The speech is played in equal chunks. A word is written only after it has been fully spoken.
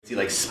see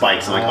like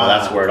spikes. I'm like, oh,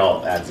 that's where it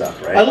all adds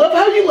up, right? I love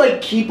how you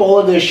like keep all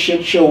of this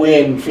shit show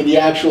in for the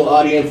actual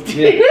audience to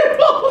hear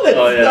all this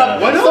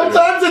stuff.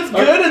 Sometimes it's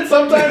good and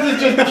sometimes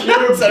it's just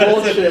pure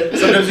bullshit.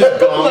 Sometimes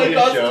it's gone like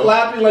us show.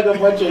 clapping like a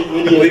bunch of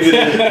idiots.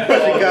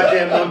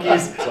 Goddamn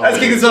monkeys. Let's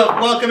kick this off.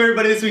 Welcome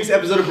everybody to this week's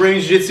episode of Brain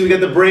Jiu-Jitsu. We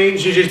got the Brain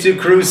Jiu-Jitsu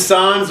Crew,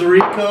 Sans,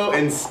 Rico,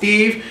 and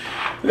Steve.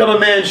 We got my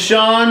man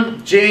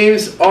Sean,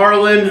 James,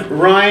 Arlen,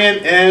 Ryan,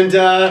 and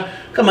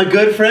got my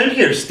good friend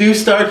here, Stu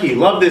Starkey.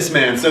 Love this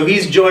man. So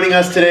he's joining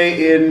us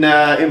today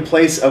in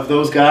place of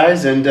those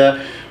guys, and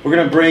we're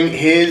gonna bring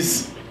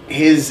his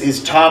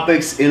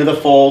topics into the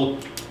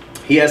fold.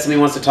 He has something he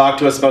wants to talk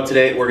to us about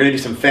today. We're gonna do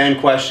some fan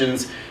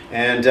questions,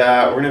 and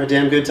we're gonna have a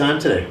damn good time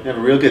today. We're gonna have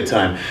a real good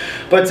time.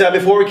 But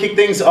before we kick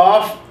things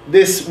off,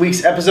 this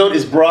week's episode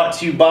is brought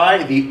to you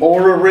by the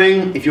Oura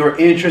Ring. If you're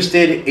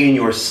interested in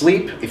your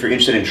sleep, if you're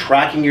interested in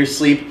tracking your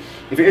sleep,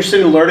 if you're interested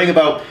in learning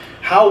about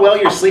how well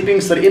you're sleeping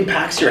so that it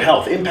impacts your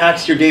health,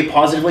 impacts your day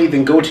positively,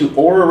 then go to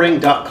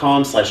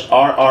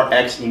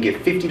auraring.com/RRX and you can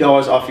get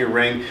 $50 off your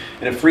ring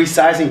and a free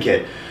sizing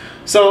kit.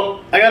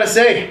 So I gotta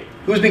say,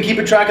 who's been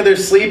keeping track of their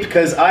sleep?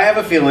 Because I have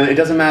a feeling it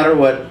doesn't matter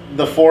what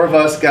the four of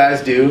us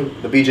guys do,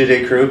 the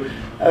BJJ crew,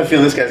 I have a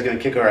feeling this guy's gonna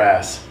kick our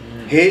ass.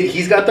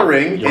 He's got the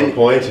ring. Your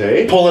point,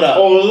 eh? Pull it up.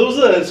 Oh, those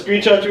are the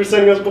screenshots you were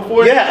sending us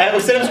before? Yeah, I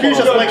was sending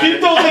screenshots. I'm like,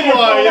 keep those in your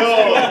phone,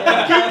 yo.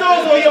 Keep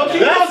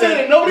those in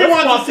it. Nobody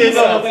wants to see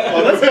those.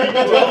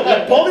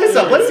 Pull this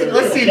up. Let's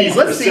see these.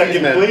 Let's see these,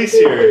 man. Place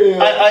here.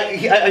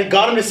 I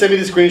got him to send me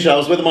the screenshot. I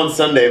was with him on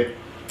Sunday.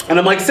 And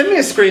I'm like, send me a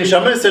screenshot.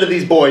 I'm going to send it to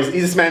these boys.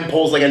 This man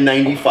pulls like a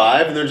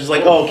 95. And they're just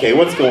like, oh, okay,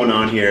 what's going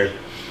on here?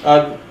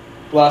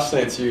 Last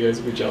night, so you guys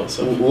would be jealous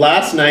of.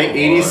 Last night,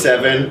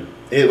 87.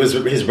 It was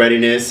his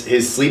readiness.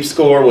 His sleep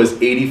score was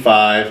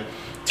 85.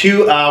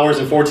 2 hours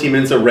and 14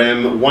 minutes of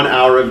REM. 1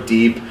 hour of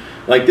deep.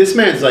 Like, this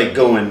man's like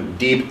going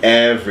deep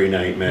every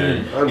night,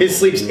 man. His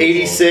sleep's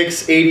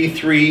 86,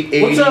 83,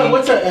 80.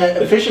 What's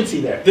the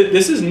efficiency there?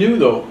 This is new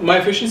though. My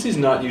efficiency is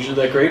not usually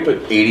that great,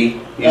 but 80,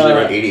 usually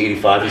around 80,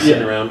 85. He's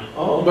sitting around.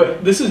 Oh,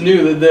 but this is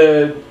new.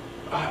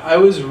 I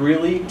was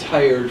really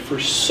tired for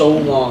so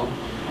long,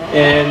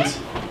 and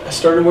I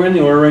started wearing the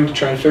Oura Ring to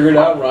try and figure it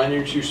out. Ryan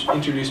introduced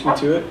me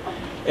to it,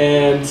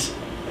 and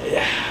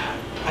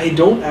I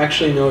don't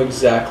actually know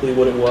exactly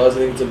what it was.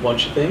 I think it's a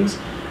bunch of things,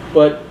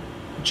 but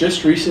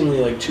just recently,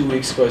 like 2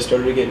 weeks ago, I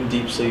started getting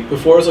deep sleep.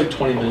 Before it was like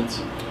 20 minutes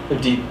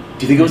of deep. Do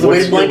you think it was the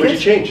weighted blanket? What did you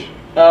change?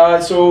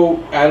 So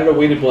added a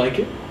weighted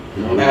blanket,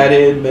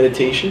 added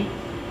meditation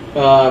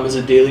as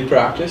a daily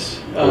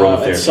practice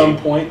at some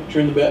point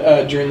during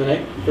the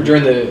night or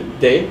during the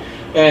day,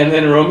 and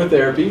then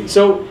aromatherapy.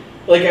 So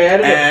like I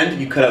added. And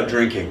you cut out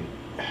drinking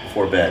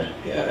before bed.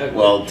 Yeah.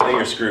 Well, today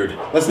you're screwed.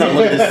 Let's not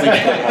look at this sleep.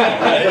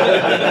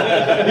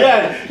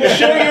 Yeah,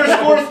 share your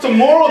scores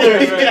tomorrow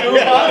there.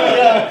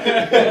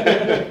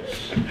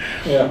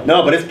 Yeah.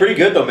 No, but it's pretty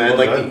good though, man.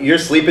 Like your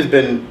sleep has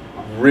been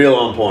real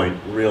on point,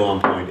 real on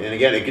point. And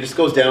again, it just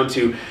goes down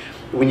to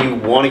when you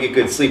want to get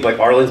good sleep. Like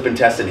Arlen's been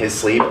testing his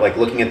sleep, like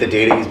looking at the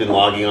data. He's been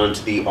logging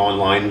onto the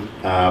online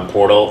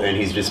portal, and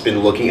he's just been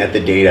looking at the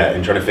data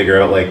and trying to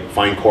figure out, like,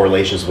 find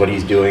correlations with what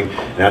he's doing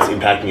and how it's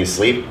impacting his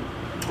sleep.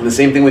 And the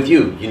same thing with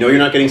you. You know you're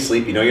not getting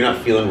sleep. You know you're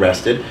not feeling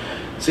rested.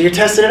 So you're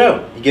testing it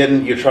out.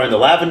 You're trying the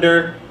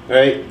lavender,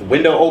 right? The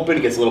window open,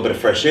 it gets a little bit of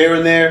fresh air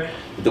in there.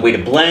 The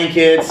weighted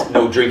blankets,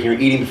 no drinking or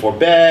eating before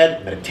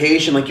bed,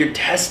 meditation. Like, you're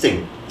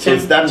testing. So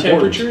it's that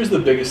important. Temperature is the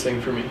biggest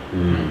thing for me,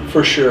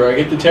 for sure. I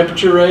get the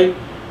temperature right,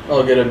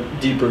 I'll get a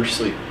deeper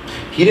sleep.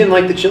 He didn't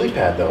like the chili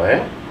pad though,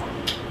 eh?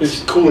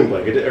 It's cooling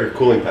blanket or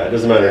cooling pad.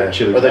 Doesn't matter.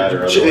 Chili pad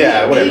or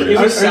yeah, whatever. It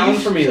was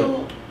sound for me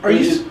though. Are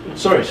you?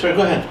 Sorry,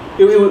 go ahead.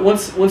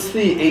 Once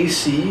the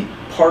AC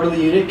part of the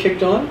unit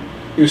kicked on,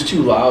 it was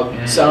too loud.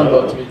 Sound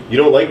bugged me. You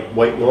don't like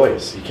white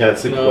noise. You can't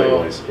sleep with white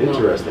noise.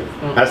 Interesting.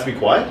 No. Has to be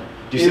quiet?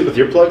 Do you sleep with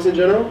earplugs in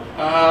general?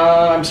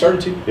 I'm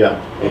starting to.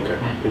 Yeah. Okay.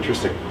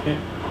 Interesting. Yeah,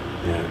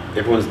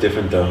 everyone's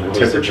different though.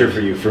 Temperature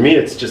for you. For me,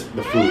 it's just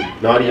the food.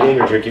 Not eating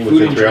or drinking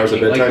within 3 hours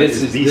of bedtime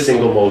is the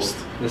single most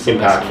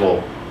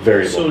impactful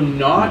variable. So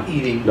not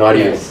eating. Not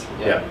eating. Yes.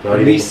 Yeah, not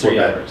eating before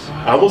bed.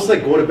 I almost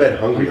like going to bed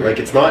hungry. Like,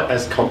 it's not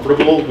as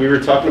comfortable. We were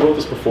talking about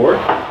this before.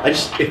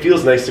 It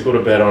feels nice to go to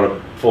bed on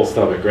a full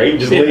stomach, right? You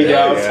just lay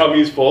down,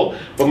 tummy's full.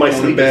 But my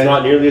sleep is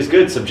not nearly as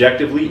good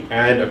subjectively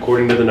and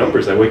according to the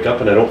numbers. I wake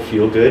up and I don't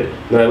feel good.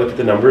 And then I look at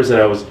the numbers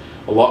and I was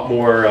a lot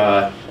more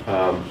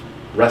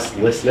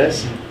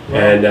restlessness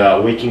and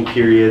waking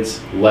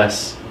periods,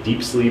 less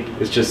deep sleep.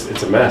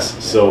 It's a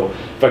mess. So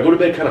if I go to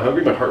bed kind of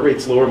hungry, my heart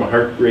rate's lower, my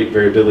heart rate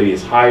variability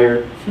is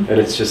higher, and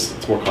it's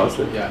more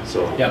constant. Yeah.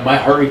 So yeah, my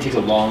heart rate takes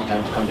a long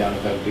time to come down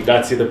if I have a big.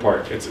 That's the other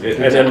part. And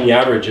then the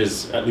average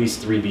is at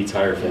least 3 beats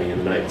higher for me in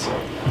the night. So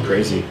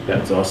crazy. Yeah.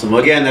 That's awesome.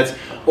 Well, again, that's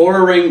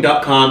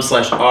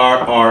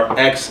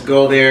auraring.com/RRX.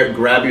 Go there,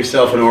 grab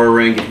yourself an Oura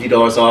Ring, get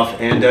 $50 off,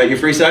 and your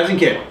free sizing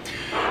kit.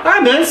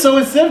 Alright, man, so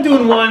instead of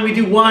doing wine, we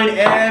do wine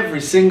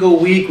every single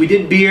week. We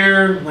did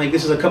beer, like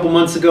this was a couple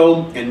months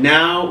ago, and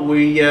now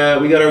we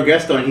got our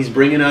guest on. He's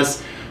bringing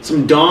us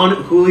some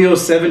Don Julio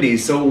 70s.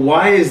 So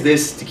why is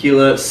this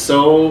tequila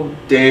so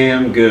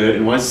damn good,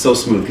 and why is it so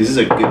smooth? Because this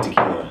is a good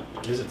tequila.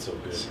 Is it so good?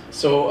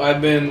 So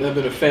I've been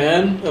a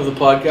fan of the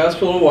podcast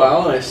for a little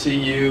while, and I see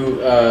you,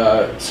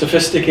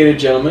 sophisticated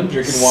gentlemen,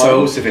 drinking wine.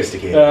 So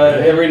sophisticated.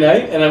 Every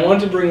night, and I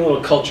wanted to bring a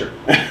little culture.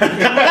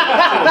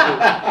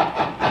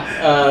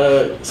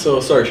 So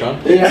sorry,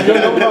 Sean. Yeah,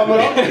 no problem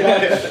at all.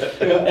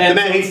 The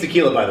man hates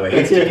tequila, by the way.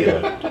 Hates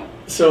tequila.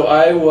 So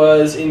I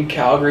was in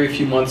Calgary a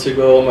few months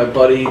ago. My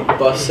buddy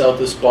busts out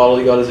this bottle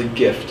he got as a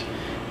gift,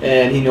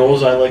 and he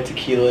knows I like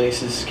tequila. And he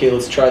says, "Okay,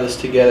 let's try this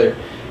together,"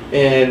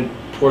 and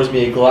pours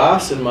me a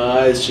glass, and my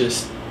eyes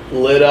just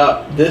lit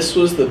up. This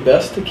was the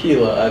best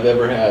tequila I've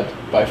ever had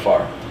by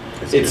far.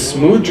 It's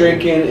smooth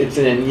drinking. It's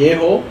an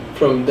añejo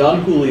from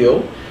Don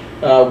Julio.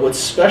 What's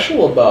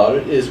special about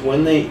it is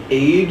when they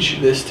age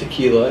this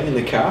tequila in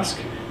the cask,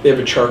 they have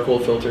a charcoal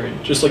filter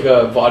in, just like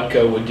a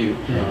vodka would do.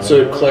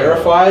 So it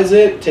clarifies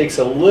it, takes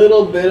a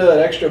little bit of that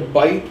extra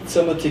bite that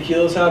some of the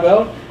tequilas have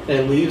out, and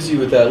it leaves you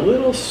with that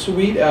little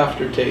sweet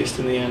aftertaste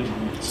in the end.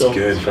 So it's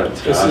good.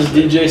 Fantastic. This is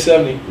DJ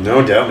 70.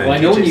 No doubt, man. Well,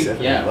 I know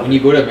DJ when you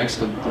go to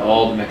Mexico,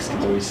 all the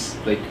Mexicans always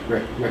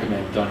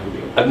recommend Don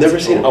Julio. I've never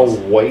seen a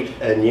white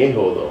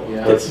añejo though.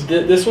 Yeah.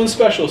 This one's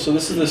special. So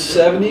this is the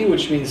 70,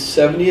 which means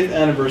 70th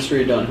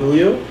anniversary of Don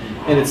Julio,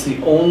 and it's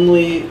the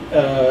only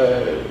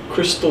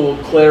Crystal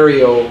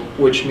Clario,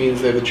 which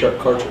means they have a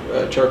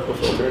charcoal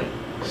filter in it.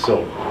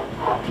 So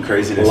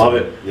craziness. Love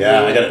it.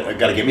 Yeah, I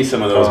gotta get me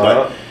some of those,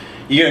 but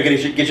you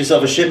gotta get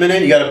yourself a shipment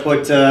in. You gotta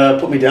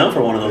put me down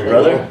for one of those,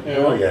 brother. Yeah.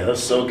 Oh yeah,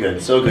 that's so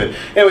good, so good.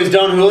 Anyways,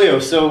 Don Julio.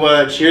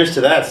 So cheers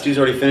to that. Stu's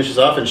already finished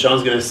off, and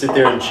Sean's gonna sit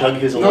there and chug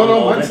his.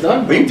 No, mine's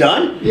done. Are you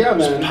done? Yeah, man.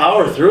 Just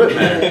power through it,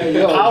 man.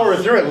 Yeah, power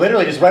through it,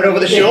 literally, just right over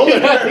the shoulder.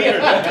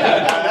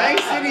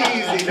 Nice and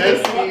easy,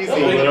 nice and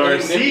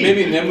easy.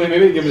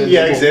 Maybe give it a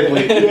Yeah, nibble.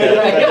 exactly.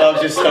 I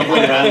love just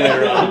stumbling around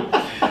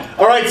there.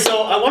 All right,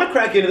 so I want to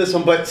crack into this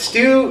one, but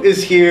Stu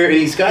is here, and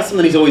he's got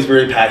something he's always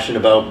very passionate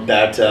about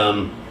that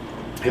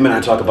him and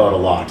I talk about a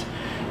lot,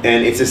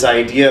 and it's this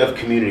idea of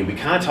community. We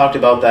kind of talked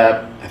about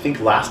that, I think,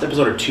 last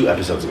episode or 2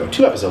 episodes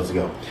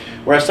ago,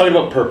 where I was talking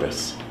about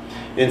purpose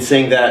and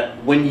saying that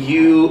when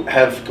you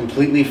have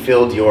completely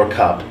filled your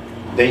cup,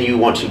 then you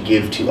want to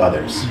give to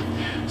others.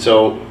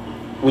 So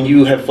when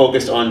you have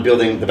focused on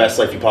building the best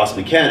life you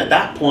possibly can, at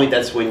that point,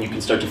 that's when you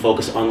can start to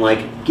focus on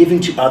like giving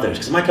to others.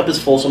 Because my cup is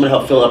full, so I'm gonna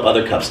help fill up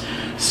other cups.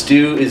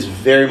 Stu is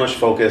very much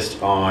focused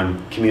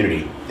on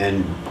community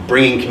and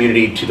bringing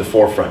community to the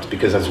forefront.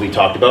 Because as we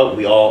talked about,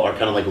 we all are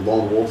kind of like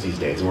lone wolves these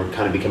days, and we're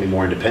kind of becoming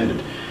more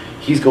independent.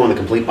 He's going the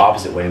complete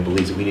opposite way and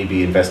believes that we need to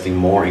be investing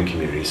more in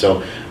community.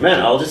 So, man,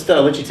 I'll just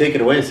let you take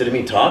it away instead of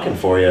me talking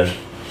for you.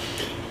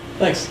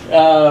 Thanks.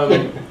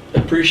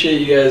 Appreciate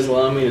you guys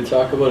allowing me to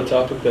talk about a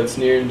topic that's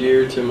near and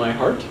dear to my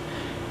heart.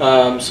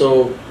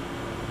 So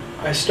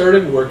I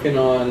started working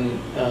on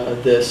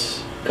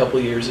this a couple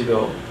of years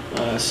ago.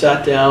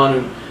 Sat down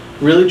and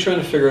really trying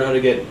to figure out how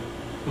to get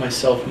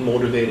myself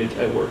motivated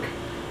at work.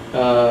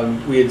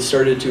 We had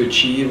started to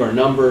achieve our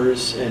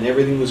numbers and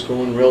everything was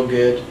going real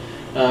good,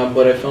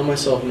 but I found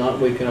myself not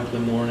waking up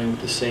in the morning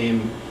with the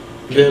same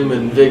vim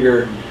and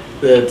vigor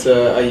that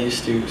I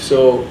used to.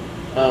 So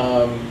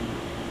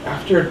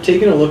after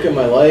taking a look at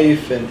my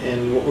life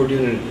and what we're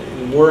doing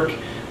in work,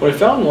 what I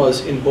found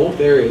was in both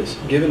areas,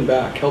 giving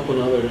back,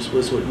 helping others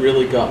was what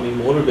really got me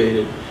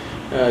motivated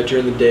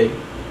during the day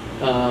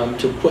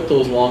to put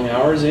those long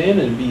hours in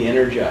and be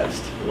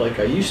energized like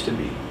I used to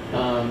be.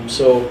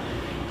 So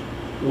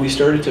we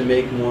started to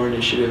make more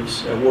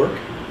initiatives at work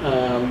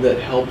that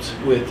helped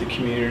with the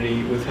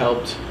community,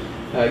 helped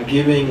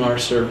giving our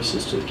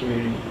services to the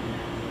community.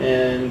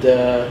 And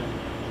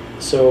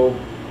so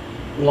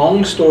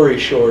long story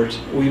short,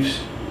 we've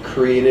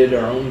created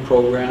our own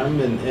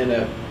program and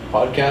a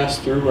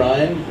podcast through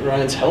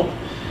Ryan's help,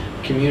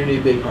 Community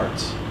Big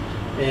Hearts.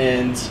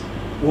 And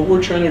what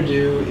we're trying to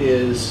do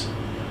is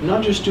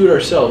not just do it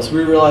ourselves.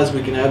 We realize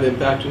we can have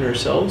impact on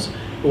ourselves,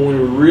 but when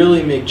we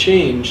really make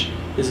change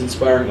is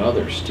inspiring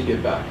others to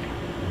give back.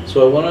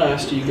 So I want to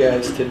ask you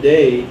guys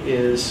today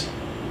is,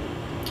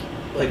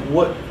 like,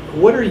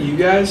 what are you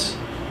guys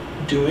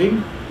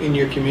doing in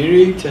your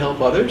community to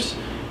help others?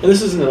 And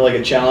this isn't like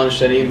a challenge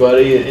to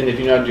anybody, and if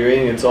you're not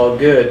doing it, it's all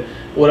good.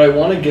 What I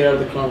want to get out of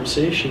the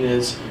conversation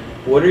is,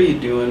 what are you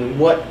doing?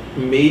 What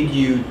made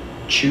you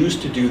choose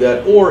to do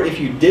that? Or if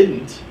you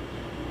didn't,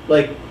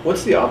 like,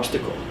 what's the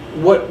obstacle?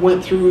 What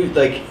went through,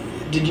 like,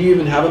 did you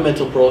even have a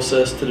mental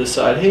process to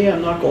decide, hey,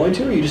 I'm not going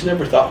to, or you just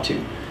never thought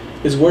to?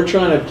 Because we're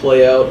trying to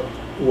play out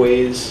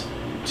ways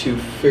to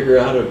figure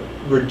out how to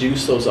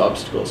reduce those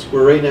obstacles.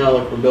 We're right now,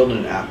 like, we're building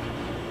an app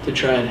to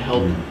try and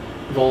help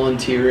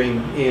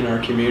volunteering in our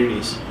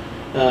communities.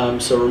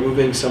 So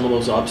removing some of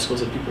those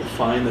obstacles that people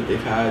find that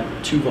they've had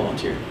to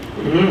volunteer.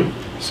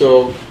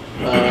 So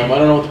I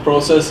don't know what the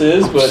process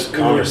is, but just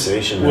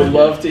conversation. Would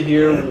love to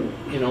hear,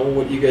 you know,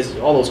 what you guys,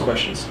 all those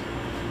questions.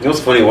 You know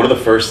what's funny? One of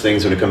the first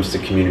things when it comes to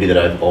community that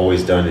I've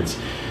always done, it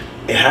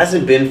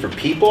hasn't been for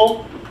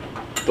people,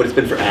 but it's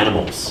been for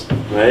animals,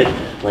 right?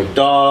 Like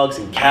dogs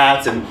and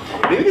cats, and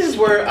maybe this is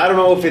where, I don't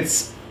know if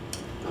it's,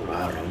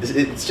 I don't know,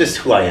 it's just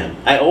who I am.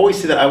 I always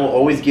say that I will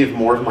always give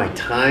more of my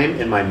time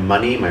and my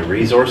money, my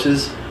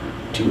resources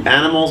to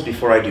animals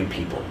before I do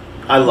people.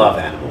 I love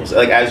animals,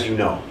 like as you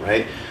know,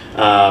 right?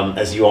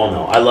 As you all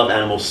know, I love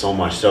animals so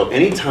much. So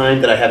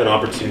anytime that I have an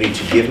opportunity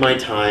to give my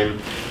time,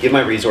 give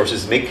my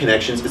resources, make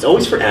connections, it's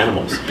always for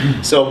animals.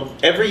 So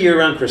every year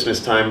around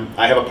Christmas time,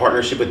 I have a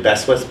partnership with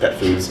Best West Pet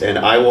Foods, and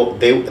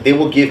they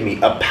will give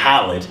me a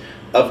pallet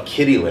of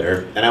kitty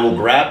litter, and I will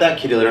grab that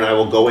kitty litter and I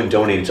will go and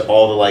donate it to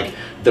all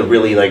the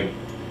really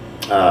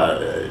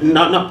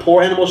not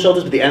poor animal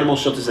shelters, but the animal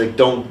shelters that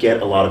don't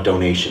get a lot of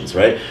donations,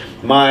 right?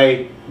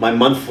 My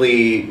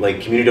monthly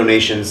community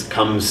donations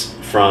comes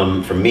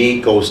from me,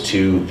 goes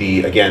to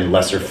the, again,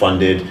 lesser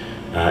funded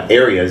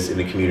areas in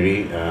the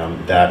community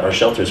that are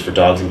shelters for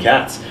dogs and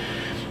cats.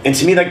 And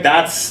to me,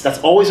 that's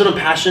always what I'm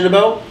passionate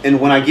about.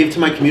 And when I give to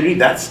my community,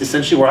 that's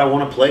essentially where I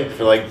want to play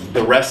for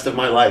the rest of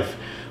my life.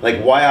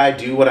 Why I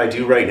do what I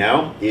do right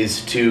now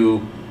is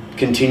to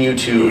continue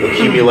to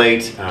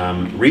accumulate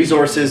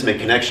resources, make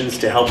connections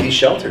to help these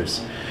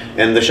shelters.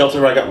 And the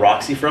shelter where I got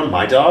Roxy from,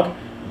 my dog,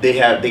 they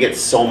get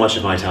so much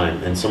of my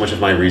time and so much of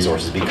my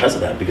resources because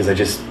of that, because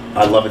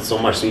I love it so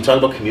much. So you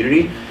talk about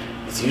community,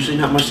 it's usually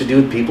not much to do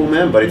with people,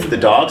 man, but it's the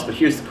dogs. But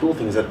here's the cool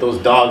thing, is that those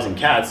dogs and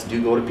cats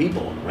do go to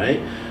people, right?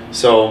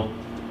 So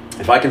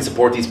if I can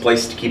support these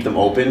places to keep them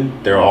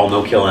open, they're all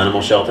no-kill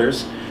animal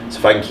shelters. So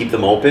if I can keep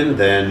them open,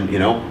 then,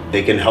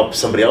 they can help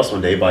somebody else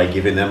one day by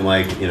giving them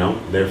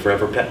their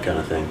forever pet kind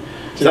of thing.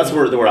 So that's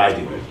where I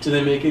do it. Do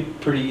they make it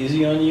pretty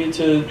easy on you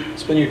to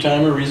spend your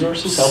time or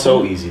resosurces helping?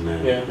 So easy,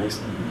 man. Yeah.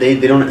 They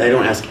don't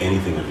ask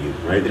anything of you,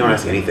 right? They don't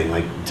ask anything.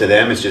 To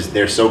them, it's just,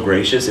 they're so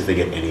gracious if they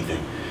get anything.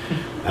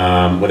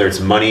 Whether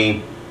it's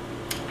money,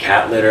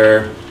 cat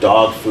litter,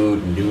 dog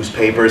food,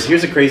 newspapers.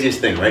 Here's the craziest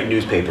thing, right?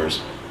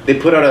 Newspapers. They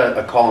put out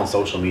a call on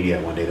social media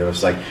one day. They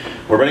was like,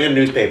 we're running out of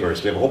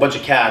newspapers. We have a whole bunch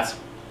of cats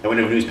that went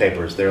into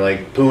newspapers. They're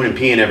pooing and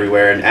peeing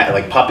everywhere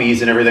and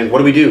puppies and everything. What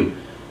do we do?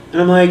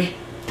 And I'm like,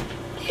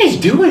 what are you guys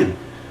doing?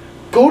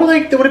 Go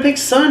to the Winnipeg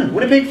Sun,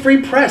 Winnipeg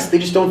Free Press. They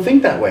just don't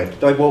think that way.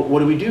 They're like, well, what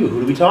do we do? Who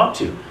do we talk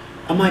to?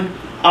 I'm like,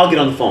 I'll get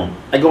on the phone.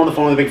 I go on the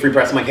phone with the Big Free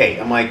Press. I'm like, hey,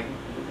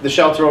 the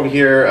shelter over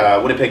here,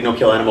 Winnipeg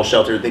No-Kill Animal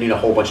Shelter, they need a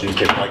whole bunch of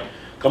newspapers. I'm like,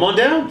 come on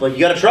down. You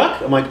got a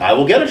truck? I'm like, I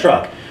will get a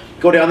truck.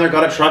 Go down there,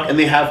 got a truck, and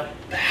they have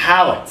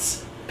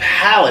pallets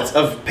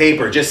of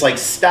paper just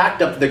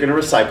stacked up that they're going to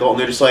recycle, and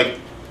they're just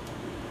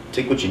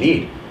take what you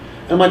need.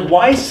 And I'm like,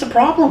 why is this a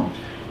problem?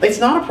 It's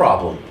not a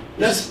problem.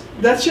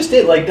 That's just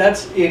it.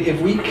 That's it.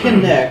 If we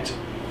connect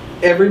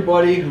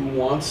everybody who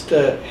wants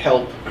to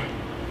help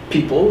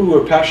people, who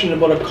are passionate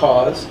about a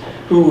cause,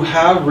 who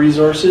have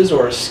resources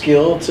or a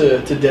skill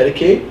to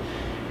dedicate,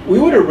 we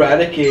would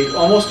eradicate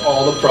almost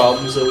all the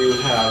problems that we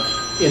would have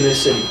in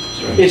this city.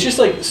 Right. It's just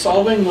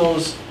solving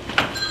those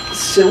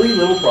silly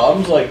little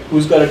problems,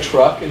 who's got a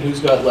truck and who's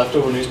got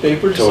leftover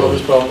newspaper to solve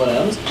this problem with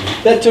animals.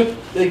 That took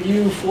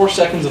you 4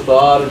 seconds of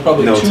thought and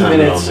probably 2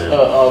 minutes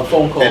of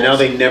phone calls. And now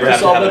they never have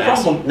to have that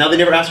problem. Now they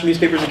never ask for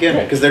newspapers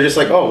again, because they're just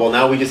oh, well,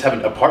 now we just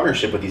have a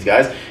partnership with these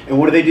guys. And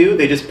what do?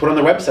 They just put on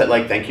their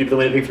website thank you to the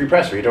Winnipeg Free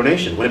Press for your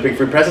donation. Winnipeg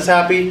Free Press is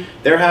happy,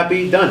 they're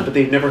happy, done. But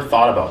they've never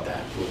thought about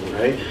that,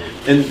 right?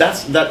 And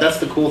that's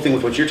the cool thing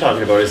with what you're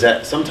talking about, is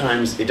that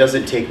sometimes it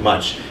doesn't take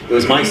much. It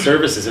was my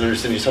services and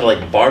understanding just how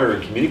to barter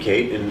and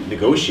communicate and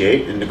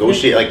negotiate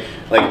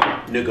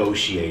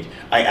negotiate.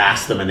 I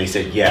asked them and they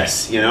said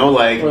yes.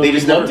 Well, they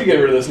just love to get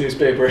rid of this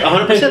newspaper.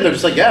 100%. They're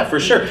just yeah,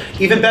 for sure.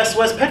 Even Best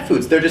West Pet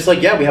Foods, they're just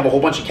yeah, we have a whole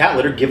bunch of cat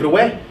litter, give it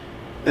away.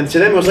 And to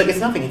them it was it's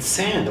nothing, it's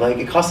sand.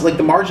 It costs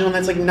the margin on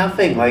that's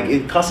nothing.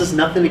 It costs us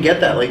nothing to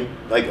get that.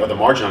 Or the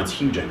margin on it's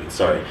huge,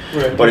 sorry.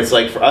 Right. But it's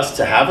for us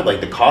to have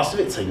it, the cost of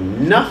it, it's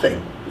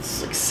nothing.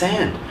 It's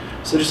sand.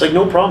 So just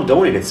no problem,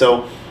 donate it.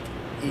 So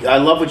I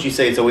love what you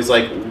say. It's always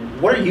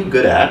what are you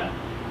good at?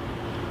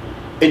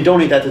 And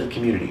donate that to the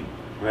community,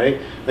 right?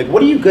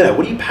 What are you good at?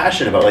 What are you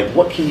passionate about?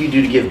 What can you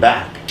do to give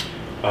back?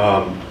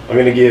 I'm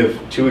going to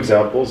give 2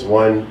 examples.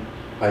 One,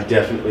 I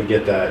definitely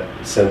get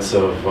that sense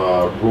of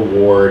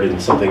reward and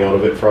something out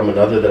of it from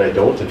another that I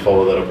don't, and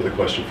follow that up with a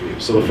question for you.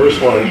 So the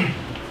first one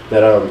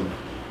that I'm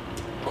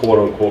quote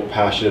unquote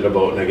passionate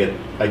about, and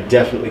I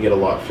definitely get a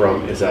lot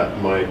from, is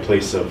at my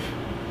place of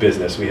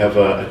business. We have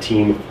a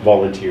team of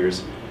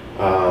volunteers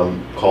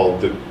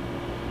called the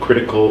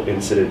Critical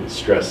Incident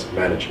Stress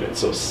Management,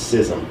 so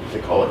CISM they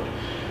call it.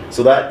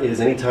 So that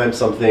is anytime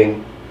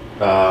something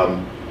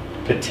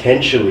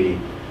potentially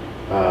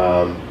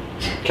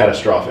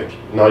catastrophic,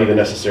 not even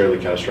necessarily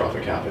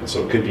catastrophic, happens.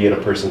 So it could be in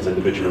a person's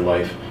individual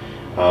life.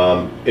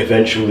 Over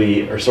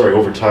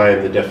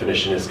time, the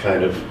definition is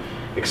kind of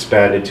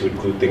expanded to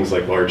include things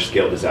like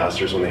large-scale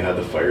disasters. When they had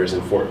the fires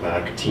in Fort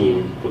Mac, a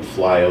team would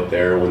fly out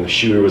there. When the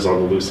shooter was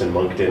on the loose in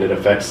Moncton, it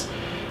affects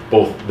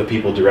both the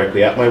people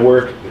directly at my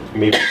work,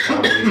 maybe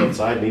families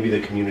outside, maybe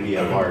the community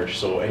at large.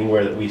 So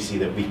anywhere that we see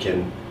that we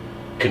can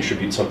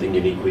contribute something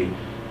uniquely,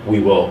 we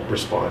will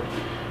respond.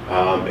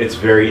 It's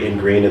very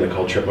ingrained in the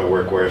culture at my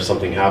work where if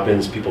something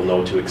happens, people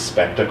know to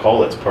expect a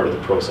call. It's part of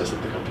the process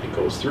that the company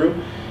goes through.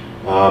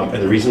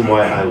 And the reason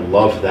why I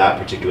love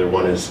that particular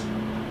one is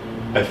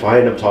I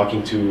find I'm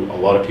talking to a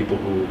lot of people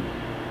who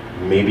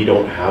maybe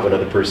don't have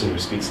another person who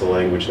speaks the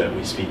language that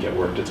we speak at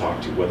work to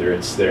talk to, whether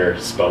it's their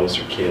spouse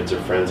or kids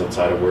or friends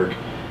outside of work.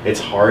 It's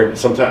hard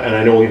sometimes, and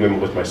I know even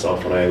with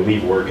myself, when I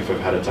leave work, if I've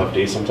had a tough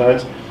day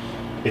sometimes,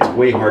 it's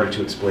way harder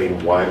to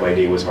explain why my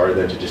day was hard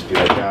than to just be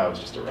like, it was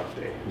just a rough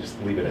day. And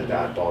just leave it at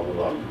that,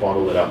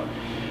 bottle it up.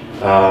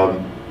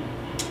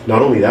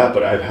 Not only that,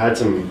 but I've had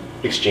some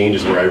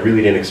exchanges where I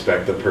really didn't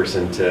expect the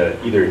person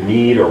to either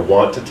need or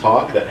want to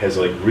talk that has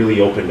like really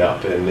opened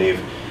up, and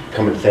they've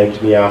come and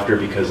thanked me after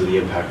because of the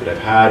impact that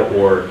I've had,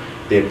 or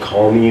they'd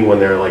call me when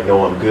they're like,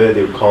 no, I'm good.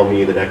 They would call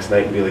me the next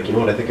night and be like, you know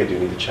what, I think I do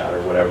need to chat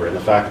or whatever. And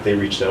the fact that they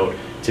reached out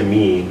to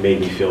me made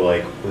me feel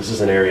like this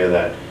is an area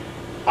that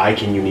I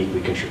can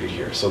uniquely contribute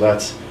here. So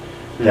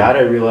that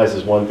I realize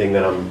is one thing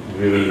that I'm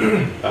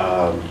really,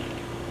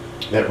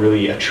 that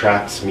really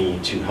attracts me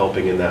to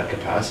helping in that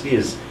capacity,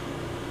 is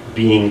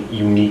being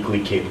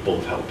uniquely capable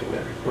of helping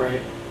there.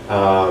 Right.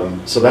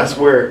 So that's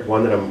where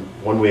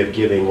one way of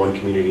giving, one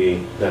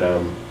community that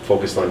I'm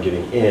focused on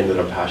giving in, that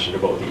I'm passionate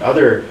about. The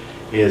other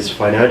is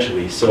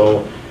financially.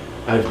 So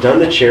I've done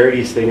the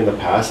charities thing in the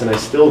past, and I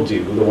still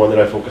do. The one that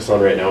I focus on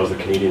right now is the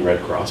Canadian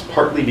Red Cross,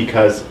 partly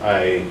because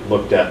I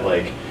looked at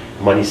like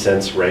Money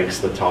Sense ranks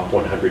the top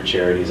 100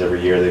 charities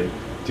every year. They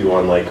do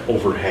on like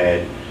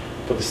overhead,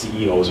 what the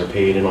CEOs are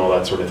paid and all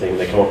that sort of thing.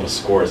 They come up with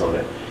scores on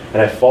it.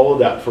 And I followed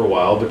that for a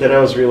while, but then I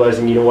was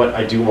realizing, you know what,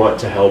 I do want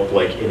to help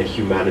like in a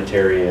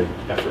humanitarian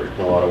effort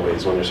in a lot of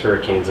ways. When there's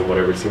hurricanes and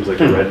whatever, it seems like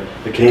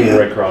the Canadian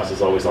Red Cross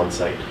is always on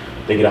site.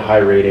 They get a high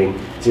rating.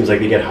 It seems like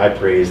they get high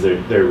praise.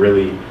 They're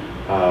really,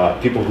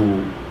 people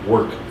who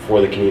work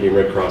for the Canadian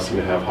Red Cross seem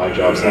to have high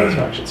job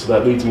satisfaction. So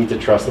that leads me to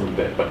trust them a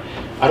bit, but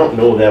I don't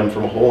know them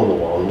from a hole in the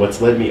wall. And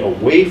what's led me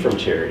away from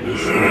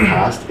charities in the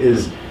past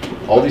is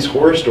all these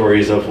horror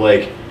stories of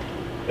like,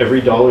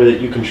 every dollar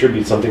that you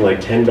contribute, something like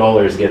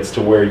 $10 gets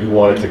to where you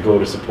want it to go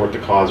to support the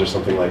cause or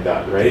something like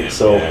that, right?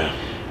 So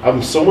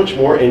I'm so much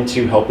more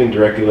into helping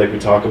directly, like we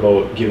talk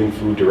about giving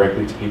food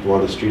directly to people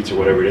on the streets or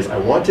whatever it is. I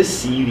want to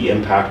see the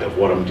impact of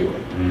what I'm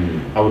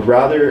doing. I would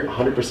rather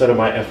 100% of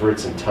my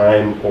efforts and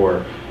time,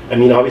 or, I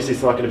mean, obviously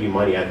it's not going to be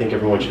money. I think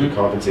everyone should be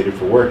compensated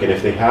for work. And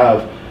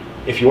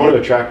if you want to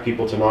attract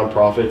people to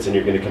nonprofits and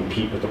you're going to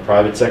compete with the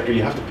private sector,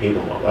 you have to pay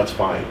them well. That's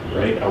fine,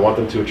 right? I want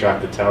them to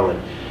attract the talent.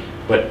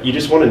 But you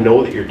just want to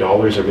know that your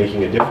dollars are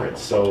making a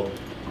difference. So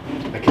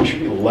I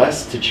contribute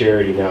less to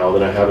charity now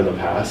than I have in the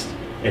past,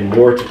 and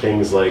more to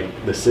things like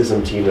the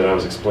CISM team that I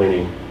was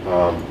explaining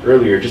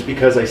earlier, just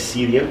because I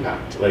see the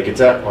impact. Like,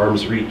 it's at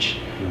arm's reach.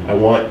 I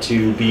want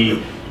to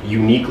be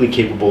uniquely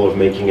capable of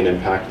making an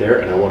impact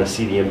there, and I want to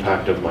see the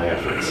impact of my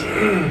efforts.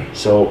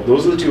 So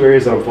those are the two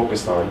areas that I'm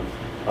focused on.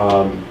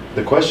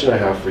 The question I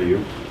have for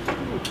you,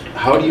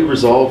 how do you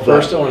resolve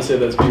that? First, I want to say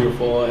that's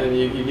beautiful, and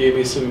you gave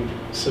me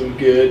some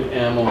good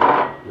ammo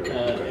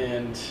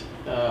and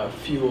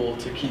fuel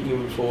to keep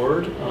moving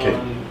forward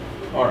on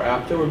our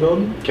app that we're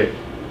building. Okay.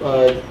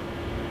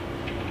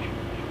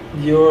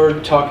 You're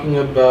talking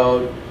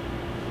about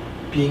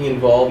being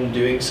involved in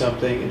doing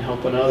something and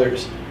helping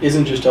others.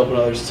 Isn't just helping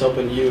others; it's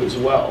helping you as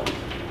well.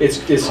 It's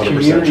this 100%.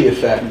 Community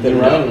effect that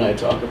Ryan and I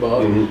talk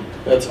about.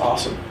 That's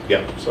awesome.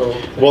 Yeah. So.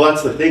 Well,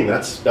 that's the thing.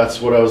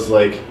 That's what I was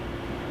like.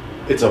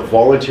 It's a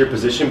volunteer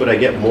position, but I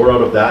get more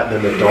out of that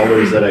than the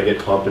dollars that I get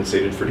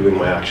compensated for doing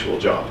my actual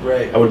job.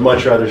 Right. I would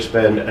much rather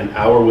spend an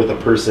hour with a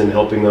person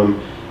helping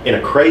them in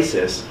a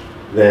crisis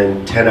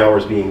than 10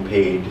 hours being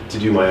paid to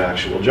do my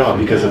actual job,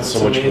 because it's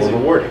so much more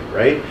rewarding,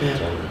 right?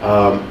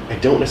 I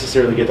don't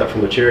necessarily get that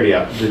from the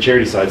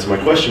charity side. So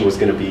my question was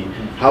going to be,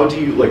 how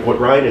do you, like what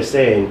Ryan is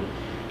saying,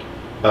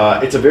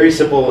 it's a very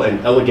simple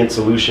and elegant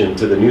solution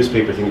to the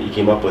newspaper thing that you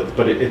came up with,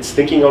 but it's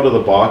thinking out of the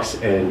box,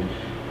 and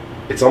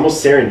it's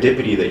almost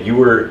serendipity that you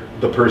were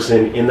the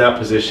person in that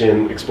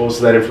position, exposed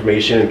to that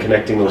information and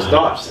connecting those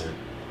dots.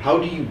 How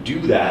do you do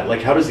that?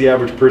 Like, how does the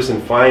average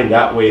person find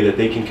that way that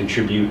they can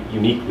contribute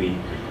uniquely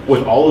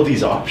with all of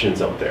these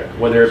options out there,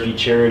 whether it be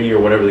charity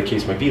or whatever the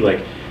case might be?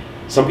 Like,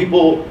 some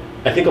people,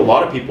 I think a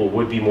lot of people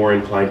would be more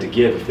inclined to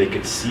give if they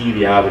could see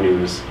the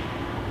avenues,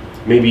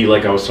 maybe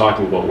like I was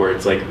talking about, where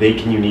it's like they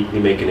can uniquely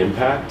make an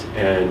impact,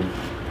 and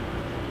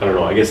I don't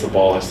know, I guess the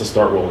ball has to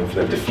start rolling for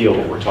them to feel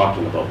what we're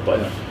talking about.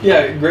 But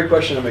yeah, great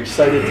question. I'm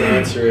excited to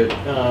answer it,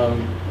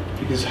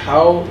 because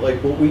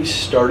what we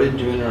started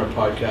doing in our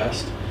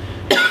podcast,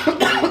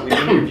 we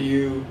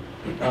interview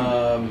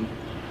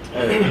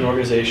an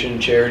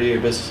organization, charity, or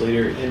business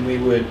leader, and we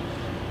would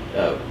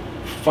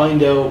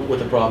find out what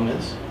the problem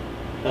is,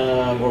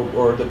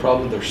 or the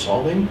problem they're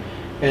solving,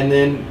 and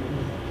then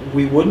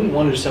we wouldn't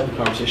want to just have a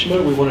conversation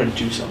about it. We wanted to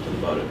do something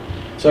about it.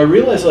 So I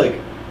realized like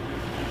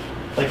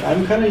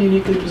I'm kind of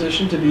uniquely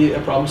positioned to be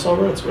a problem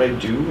solver. That's what I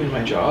do in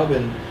my job,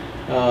 and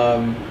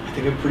I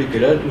think I'm pretty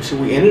good at it. So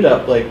we ended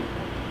up like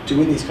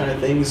doing these kind of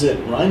things that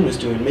Ryan was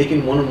doing,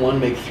 making one-on-one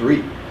make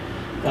three.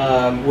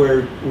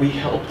 where we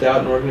helped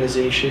out an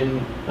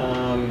organization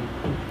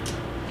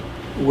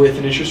with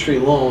an interest-free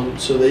loan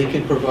so they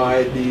can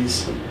provide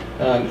these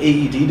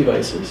AED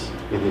devices.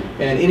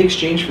 And in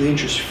exchange for the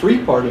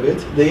interest-free part of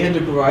it, they had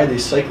to provide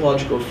these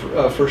psychological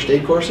first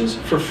aid courses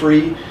for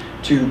free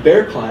to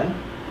Bear Clan,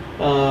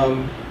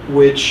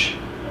 which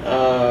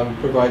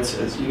provides,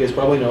 as you guys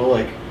probably know,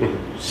 like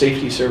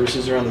safety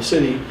services around the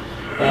city.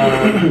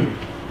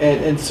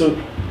 And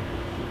so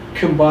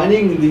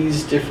combining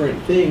these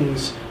different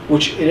things,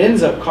 which it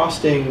ends up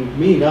costing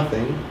me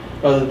nothing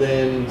other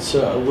than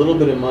a little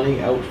bit of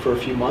money out for a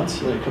few months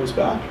and then it comes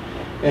back,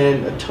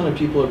 and a ton of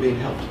people are being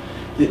helped.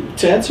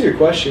 To answer your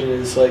question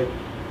is, like,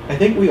 I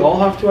think we all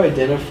have to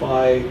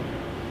identify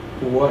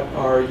what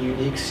our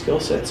unique skill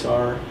sets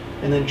are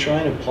and then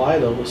try and apply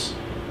those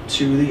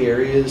to the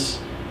areas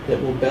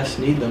that will best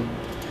need them.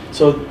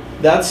 So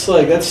that's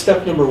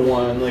step number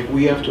one. Like,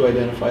 we have to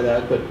identify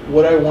that. But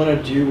what I want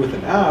to do with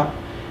an app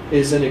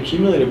is then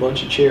accumulate a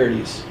bunch of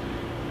charities,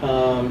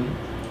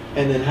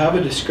 and then have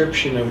a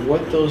description of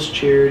what those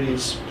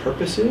charities'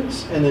 purpose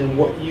is, and then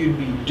what you'd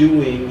be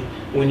doing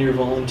when you're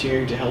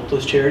volunteering to help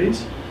those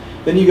charities.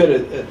 Then you got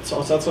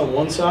so that's on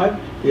one side.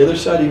 The other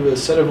side, you have a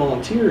set of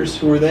volunteers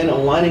who are then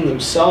aligning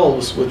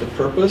themselves with the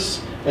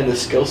purpose and the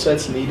skill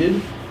sets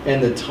needed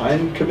and the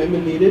time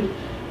commitment needed.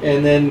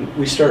 And then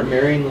we start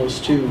marrying those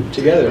two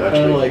together,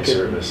 kind of like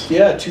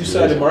a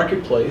two-sided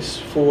marketplace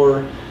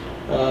for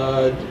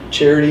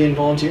charity and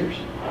volunteers.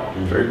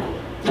 Very cool.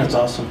 That's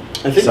awesome.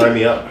 Sign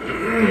me up.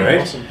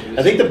 Right? Awesome.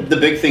 I think the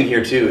big thing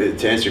here too,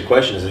 to answer your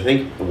question, is I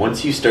think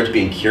once you start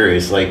being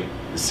curious, like,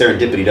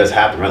 serendipity does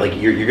happen, right? Like,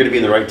 you're going to be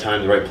in the right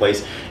time, the right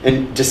place.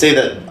 And to say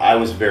that I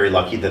was very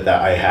lucky that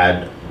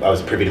I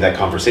was privy to that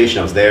conversation,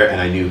 I was there,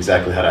 and I knew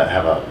exactly how to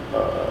have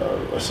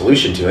a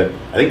solution to it.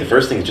 I think the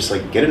first thing is just,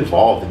 like, get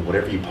involved in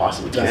whatever you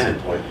possibly can. That's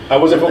the point. I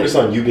wasn't focused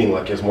on you being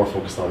lucky. I was more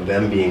focused on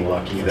them being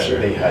lucky that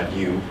they had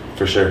you.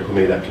 For sure. Who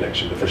made that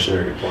connection. But that's a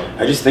very good point.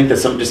 I just think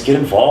that just get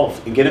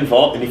involved.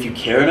 And if you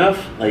care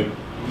enough, like,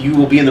 you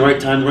will be in the right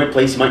time, the right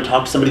place. You might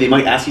talk to somebody. They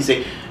might ask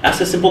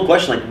a simple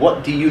question like,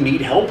 what do you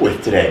need help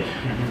with today?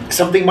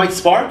 Something might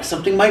spark,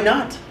 something might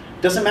not.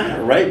 Doesn't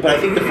matter, right? But I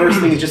think the first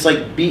thing is just,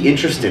 like, be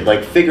interested.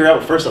 Like, figure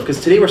out first off,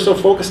 because today we're so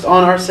focused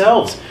on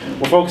ourselves.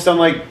 We're focused on,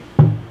 like,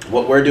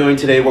 what we're doing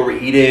today, what we're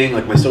eating,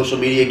 like my social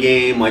media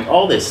game, like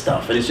all this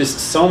stuff. And it's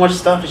just so much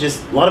stuff. It's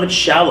just, a lot of it's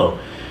shallow.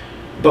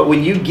 But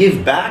when you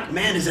give back,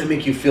 man, does that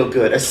make you feel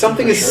good? As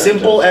something as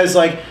simple as,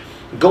 like,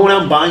 going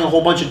out and buying a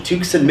whole bunch of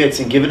toques and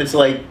mitts and giving it to,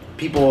 like,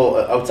 people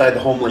outside the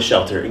homeless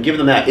shelter and giving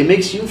them that, it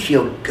makes you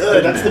feel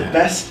good. That's the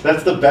best.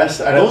 That's the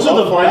best. And those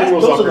are the finding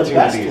those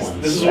opportunities.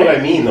 This is what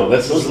I mean, though.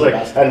 This is like,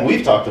 and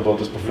we've talked about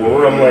this before.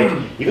 Where I'm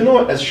like, even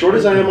though as short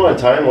as I am on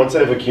time, once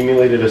I've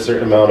accumulated a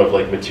certain amount of,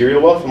 like,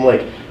 material wealth, I'm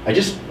like, I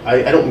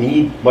don't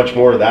need much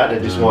more of that. I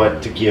just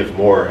want to give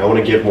more. I want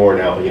to give more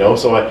now, you know.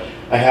 So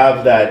I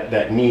have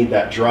that need,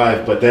 that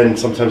drive. But then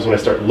sometimes when I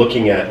start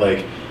looking at,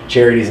 like,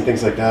 charities and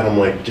things like that, I'm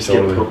like, just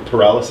get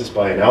paralysis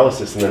by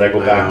analysis, and then I go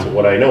back to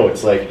what I know.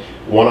 It's like,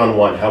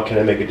 one-on-one, how can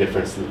I make a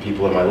difference to the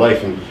people in my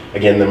life? And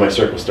again, then my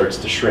circle starts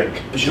to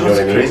shrink. But you know what's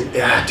crazy?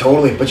 Yeah,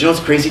 totally. But you know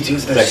what's crazy too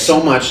is there's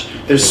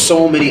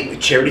so many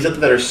charities out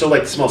there that are so,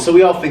 like, small. So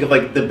we all think of,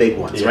 like, the big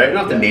ones, right? We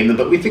don't have to name them,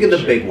 but we think of the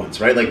big ones,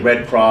 right? Like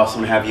Red Cross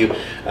and what have you,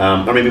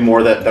 or maybe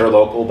more that are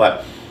local.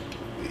 But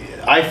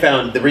I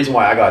found the reason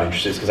why I got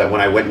interested is because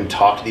when I went and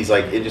talked to these,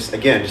 like, it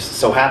just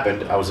so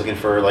happened I was looking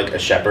for, like, a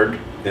shepherd,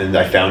 and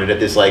I found it at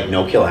this, like,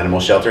 no-kill animal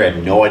shelter. I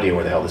had no idea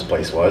where the hell this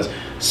place was.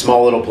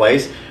 Small little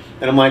place.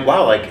 And I'm like,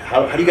 wow, like,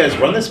 how do you guys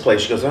run this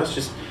place? She goes, oh, it's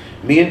just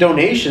me and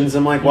donations.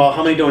 I'm like, well,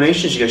 how many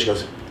donations you get? She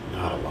goes,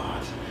 not a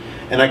lot.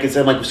 And I could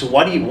say, I'm like, so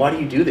why do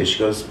you do this? She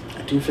goes,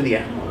 I do it for the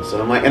animals.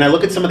 And I'm like, and I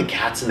look at some of the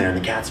cats in there, and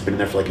the cats have been in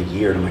there for, like, a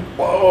year. And I'm like,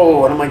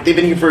 whoa. And I'm like, they've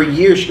been here for a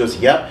year. She goes,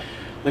 yep.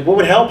 I'm like, what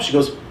would help? She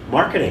goes,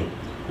 marketing.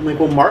 I'm like,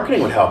 well,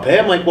 marketing would help. Hey,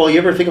 I'm like, well, you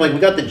ever think, like, we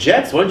got the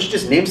Jets. Why don't you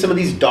just name some of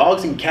these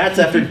dogs and cats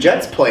after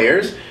Jets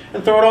players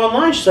and throw it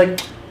online? She's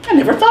like, I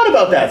never thought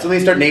about that. So they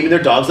start naming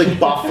their dogs, like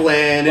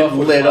Bufflin and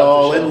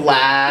Little and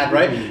Lad,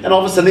 right? And all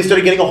of a sudden they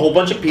started getting a whole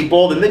bunch of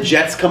people. Then the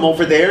Jets come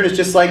over there, and it's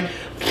just like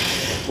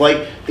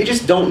they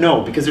just don't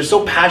know, because they're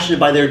so passionate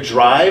by their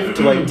drive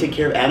to, like, take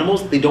care of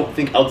animals. They don't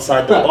think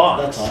outside the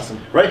box. That's awesome,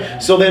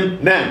 right? So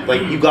then, man,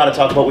 like, you got to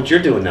talk about what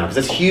you're doing now,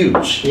 because that's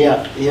huge.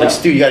 Yeah. Like,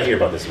 Stu, you got to hear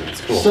about this, man. It's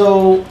cool.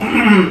 So,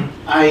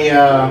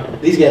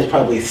 these guys are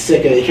probably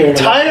sick of hearing.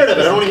 Tired of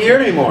it. I don't want to hear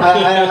it anymore.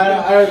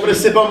 I'm gonna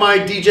sip on my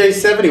DJ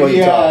 70 while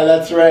you talk. Yeah,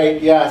 that's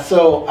right. Yeah.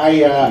 So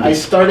I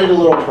started a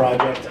little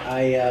project.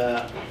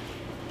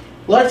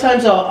 A lot of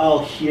times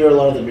I'll hear a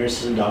lot of the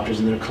nurses and doctors,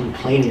 and they're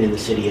complaining in the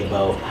city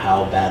about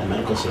how bad the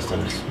medical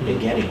system's been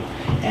getting,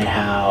 and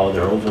how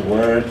they're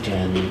overworked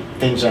and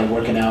things aren't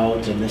working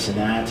out and this and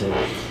that. And,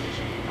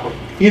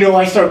 you know,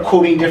 I start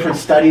quoting different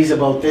studies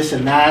about this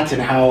and that,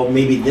 and how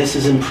maybe this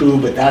is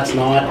improved, but that's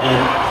not.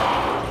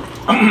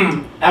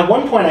 And at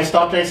one point I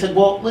stopped and I said,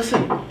 well,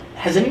 listen,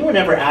 has anyone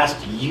ever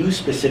asked you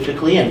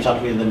specifically, I'm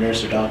talking to the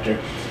nurse or doctor,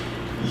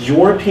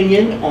 your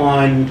opinion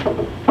on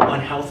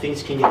how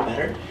things can get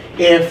better?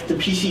 if the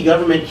PC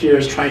government here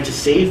is trying to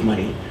save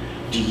money,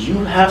 do you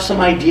have some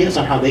ideas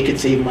on how they could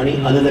save money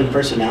other than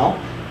personnel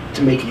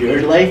to make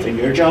your life and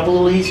your job a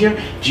little easier?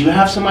 Do you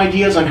have some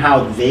ideas on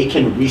how they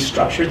can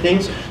restructure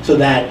things so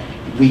that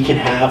we can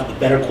have a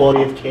better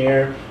quality of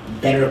care,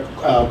 better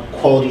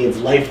quality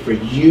of life for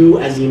you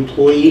as the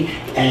employee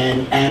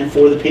and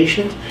for the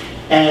patient?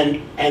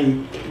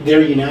 And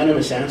their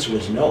unanimous answer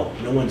was no.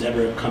 No one's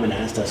ever come and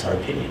asked us our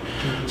opinion.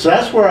 So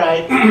that's where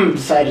I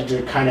decided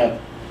to kind of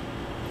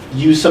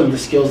use some of the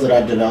skills that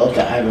I've developed.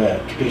 I have a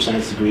computer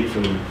science degree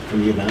from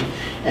U of M.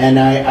 And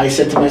I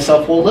said to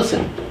myself, well,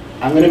 listen,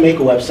 I'm going to make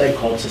a website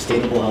called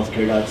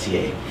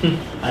sustainablehealthcare.ca.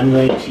 I'm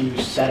going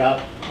to set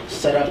up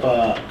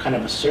a kind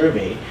of a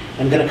survey.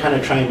 I'm going to kind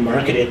of try and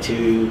market it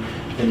to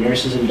the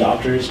nurses and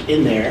doctors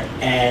in there,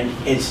 and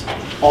it's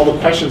all the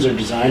questions are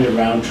designed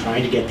around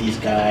trying to get these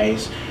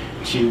guys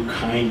to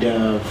kind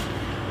of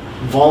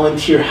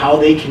volunteer how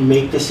they can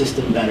make the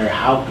system better,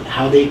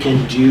 how they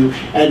can do,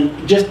 and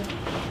just,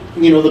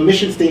 you know, the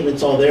mission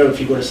statement's all there if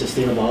you go to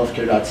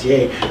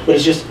sustainablehealthcare.ca, but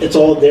it's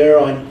all there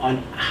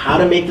on how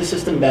to make the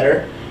system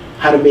better,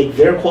 how to make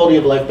their quality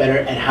of life better,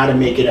 and how to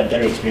make it a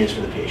better experience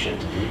for the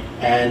patient.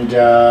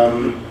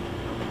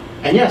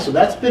 And yeah, so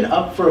that's been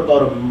up for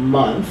about a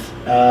month.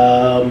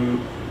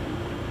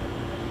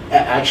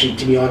 Actually,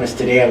 to be honest,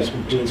 today I was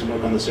doing some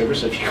work on the server,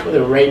 so if you go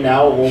there right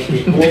now, it won't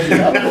be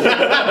up.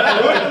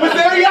 It was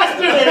there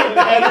yesterday,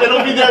 and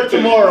it'll be there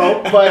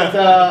tomorrow. But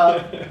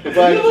you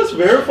know what's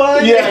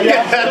verified? Yeah.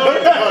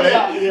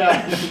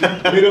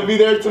 It'll be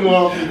there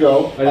tomorrow if you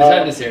go. By the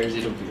time this airs,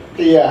 it'll be up.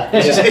 Yeah.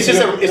 This guy's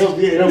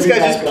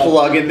just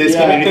plugging this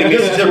community thing.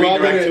 This is a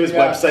redirect to his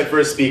website for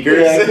his speakers.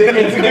 Yeah, it's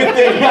a good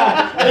thing.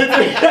 Yeah.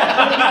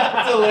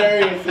 It's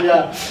hilarious.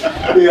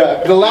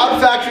 Yeah.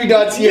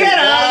 TheLoudFactory.ca. Get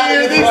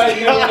out of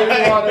here!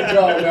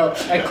 No.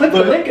 I clicked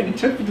the link and it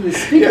took me to the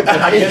speaker.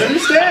 I can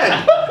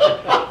understand.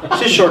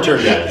 It's just short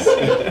term, guys.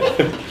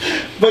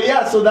 But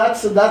yeah, so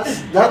that's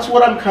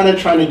what I'm kind of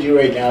trying to do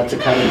right now to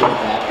kind of get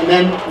that. And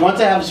then once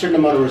I have a certain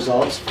amount of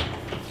results,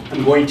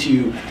 I'm going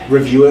to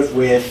review it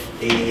with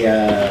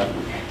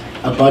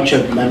a bunch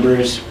of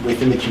members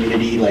within the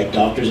community, like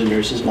doctors and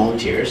nurses,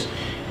 volunteers,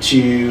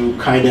 to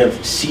kind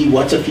of see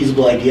what's a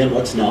feasible idea and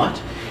what's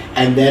not.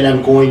 And then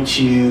I'm going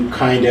to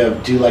kind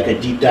of do like a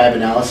deep dive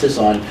analysis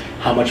on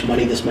how much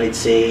money this might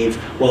save,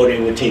 what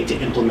it would take to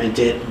implement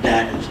it,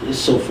 that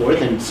so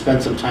forth, and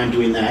spend some time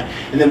doing that.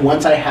 And then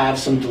once I have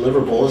some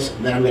deliverables,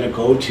 then I'm going to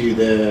go to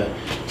the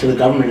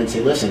government and say,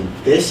 listen,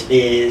 this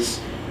is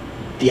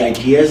the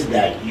ideas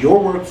that your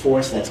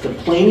workforce that's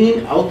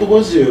complaining out the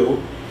wazoo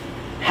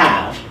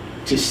have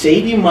to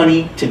save you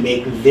money, to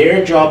make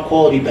their job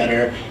quality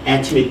better,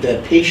 and to make the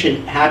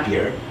patient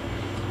happier.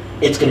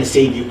 It's going to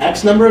save you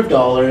X number of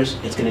dollars.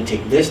 It's going to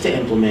take this to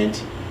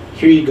implement.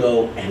 Here you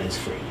go, and it's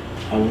free.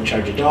 I won't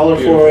charge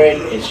 $1 for it.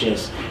 It's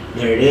just,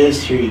 there it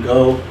is, here you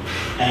go.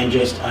 And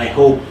just, I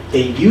hope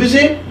they use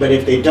it, but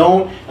if they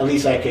don't, at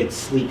least I could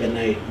sleep at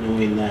night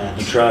knowing that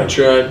You tried.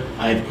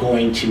 I'm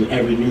going to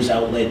every news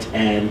outlet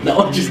and, no,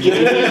 I'm just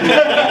kidding. Why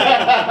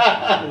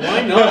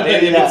not?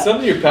 If it's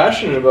something you're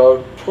passionate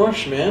about,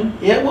 push, man.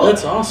 Yeah, well,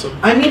 that's awesome.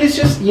 I mean, it's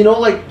just, you know,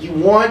 like, you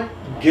want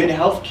good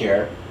health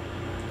care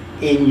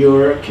in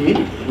your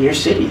community, in your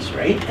cities,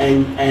 right?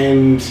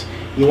 And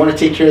you want to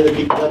take care of the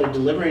people that are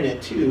delivering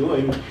it too.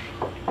 And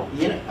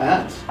you know,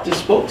 that just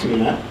spoke to me,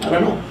 man. I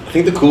don't know. I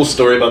think the cool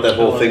story about that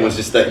whole thing was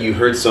just that you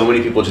heard so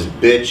many people just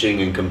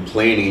bitching and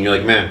complaining, and you're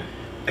like, man,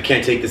 I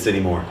can't take this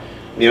anymore.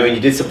 You know, and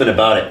you did something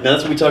about it. Now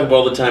that's what we talk about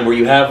all the time, where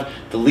you have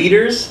the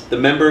leaders, the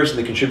members, and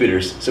the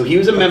contributors. So he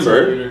was a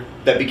member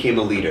that became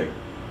a leader,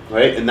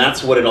 right? And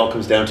that's what it all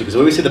comes down to. Because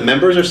we always say the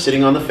members are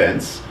sitting on the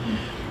fence.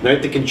 Right?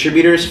 The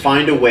contributors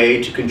find a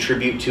way to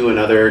contribute to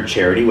another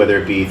charity,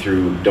 whether it be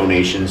through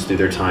donations, through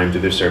their time, through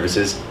their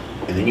services.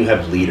 And then you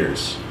have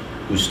leaders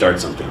who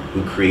start something,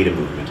 who create a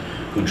movement,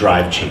 who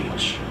drive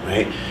change,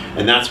 right?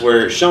 And that's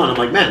where Sean, I'm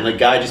like, man, like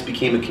Guy just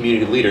became a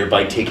community leader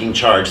by taking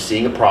charge,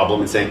 seeing a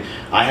problem and saying,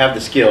 I have the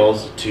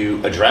skills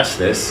to address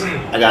this.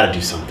 I got to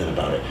do something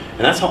about it. And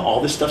that's how all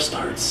this stuff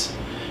starts.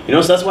 You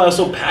know, so that's why I was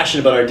so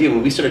passionate about our idea.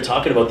 When we started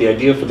talking about the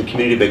idea for the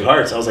community Big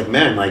Hearts, I was like,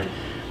 man, like,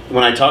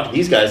 when I talk to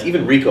these guys,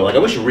 even Rico, like I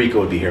wish Rico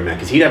would be here, man,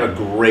 because he'd have a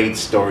great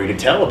story to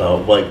tell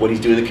about like what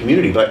he's doing in the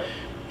community. But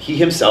he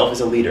himself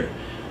is a leader.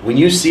 When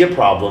you see a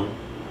problem,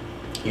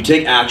 you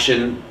take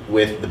action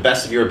with the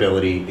best of your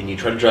ability, and you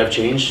try to drive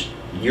change.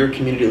 You're a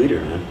community leader,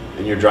 man,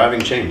 and you're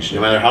driving change, no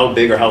matter how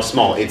big or how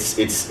small. It's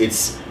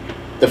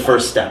the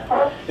first step,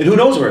 and who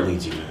knows where it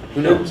leads you, man?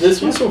 Who knows?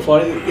 This was so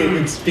funny.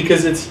 It's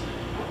because it's.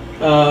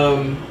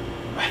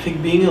 I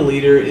think being a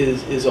leader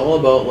is all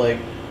about like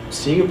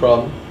seeing a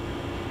problem,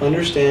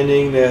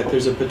 understanding that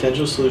there's a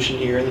potential solution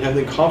here, and then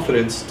having the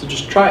confidence to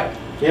just try it.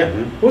 Yeah.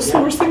 What's the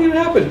worst thing that can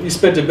happen? You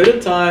spent a bit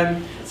of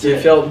time, you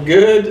felt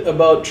good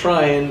about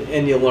trying,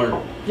 and you learn.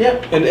 Yeah.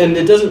 And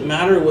it doesn't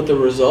matter what the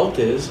result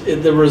is.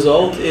 The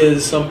result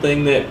is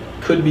something that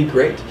could be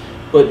great,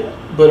 but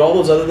all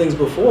those other things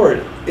before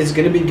it is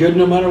going to be good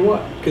no matter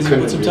what, because you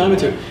put some time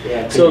into it.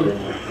 Yeah. So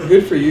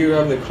good for you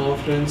having the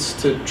confidence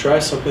to try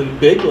something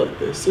big like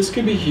this. This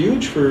could be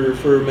huge for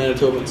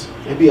Manitobans.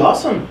 It'd be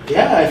awesome.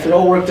 Yeah, if it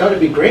all worked out,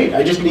 it'd be great.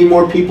 I just need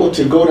more people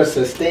to go to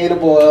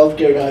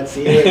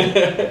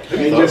sustainablehealthcare.ca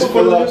and just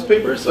fill out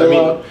newspapers. I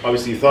mean,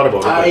 obviously you thought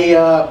about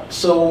it.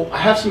 So I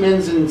have some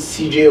ends in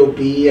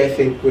CJOB. I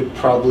think would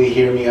probably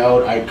hear me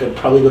out. I could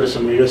probably go to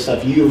some radio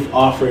stuff you've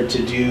offered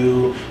to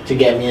do to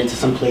get me into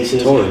some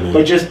places. Totally, man.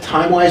 But just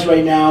time-wise,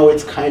 right now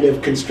it's kind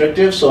of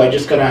constrictive. So I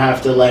just gonna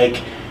have to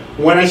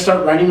when I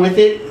start running with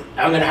it,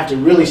 I'm gonna have to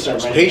really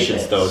start running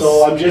patience, with it. though.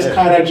 So I'm just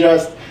kind of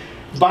just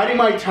biding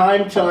my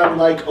time till I'm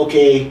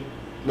okay,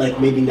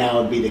 maybe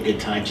now would be the good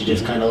time to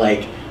just kind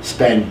of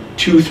spend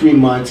 2-3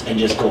 months and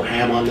just go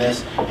ham on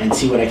this and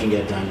see what I can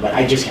get done. But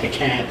I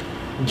can't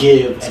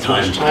give as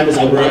much time as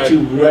I want to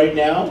right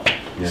now.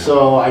 Yeah.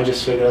 So I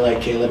just figure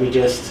okay, let me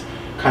just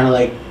kind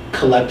of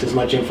collect as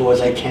much info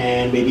as I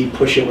can, maybe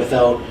push it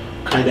without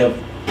kind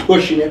of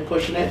pushing it.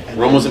 And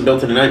Rome wasn't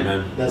built in a night,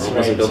 man. That's Rome right.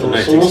 wasn't built in a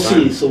night. So we'll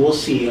see. So we'll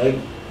see. I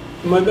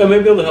might be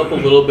able to help a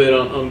little bit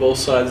on both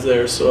sides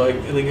there, so I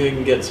think I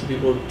can get some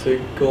people to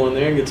go in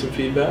there and get some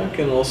feedback,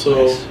 and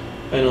also Nice.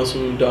 I know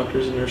some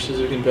doctors and nurses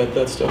who can vet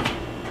that stuff.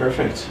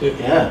 Perfect. Yeah.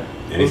 Yeah.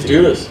 Let's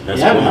do this. That's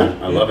Yeah, cool,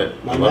 man. I love it.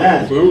 My I love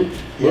man. it. Boo.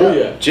 Yeah.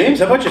 Yeah. James,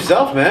 how about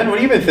yourself, man? What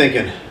have you been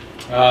thinking?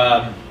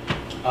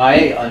 I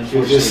He was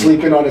unfortunately just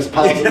sleeping on his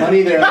piles of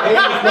money there. Hey,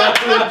 he's not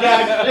doing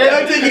jack shit.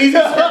 I'm taking it easy.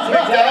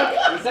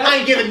 I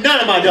ain't giving none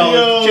of my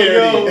dollars to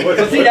charity.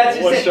 Well, see, that's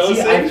just What it. Sean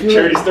See, I said? feel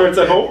Charity starts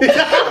at home.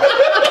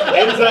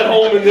 Ends at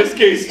home in this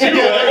case too.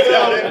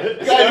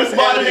 Guy just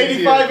bought an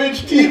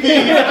 85-inch TV.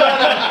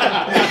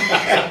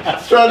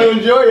 He's trying to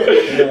enjoy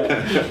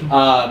it.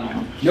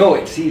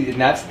 No, see, and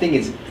that's the thing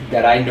is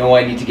that I know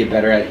I need to get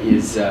better at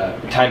is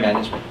time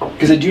management.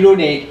 Because I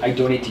donate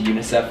to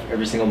UNICEF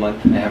every single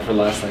month, and I have for the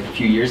last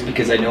few years,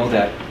 because I know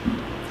that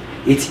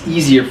it's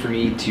easier for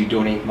me to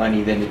donate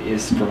money than it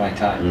is for my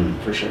time,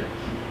 for sure.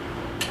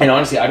 And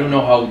honestly, I don't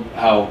know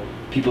how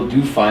people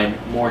do find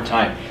more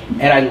time.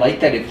 And I like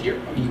that if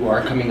you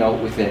are coming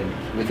out with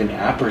an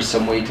app or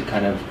some way to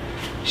kind of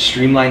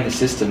streamline the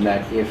system,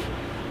 that if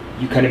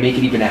you kind of make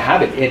it even a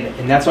habit,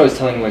 and that's what I was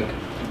telling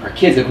our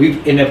kids,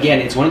 and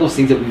again, it's one of those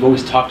things that we've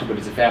always talked about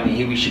as a family.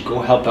 Hey, we should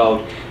go help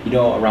out,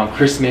 around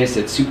Christmas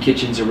at soup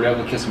kitchens or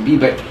whatever the case may be.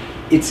 But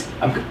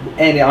I'm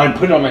putting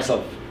it on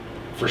myself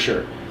for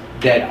sure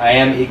that I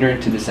am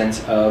ignorant to the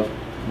sense of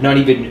not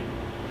even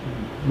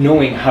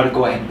knowing how to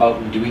go ahead about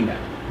and doing that.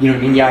 You know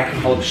what I mean? Yeah, I can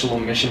follow the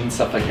Shalom mission and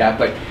stuff like that,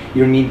 but you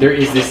know what I mean? There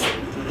is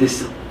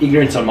this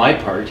ignorance on my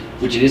part,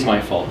 which it is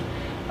my fault,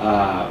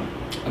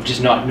 of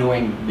just not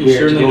knowing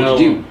where to go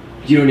to do.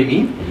 You know what I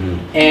mean?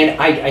 Mm-hmm. And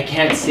I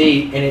can't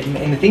say,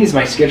 and the thing is,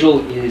 my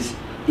schedule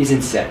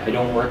isn't set. I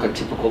don't work a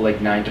typical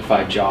 9 to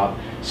 5 job,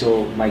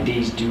 so my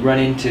days do run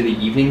into the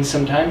evenings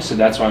sometimes. So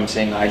that's why I'm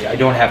saying I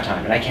don't have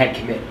time, and I can't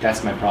commit.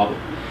 That's my problem.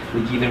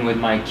 Even with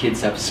my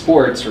kids have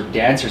sports or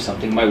dance or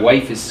something, my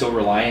wife is so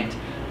reliant.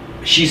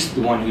 She's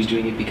the one who's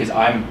doing it because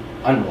I'm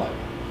unreliable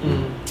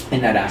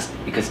in that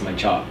aspect because of my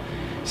job.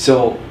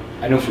 So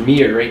I know for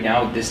me right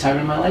now, at this time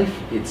in my life,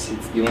 it's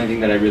the only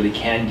thing that I really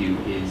can do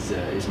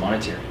is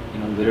monetary.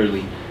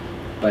 Literally,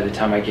 by the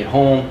time I get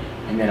home,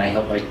 and then I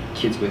help my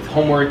kids with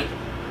homework.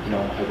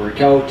 I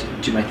work out,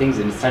 do my things,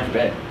 and it's time for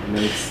bed. And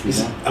then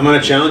I'm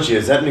gonna challenge you.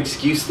 Is that an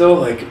excuse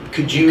though?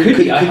 Could you and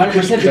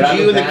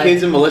the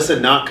kids and Melissa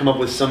not come up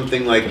with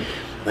something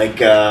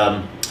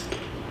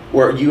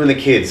where you and the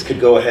kids could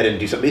go ahead and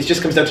do something? It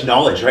just comes down to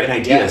knowledge, right, and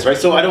ideas, right?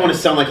 So I don't want to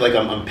sound like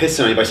I'm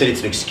pissing on you by saying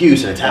it's an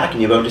excuse and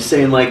attacking you, but I'm just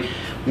saying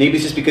maybe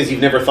it's just because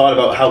you've never thought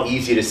about how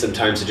easy it is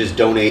sometimes to just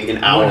donate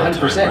an hour of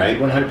time, right?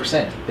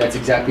 100%. That's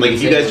exactly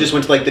if you guys just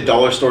went to the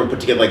dollar store and put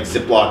together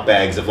Ziploc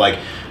bags of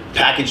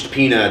packaged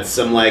peanuts,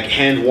 some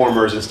hand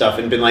warmers and stuff,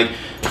 and been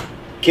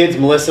kids,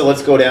 Melissa,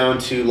 let's go down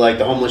to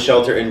the homeless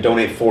shelter and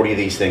donate 40 of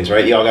these things,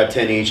 right? Y'all got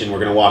 10 each, and we're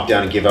gonna walk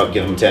down and give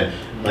them 10.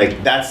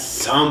 That's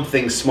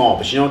something small,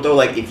 but you know what though?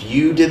 If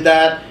you did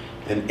that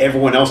and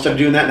everyone else started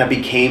doing that, and that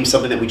became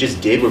something that we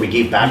just did, where we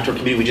gave back to our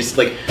community. We just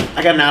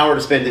I got an hour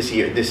to spend this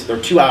year, or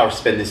 2 hours to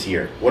spend this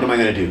year. What am I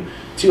gonna do?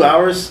 2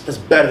 hours? That's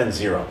better than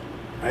 0,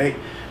 right?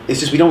 It's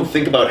just we don't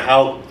think about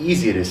how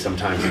easy it is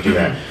sometimes to do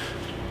that.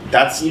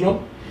 That's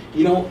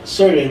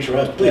sorry to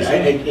interrupt, but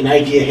an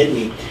idea hit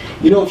me.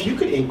 If you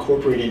could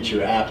incorporate into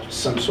your app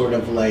some sort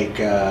of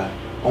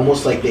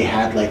almost they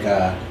had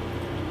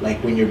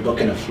when you're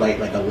booking a flight,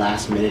 a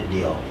last minute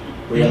deal,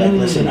 where you're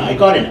listen, I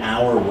got an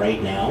hour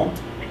right now,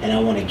 and I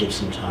want to give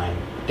some time.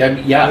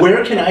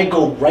 Where can I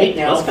go right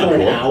now for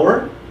an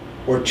hour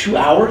or 2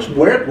 hours?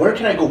 Where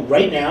can I go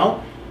right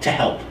now to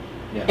help?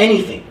 Yeah.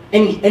 Anything,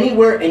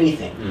 anywhere,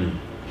 anything.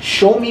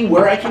 Show me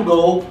where I can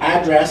go,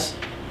 address,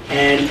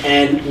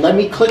 and let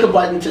me click a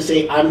button to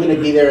say I'm going to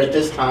be there at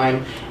this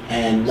time,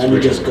 and let me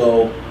just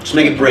go. Just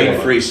make it brain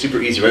free, super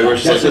easy, right?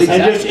 It's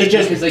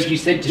just like you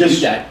said to do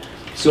that.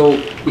 So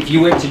if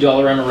you went to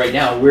Dollarama right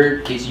now,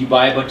 in case you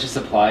buy a bunch of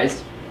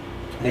supplies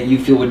that you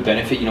feel would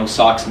benefit,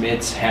 socks,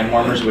 mitts, hand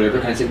warmers, whatever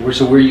kind of thing.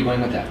 So where are you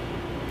going with that?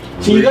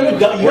 So you gotta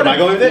go. Where am I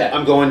going with it? Yeah.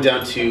 I'm going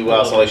down to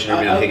Salvation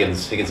Army on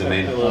Higgins and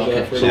Maine. I love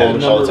that for So a all number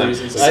the of time.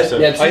 reasons. Yeah,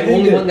 it's the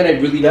only one that I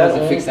really know is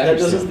a fixed that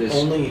address. doesn't This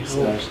only help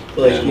slash-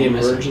 like Yeah. the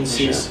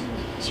emergencies.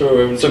 So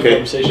we're having It's two okay.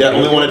 conversations. Yeah,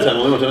 only one at a time.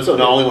 Only one at a time. So,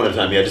 no, only one at a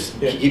time. Yeah,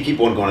 just Yeah. keep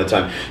one going at a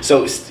time.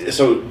 So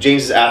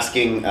James is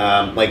asking,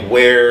 like,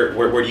 where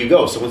do you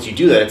go? So once you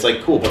do that, it's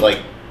like cool, but like,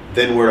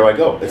 then where do I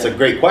go? It's a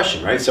great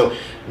question, right? So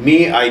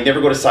me, I never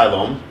go to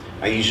Siloam.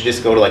 I usually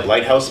just go to like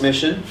Lighthouse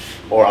Mission,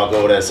 or I'll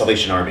go to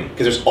Salvation Army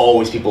because there's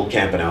always people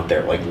camping out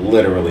there, like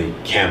literally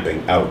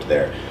camping out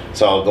there.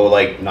 So I'll go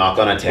like knock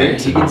on a tent.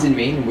 Higgins in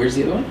Maine, and where's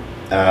the other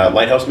one?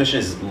 Lighthouse Mission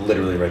is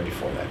literally right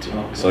before that too. Oh,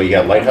 okay. So you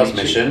got Lighthouse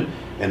Main Street. Mission,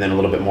 and then a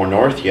little bit more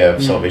north, you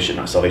have Salvation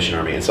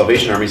Army. And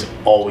Salvation Army is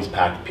always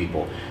packed with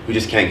people who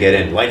just can't get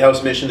in.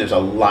 Lighthouse Mission, there's a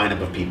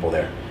lineup of people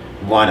there.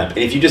 And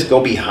if you just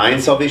go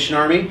behind Salvation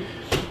Army,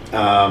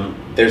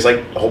 there's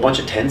like a whole bunch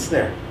of tents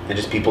there, and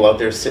just people out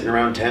there sitting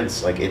around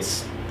tents. Like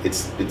it's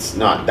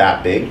not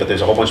that big, but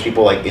there's a whole bunch of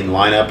people like in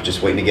lineup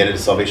just waiting to get into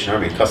Salvation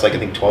Army. It costs like I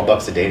think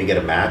 $12 a day to get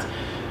a mat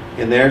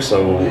in there.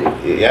 So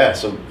yeah,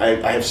 so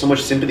I have so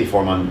much sympathy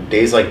for them on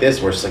days like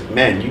this where it's like,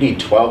 man, you need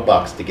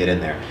 $12 to get in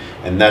there.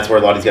 And that's where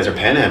a lot of these guys are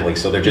panhandling.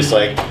 So they're just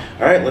like,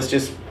 all right, let's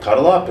just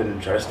cuddle up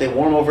and try to stay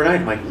warm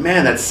overnight. I'm like,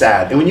 man, that's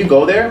sad. And when you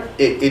go there,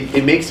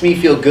 it makes me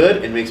feel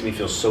good and makes me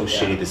feel so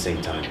shitty at the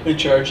same time. They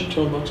charge you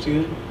 $12 to get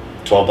in.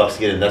 $12 to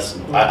get in.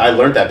 I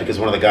learned that because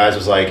one of the guys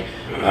was like,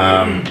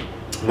 I'm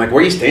like, where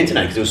are you staying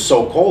tonight? Because it was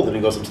so cold. And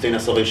he goes, I'm staying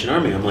at Salvation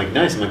Army. I'm like,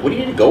 nice. I'm like, what do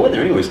you need to go in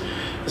there anyways?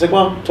 He's like,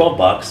 well,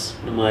 $12.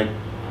 And I'm like,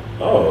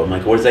 oh. I'm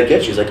like, what does that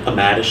get you? He's like, a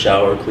mat, a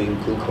shower, clean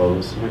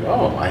clothes. I'm like,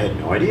 oh, I had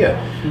no idea.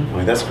 I'm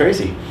like, that's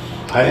crazy.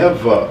 I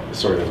have,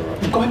 sorry to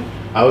interrupt. Go ahead.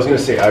 I was going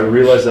to say, I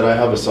realize that I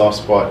have a soft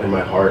spot in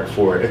my heart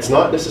for it. It's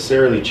not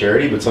necessarily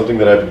charity, but something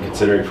that I've been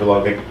considering for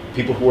long. Like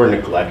people who are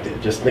neglected,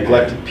 just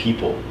neglected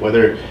people,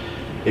 whether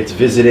it's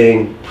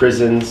visiting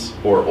prisons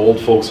or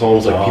old folks'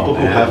 homes, like people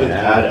who haven't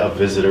had a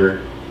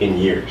visitor in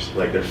years,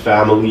 like their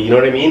family, you know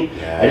what I mean?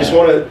 Yeah. I just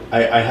want to,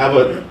 I have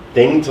a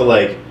thing to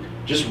like,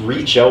 just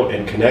reach out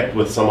and connect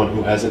with someone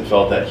who hasn't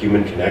felt that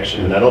human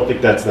connection. And I don't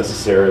think that's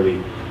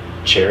necessarily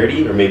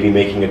charity or maybe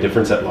making a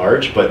difference at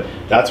large, but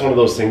that's one of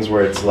those things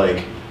where it's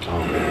like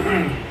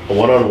a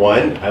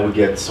one-on-one, I would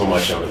get so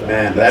much out of that.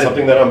 Man, that's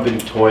something that I've been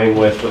toying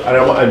with.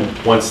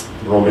 I'm once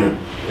Roman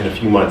in a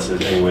few months,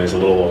 anyways, a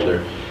little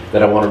older,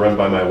 that I want to run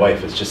by my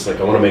wife. It's just like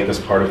I want to make this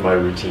part of my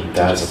routine.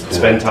 That's just cool.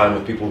 spend time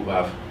with people who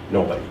have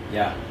nobody.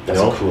 Yeah, that's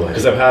a cool idea.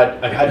 Because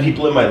I've had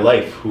people in my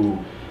life who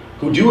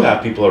do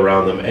have people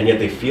around them, and yet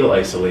they feel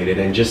isolated.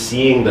 And just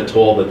seeing the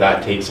toll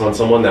that takes on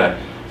someone, that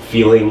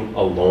feeling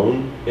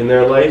alone in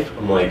their life,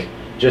 I'm like,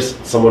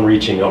 just someone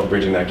reaching out,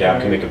 bridging that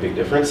gap can make a big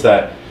difference.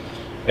 That,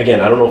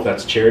 again, I don't know if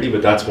that's charity,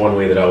 but that's one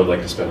way that I would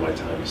like to spend my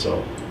time.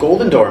 So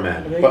Golden Door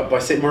Man by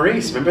St.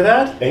 Maurice, remember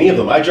that? any of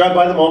them, I drive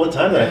by them all the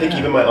time. And I think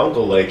even my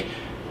uncle, like,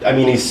 I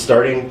mean, he's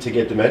starting to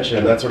get dementia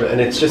and that sort of, and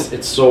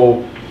it's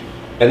so,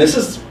 and this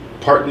is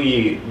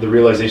partly the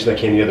realization that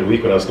came the other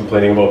week when I was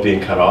complaining about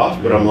being cut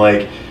off, but I'm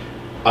like,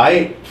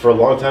 for a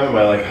long time in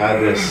my life had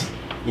this,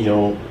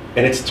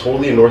 and it's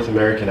totally a North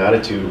American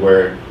attitude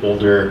where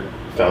older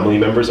family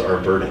members are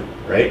a burden,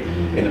 right?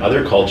 Mm-hmm. In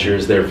other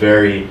cultures, they're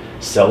very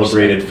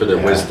celebrated for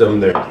their wisdom.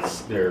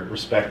 They're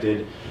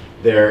respected.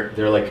 They're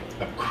like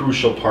a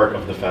crucial part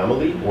of the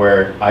family.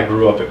 Where I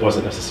grew up, it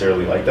wasn't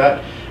necessarily like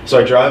that. So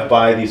I drive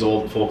by these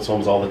old folks'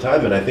 homes all the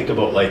time, and I think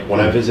about like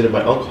when I visited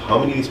my uncle, how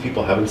many of these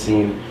people haven't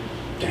seen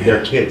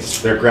their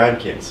kids, their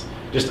grandkids?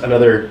 Just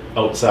another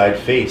outside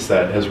face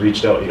that has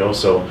reached out,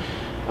 So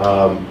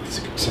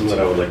it's something that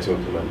I would like to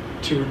implement.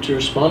 To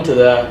respond to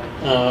that,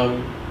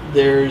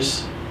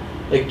 there's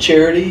like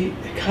charity.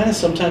 It kind of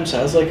sometimes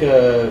has like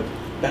a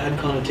bad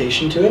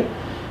connotation to it.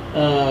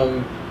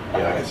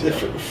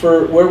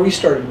 For where we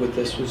started with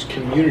this was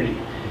community,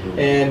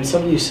 and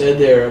something you said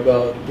there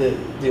about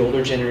the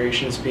older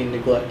generations being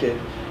neglected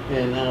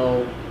and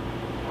how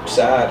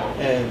sad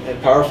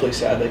and powerfully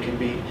sad that can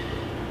be.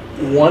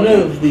 One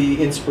of the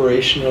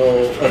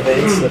inspirational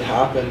events that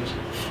happened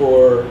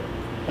for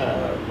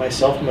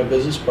myself and my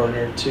business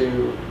partner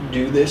to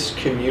do this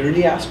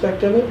community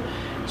aspect of it,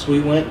 so we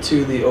went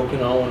to the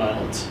Okinawan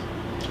Islands.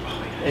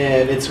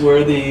 And it's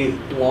where the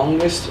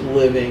longest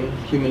living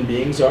human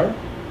beings are,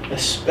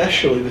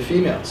 especially the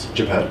females.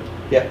 Japan.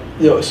 Yeah.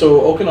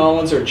 So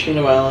Okinawans are a chain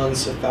of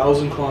islands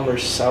 1,000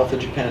 kilometers south of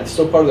Japan. It's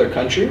still part of their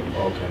country,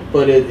 Okay.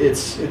 but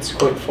it's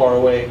quite far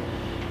away.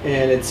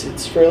 And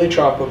it's fairly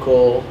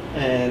tropical,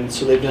 and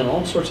so they've done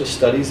all sorts of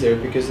studies there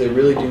because they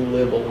really do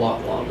live a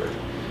lot longer.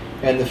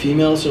 And the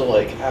females are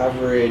like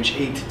average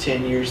 8 to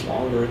 10 years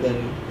longer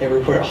than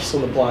everywhere else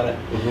on the planet.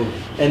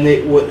 Mm-hmm. And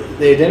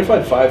they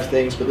identified 5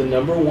 things, but the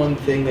number one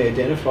thing they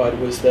identified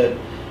was that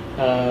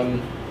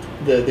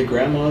the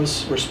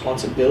grandma's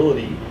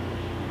responsibility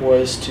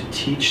was to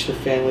teach the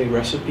family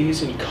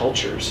recipes and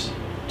cultures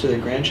to their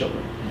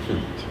grandchildren.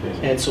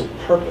 Mm-hmm. And so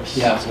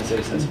purpose, I was gonna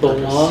say sense of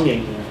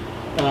belonging. Purpose.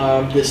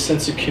 This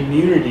sense of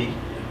community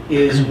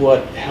is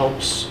what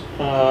helps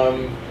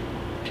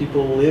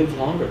people live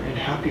longer and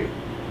happier.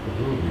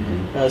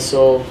 Mm-hmm.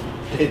 So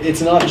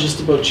it's not just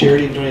about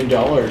charity and donating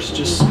dollars.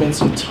 Just spend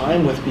some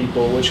time with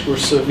people, which we're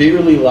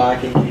severely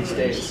lacking these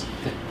days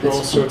for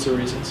all sorts of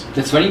reasons.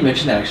 That's funny you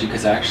mentioned that, actually,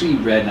 because I actually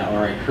read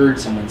or I heard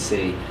someone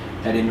say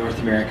that in North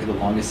America, the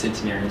longest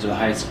centenarians or the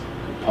highest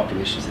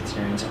population of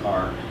centenarians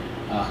are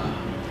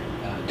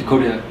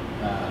Dakota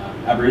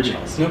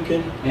Aboriginals.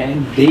 Okay.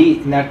 And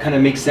that kind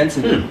of makes sense.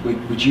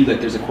 Would you,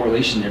 like, there's a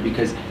correlation there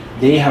because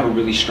they have a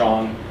really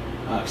strong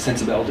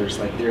sense of elders.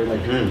 Like they're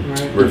like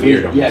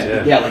revered. Almost,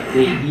 yeah, like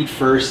they eat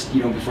first,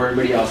 before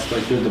everybody else.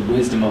 Like they're the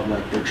wisdom of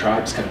like their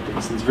tribes kind of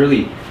things. And it's really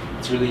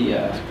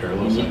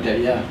unique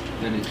that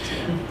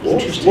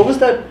What was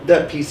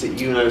that piece that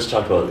you and I was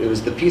talking about? It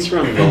was the piece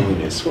around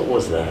loneliness. What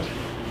was that?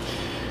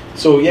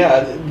 So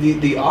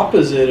the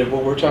opposite of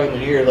what we're talking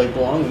about here, like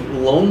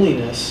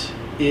loneliness,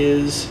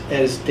 is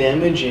as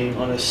damaging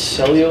on a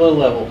cellular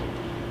level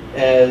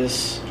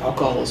as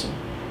alcoholism.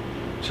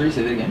 Sorry,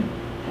 say that again.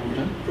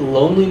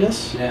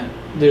 Loneliness. Yeah.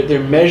 They're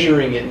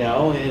measuring it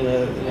now in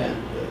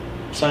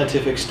a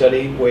scientific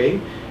study way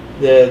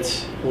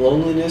that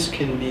loneliness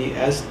can be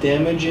as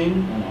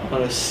damaging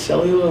on a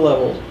cellular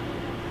level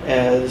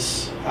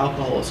as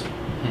alcoholism.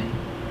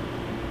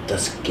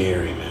 That's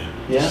scary, man.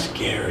 Yeah.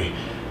 Scary.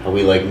 How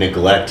we like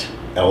neglect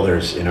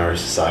elders in our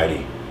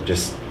society,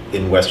 just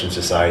in Western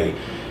society.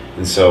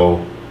 And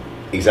so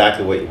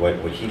exactly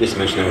what he just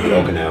mentioned with the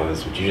Okinawa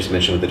is what you just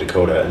mentioned with the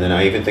Dakota. And then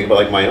I even think about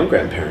like my own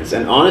grandparents.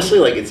 And honestly,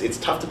 like it's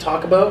tough to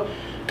talk about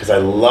because I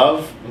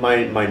love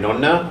my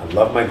nonna, I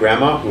love my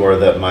grandma, who are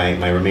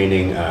my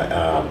remaining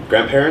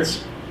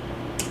grandparents.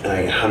 And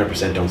I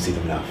 100% don't see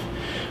them enough.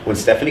 When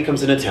Stephanie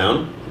comes into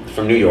town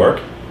from New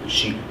York,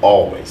 she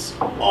always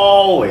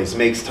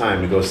makes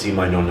time to go see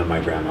my nonna, my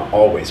grandma,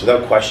 always,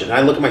 without question. And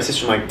I look at my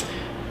sister, I'm like,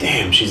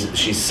 damn,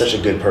 she's such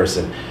a good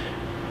person.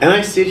 And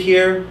I sit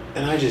here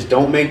and I just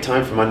don't make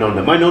time for my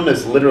nonna. My nonna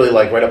is literally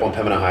like right up on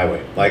Pembina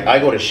Highway. Like I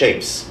go to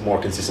Shapes more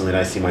consistently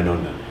than I see my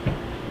nonna.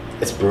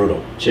 It's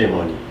brutal. Shame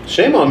on you.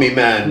 Shame on me,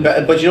 man.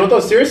 But you know what though,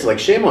 seriously, like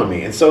shame on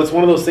me. And so it's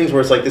one of those things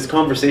where it's like this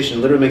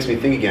conversation literally makes me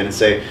think again and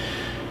say,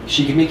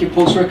 she could make your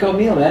post-workout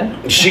meal,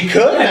 man. She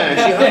could, man.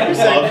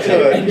 She 100%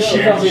 could. And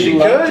she probably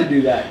love to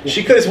do that.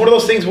 She could. It's one of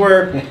those things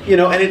where,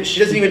 and she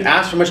doesn't even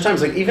ask for much time.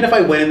 It's like, even if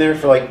I went in there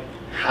for like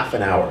half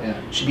an hour,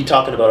 she'd be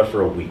talking about it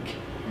for a week.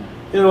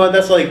 You know what?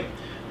 That's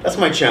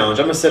my challenge.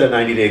 I'm going to set a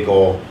 90-day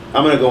goal.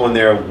 I'm going to go in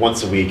there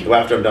once a week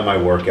after I've done my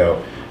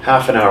workout.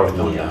 Half an hour with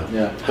Nonna.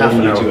 Yeah. Half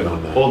an hour with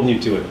Nonna. Holding you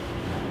to it.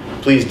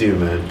 Please do,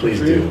 man. Please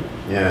do.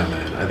 Yeah,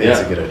 man. I think it's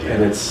a good idea.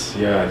 And I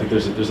think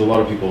there's a lot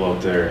of people out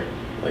there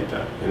like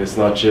that. And it's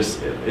not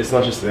just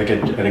like,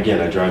 and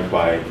again, I drive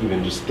by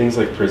even just things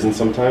like prison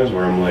sometimes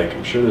where I'm like,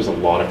 I'm sure there's a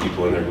lot of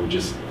people in there who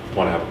just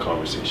want to have a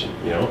conversation,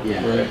 Yeah.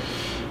 Right.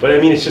 But I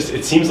mean,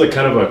 it seems like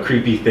kind of a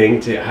creepy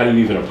thing to, how do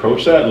you even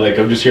approach that? Like,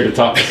 I'm just here to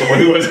talk to someone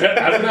who hasn't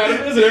had a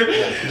visitor.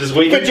 Just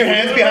wait. Put your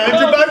hands behind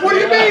your back. What do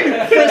you mean?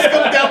 Frisk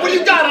them down. What do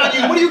you got on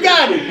you? What do you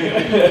got?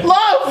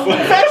 Love.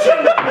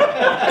 Affection.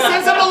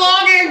 Sense of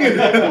belonging.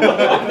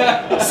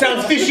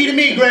 Sounds fishy to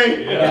me,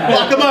 Gray.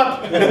 Lock him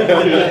up.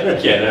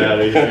 Get out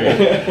of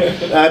here.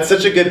 That's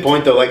such a good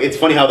point, though. Like, it's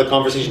funny how the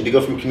conversation to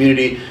go from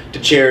community to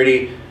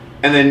charity,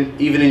 and then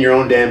even in your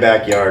own damn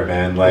backyard,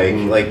 man.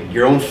 Like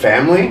your own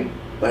family.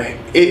 Like,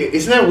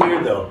 isn't that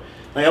weird though?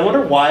 Like, I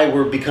wonder why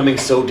we're becoming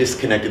so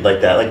disconnected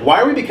like that. Like,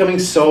 why are we becoming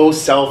so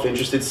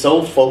self-interested,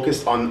 so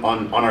focused on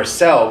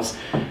ourselves,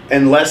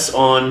 and less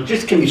on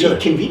Just each other?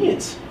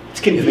 convenience.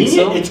 It's You think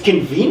convenient. so? It's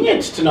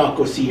convenient to not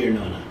go see your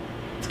nonna.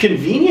 It's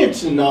convenient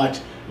to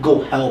not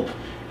go help.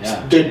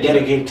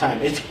 Dedicate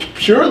time. It's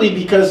purely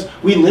because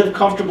we live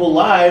comfortable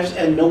lives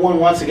and no one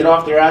wants to get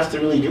off their ass to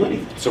really do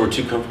anything. So we're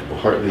too comfortable.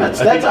 Partly. That's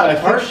I think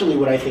partially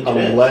what I think it a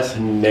is. less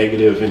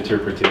negative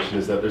interpretation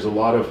is that there's a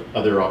lot of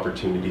other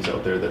opportunities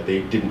out there that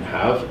they didn't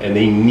have, and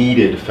they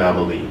needed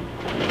family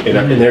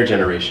in their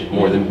generation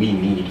more than we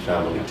need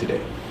family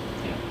today.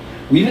 Yeah.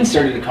 We even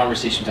started a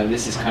conversation time.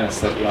 This is kind of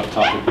slightly off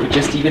topic, but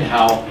just even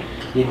how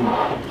in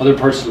other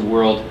parts of the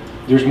world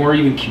there's more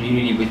even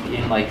community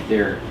within like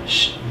their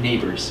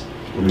neighbors.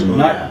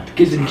 Not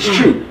because it's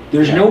true.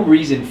 There's no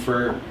reason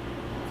for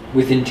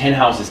within 10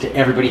 houses to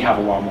everybody have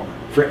a lawnmower,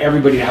 for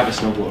everybody to have a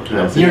snowblower. You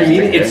know what I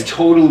mean? It's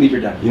totally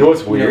redundant. You know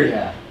what's weird?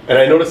 Yeah. And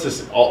I noticed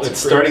this. It's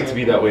starting to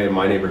be that way in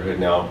my neighborhood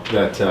now.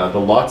 That the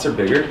lots are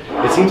bigger.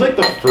 It seems like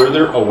the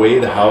further away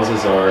the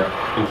houses are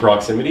in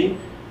proximity,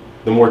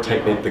 the more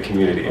tight-knit the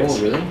community is.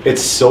 Oh, really?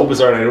 It's so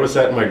bizarre. And I noticed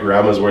that in my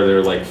grandma's where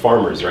they're like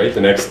farmers, right?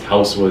 The next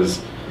house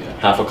was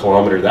half a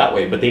kilometer that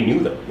way, but they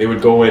knew them. They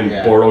would go and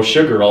borrow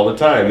sugar all the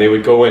time. They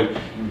would go and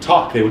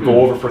talk. They would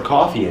go over for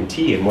coffee and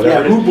tea and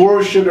whatever. Yeah, who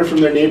borrows sugar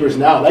from their neighbors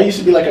now? That used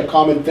to be like a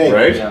common thing.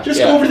 Right? Yeah. Just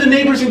go over to the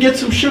neighbors and get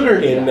some sugar.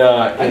 I'm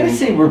gonna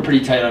say we're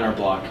pretty tight on our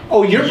block.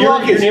 Oh, your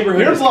block is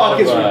ridiculous.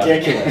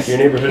 ridiculous. Your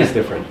neighborhood is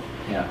different.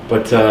 Yeah.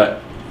 But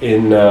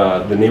in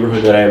the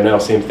neighborhood that I am now,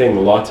 same thing.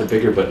 The lots are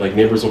bigger, but like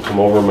neighbors will come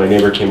over. My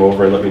neighbor came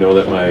over and let me know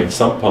that my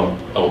sump pump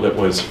outlet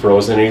was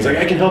frozen, and he's like,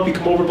 "I can help you.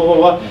 Come over." Blah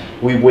blah blah.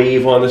 We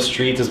wave on the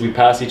streets as we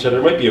pass each other.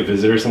 It might be a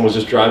visitor, someone's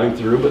just driving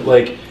through, but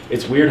like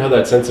it's weird how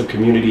that sense of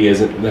community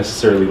isn't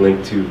necessarily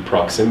linked to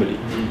proximity.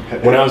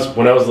 Mm-hmm.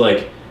 When I was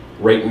like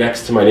right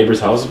next to my neighbors'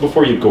 houses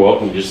before, you'd go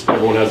out and just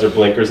everyone has their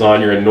blinkers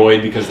on. You're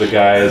annoyed because the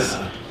guy is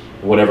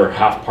whatever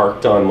half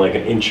parked on like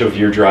an inch of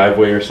your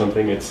driveway or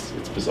something. It's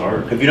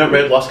bizarre. Have you not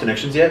read Lost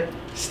Connections yet?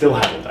 Still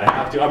haven't. I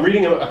have to. I'm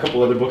reading a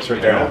couple other books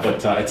right now,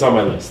 but it's on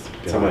my list.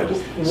 It's on my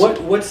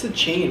list. What's the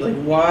change? Like,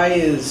 why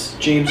is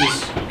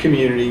James's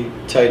community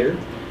tighter?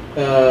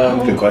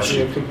 Good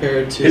question.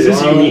 Compared to His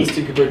is unique.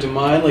 compared to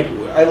mine. Like,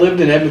 I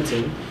lived in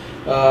Edmonton,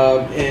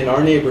 and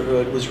our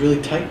neighborhood was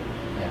really tight.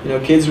 You know,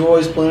 kids were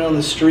always playing on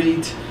the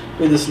street.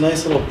 We had this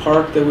nice little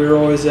park that we were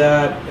always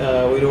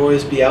at. We'd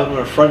always be out in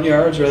our front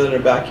yards rather than our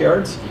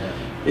backyards.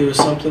 Yeah. It was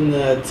something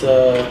that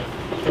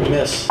I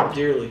miss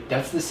dearly.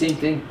 That's the same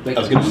thing. Like,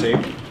 I was gonna say,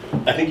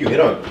 I think you hit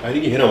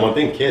on one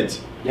thing.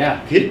 Kids.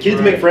 Yeah.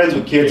 Kids make friends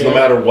with kids no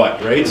matter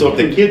what, right? So if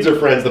the kids are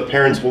friends, the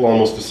parents will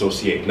almost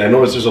associate. And I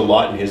noticed there's a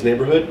lot in his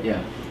neighborhood.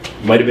 Yeah.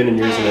 Might have been in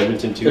yours in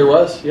Edmonton too. There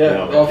was,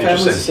 yeah. Yeah. All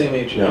families the same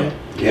age. Yeah.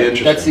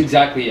 Interesting. That's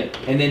exactly it.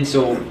 And then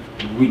so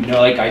we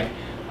like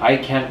I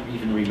can't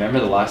even remember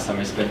the last time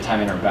I spent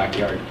time in our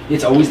backyard.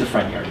 It's always the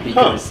front yard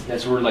because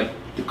that's where like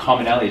the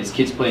commonality is.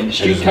 Kids play in the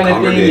street kind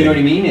of thing. You know what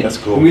I mean? And, that's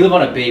cool. And we live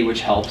on a bay,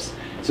 which helps.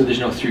 So there's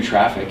no through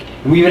traffic.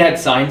 And we even had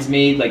signs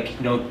made, like,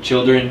 you know,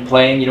 children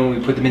playing, you know, when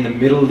we put them in the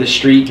middle of the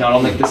street, not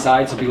on like the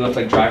side, so people have to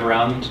like drive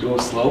around them to go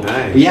slow.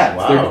 Nice. But yeah,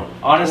 Wow.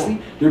 honestly,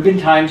 there have been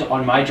times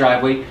on my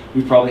driveway,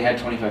 we probably had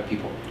 25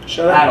 people.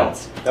 Shut up.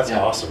 Adults. That's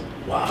awesome.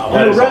 Wow.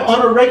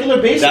 On a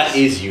regular basis. That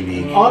is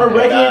unique. On a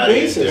regular That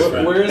is basis.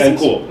 different. Where is And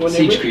this? cool. What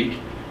Sage neighborhood? Creek.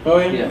 Oh,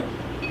 yeah.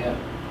 Yeah.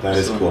 That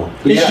is cool.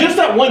 But It's yeah. just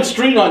that one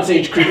street on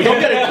Sage Creek.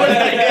 Don't get it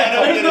twisted.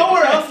 There's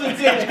nowhere else in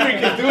Sage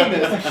Creek is doing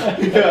this.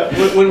 Yeah,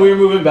 when we were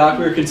moving back,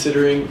 we were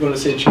considering going to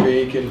Sage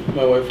Creek, and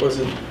my wife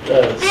wasn't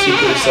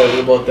super excited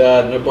about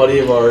that. And a buddy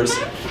of ours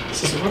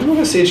says, "Why do we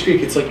go to Sage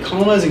Creek? It's like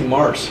colonizing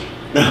Mars.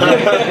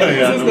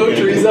 There's no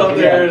trees out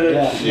there."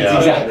 Yeah.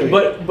 Exactly.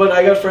 But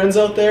I got friends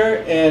out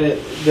there, and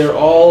they're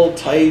all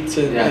tight,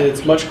 and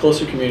it's much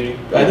closer community.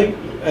 I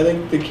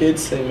think the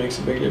kids thing makes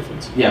a big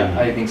difference. Yeah,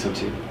 I think so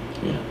too.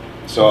 Yeah.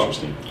 So,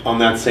 Interesting. on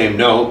that same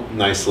note,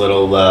 nice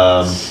little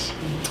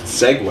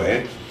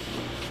segue.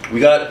 We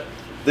got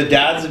the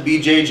dads of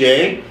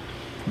BJJ,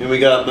 and we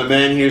got my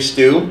man here,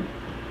 Stu.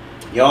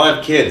 Y'all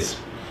have kids.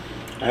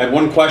 I had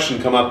one question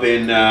come up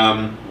in,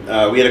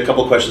 we had a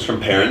couple questions from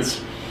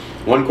parents.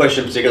 One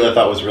question in particular I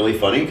thought was really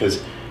funny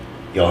because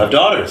y'all have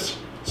daughters.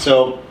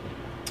 So,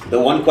 the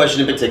one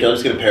question in particular, I'm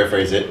just going to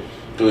paraphrase it,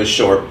 it was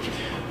short,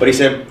 but he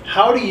said,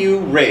 how do you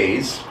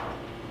raise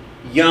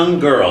young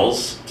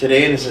girls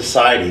today in a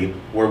society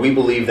where we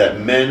believe that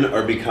men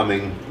are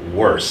becoming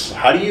worse?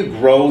 How do you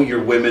grow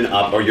your women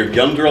up or your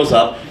young girls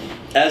up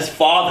as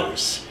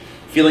fathers,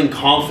 feeling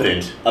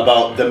confident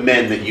about the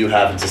men that you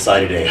have in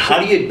society today? How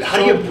do you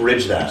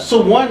bridge that? So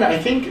one, I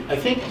think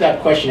that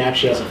question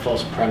actually has a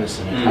false premise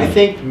in it. I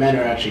think men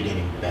are actually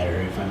getting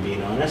better, if I'm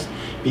being honest,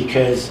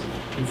 because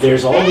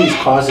there's all these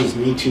causes,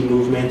 Me Too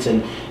movements,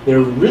 and they're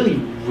really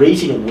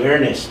raising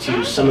awareness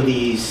to some of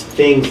these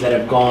things that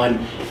have gone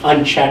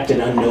unchecked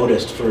and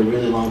unnoticed for a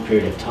really long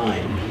period of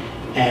time.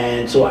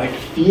 And so I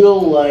feel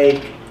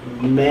like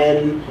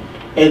men,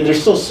 and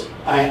there's still,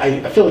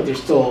 I feel like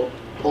there's still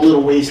a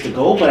little ways to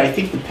go, but I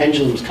think the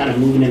pendulum's kind of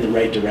moving in the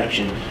right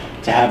direction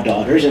to have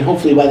daughters, and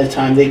hopefully by the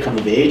time they come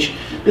of age,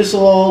 this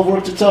will all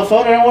work itself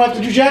out and I won't have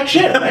to do jack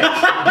shit,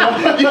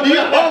 right? There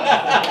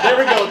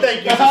we go,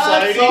 thank you,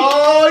 society. That's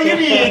all you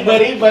need,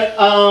 buddy. But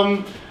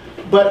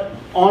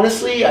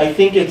honestly, I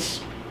think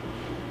it's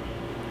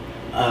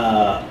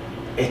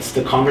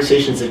the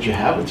conversations that you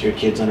have with your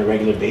kids on a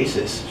regular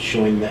basis,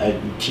 teaching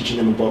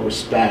them about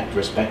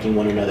respecting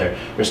one another,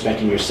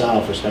 respecting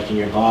yourself, respecting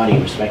your body,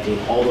 respecting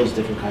all those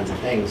different kinds of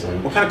things.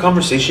 And what kind of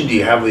conversation do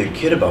you have with your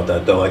kid about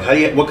that, though? Like,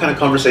 what kind of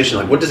conversation?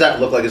 Like, what does that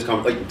look like?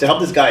 Like, to help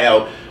this guy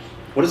out,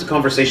 what does a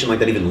conversation like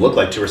that even look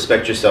like? To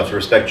respect yourself, to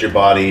respect your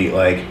body,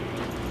 like.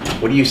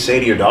 What do you say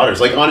to your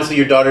daughters? Like, honestly,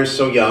 your daughter's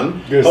so young.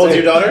 How old's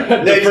your daughter?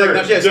 No, he's like,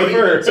 not yet.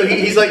 So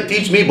he's like,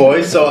 teach me,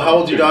 boys. So how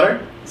old's your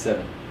daughter?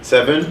 7.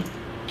 7?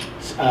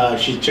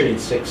 She's turning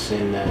 6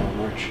 in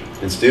March.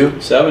 And Stu?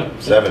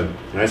 7. 7.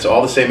 All right, so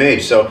all the same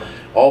age. So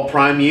all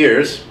prime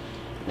years.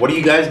 What are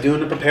you guys doing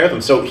to prepare them?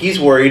 So he's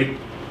worried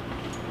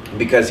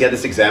because he had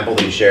this example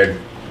that he shared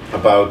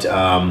about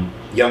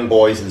young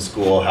boys in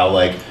school, how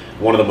like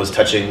one of them was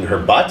touching her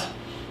butt,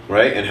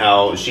 right? And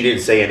how she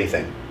didn't say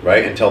anything,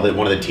 right? Until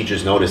one of the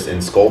teachers noticed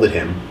and scolded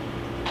him.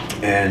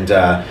 And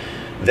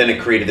then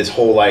it created this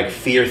whole like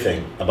fear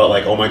thing about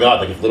like, oh my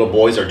God, like if little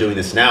boys are doing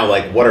this now,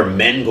 like what are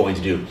men going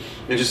to do?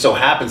 And it just so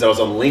happens I was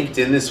on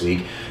LinkedIn this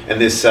week,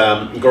 and this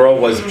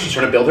girl she's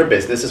trying to build her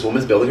business. This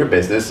woman's building her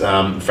business,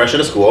 fresh out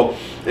of school,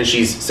 and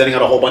she's sending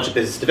out a whole bunch of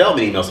business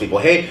development emails to people.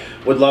 Hey,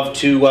 would love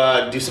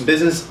to do some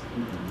business.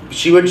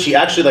 She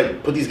actually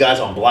like put these guys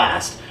on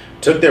blast,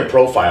 took their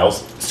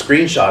profiles,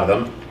 screenshotted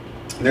them,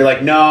 and they're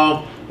like,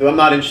 no, I'm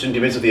not interested in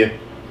doing business with you,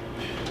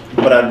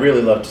 but I'd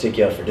really love to take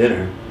you out for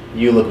dinner.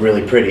 You look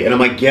really pretty. And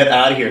I'm like, get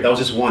out of here. That was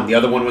just one. The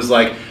other one was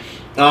like,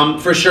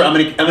 For sure, I'm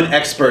an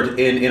expert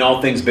in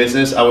all things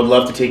business. I would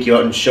love to take you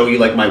out and show you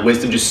like my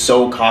wisdom, just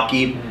so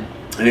cocky.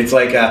 And it's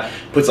like,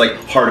 puts like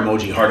heart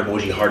emoji, heart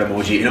emoji, heart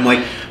emoji. And I'm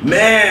like,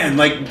 man,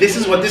 like this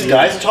is what this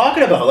guy's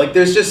talking about. Like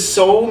there's just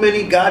so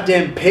many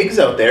goddamn pigs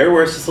out there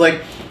where it's just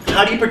like,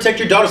 how do you protect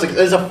your daughters? Like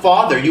as a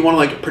father, you want to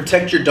like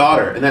protect your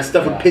daughter and that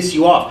stuff would piss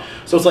you off.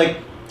 So it's like,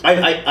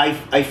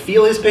 I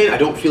feel his pain. I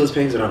don't feel his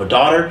pain because I don't have a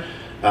daughter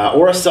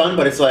or a son,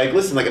 but it's like,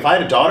 listen, like if I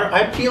had a daughter,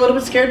 I'd be a little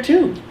bit scared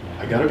too.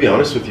 I gotta be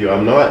honest with you,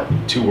 I'm not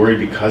too worried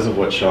because of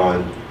what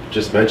Sean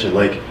just mentioned.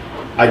 Like,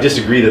 I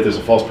disagree that there's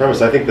a false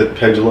premise. I think the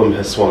pendulum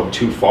has swung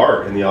too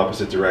far in the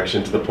opposite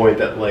direction to the point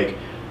that like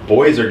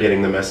boys are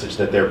getting the message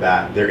that they're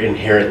bad. They're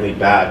inherently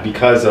bad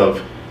because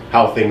of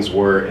how things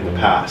were in the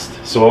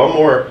past. So I'm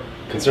more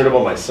concerned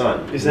about my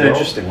son. Isn't that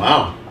interesting?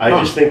 Wow. I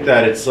just think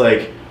that it's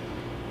like,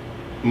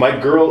 my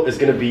girl is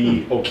going to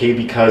be okay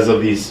because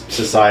of these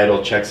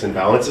societal checks and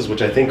balances,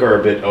 which I think are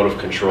a bit out of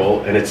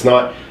control. And it's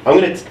not,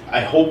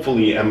 I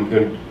hopefully am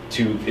going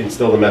to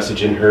instill the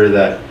message in her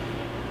that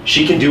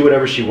she can do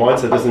whatever she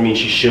wants. That doesn't mean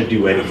she should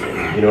do anything.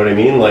 You know what I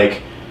mean?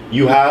 Like,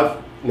 you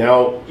have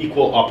now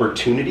equal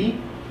opportunity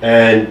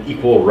and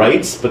equal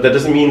rights, but that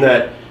doesn't mean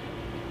that,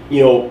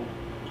 you know,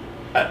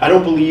 I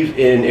don't believe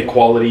in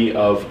equality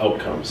of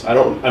outcomes. I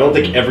don't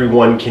think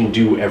everyone can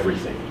do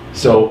everything.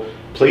 So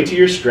play to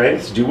your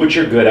strengths, do what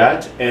you're good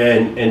at,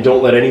 and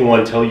don't let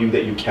anyone tell you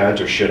that you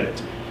can't or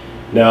shouldn't.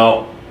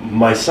 Now,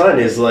 my son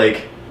is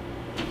like,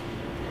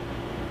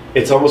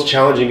 it's almost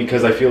challenging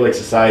because I feel like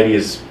society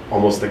is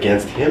almost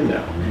against him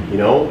now, you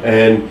know?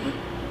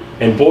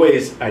 And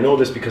boys, I know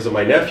this because of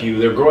my nephew,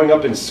 they're growing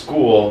up in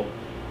school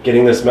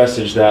getting this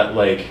message that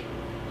like,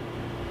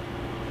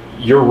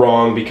 you're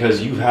wrong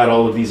because you've had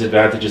all of these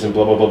advantages and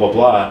blah, blah, blah, blah,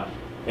 blah.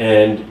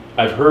 And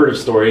I've heard of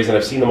stories and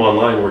I've seen them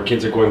online where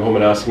kids are going home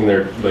and asking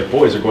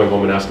boys are going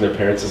home and asking their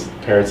parents,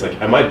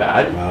 like, am I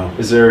bad? Wow.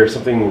 Is there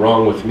something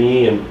wrong with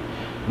me? And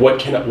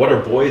what are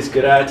boys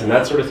good at? And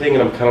that sort of thing.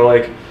 And I'm kind of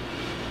like,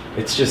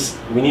 it's just,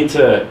 we need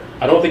to,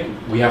 I don't think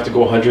we have to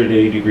go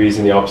 180 degrees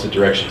in the opposite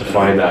direction to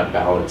find that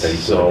balance.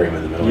 So, in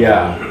the middle.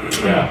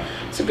 Yeah.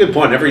 It's a good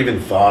point. Never even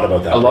thought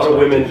about that. A lot of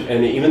women,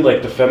 and even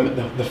like the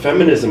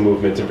feminism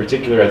movement in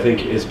particular, I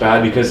think is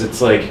bad because it's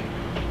like,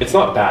 it's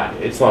not bad.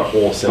 It's not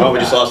wholesome. Oh, we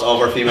just lost all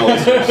of our female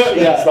listeners.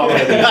 It's not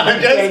like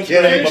I'm just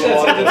kidding.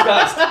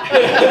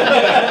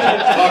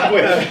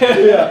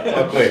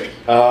 Talk quick.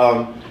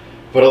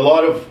 But a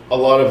lot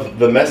of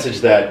the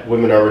message that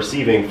women are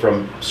receiving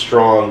from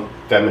strong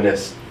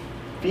feminist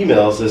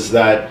females is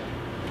that,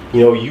 you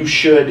know, you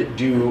should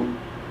do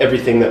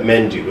everything that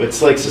men do.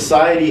 It's like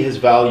society has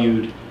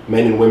valued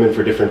men and women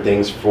for different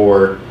things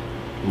for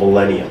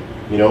millennium.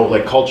 You know,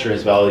 like culture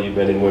has valued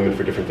men and women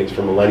for different things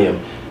for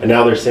millennium. And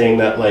now they're saying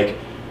that like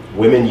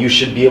women, you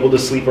should be able to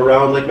sleep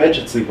around like men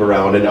should sleep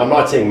around. And I'm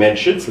not saying men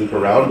should sleep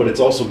around, but it's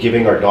also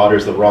giving our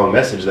daughters the wrong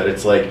message that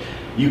it's like,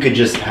 you could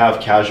just have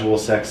casual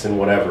sex and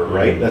whatever,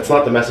 right? That's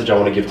not the message I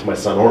want to give to my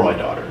son or my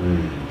daughter.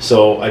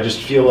 So I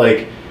just feel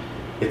like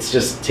it's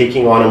just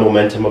taking on a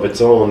momentum of its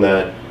own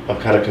that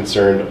I'm kind of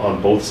concerned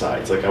on both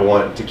sides. Like I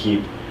want to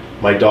keep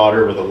my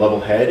daughter with a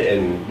level head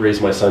and raise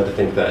my son to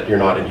think that you're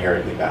not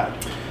inherently bad.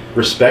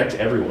 Respect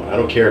everyone. I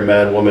don't care,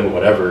 man, woman,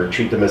 whatever.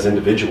 Treat them as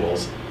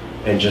individuals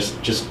and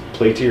just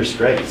play to your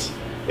strengths.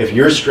 If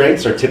your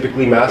strengths are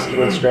typically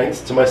masculine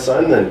strengths to my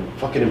son, then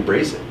fucking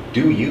embrace it.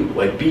 Do you.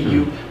 Like, be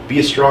you. Be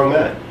a strong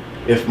man.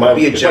 If my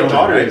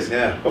daughter is,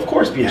 of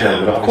course, be a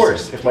gentleman. Of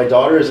course. If my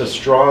daughter is a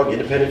strong,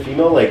 independent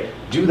female, like,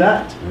 do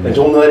that. And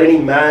don't let any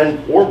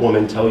man or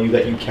woman tell you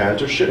that you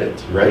can't or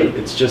shouldn't, right?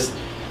 It's just,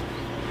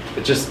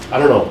 I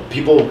don't know,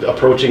 people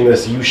approaching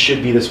this, you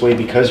should be this way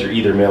because you're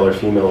either male or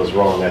female is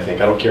wrong, I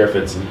think. I don't care if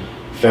it's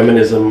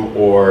feminism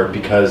or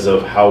because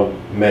of how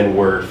men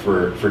were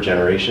for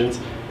generations.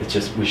 It's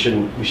just, we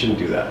shouldn't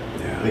do that.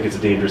 I think it's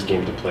a dangerous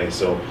game to play.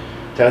 So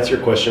to answer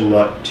your question, I'm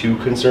not too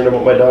concerned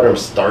about my daughter. I'm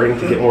starting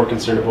to get more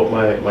concerned about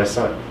my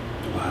son.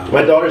 Wow.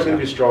 My daughter's going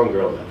to be a strong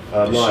girl, man.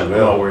 I'm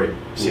not worried.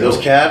 See those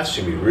calves?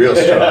 She'll be real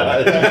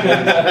strong.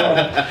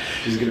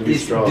 She's going to be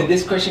strong. Did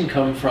this question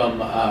come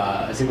from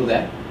a single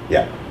dad?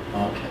 Yeah.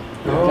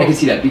 I can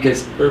see that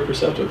because very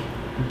perceptive.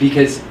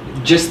 Because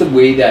just the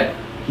way that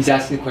he's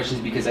asking the questions,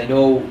 because I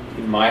know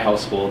in my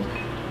household,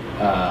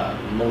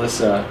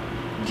 Melissa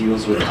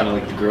deals with kind of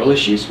like the girl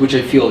issues, which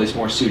I feel is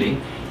more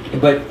suiting.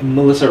 But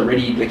Melissa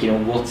already, like, you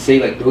know, will say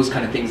like those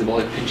kind of things about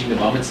like pinching the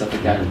bum and stuff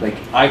like that.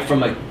 Like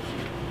from a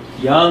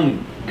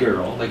young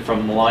girl, like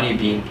from Melania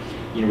being,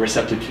 you know,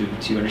 receptive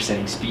to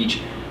understanding speech,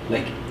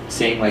 like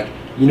saying like,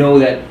 you know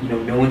that, you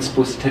know, no one's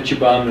supposed to touch your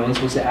bum, no one's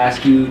supposed to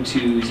ask you to,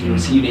 you know,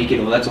 see you naked,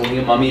 well, that's only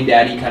a mommy and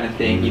daddy kind of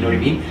thing, you know what I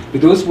mean?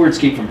 But those words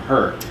came from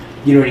her,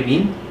 you know what I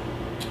mean?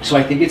 So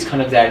I think it's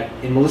kind of that,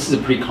 and Melissa's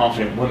a pretty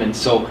confident woman,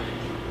 so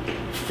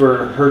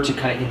for her to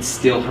kind of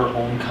instill her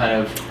own kind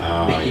of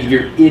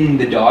behavior in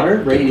the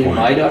daughter, right, in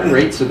my daughter,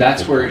 right, so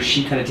that's where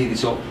she kind of takes it.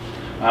 So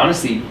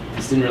honestly,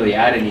 this didn't really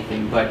add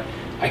anything, but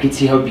I could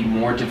see how it'd be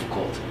more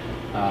difficult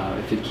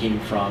if it came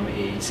from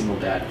a single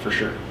dad, for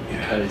sure,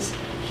 because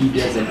he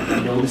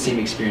doesn't know the same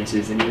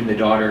experiences, and even the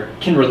daughter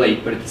can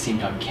relate, but at the same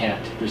time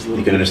can't. There's a little.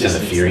 You can understand the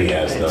fear he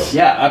has, though.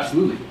 Yeah,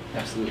 absolutely.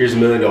 Absolutely. Here's $1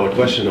 million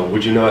question though.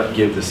 Would you not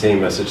give the same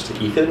message to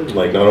Ethan?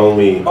 Like, not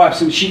only oh,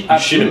 absolutely. you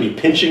shouldn't be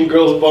pinching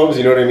girls' bums,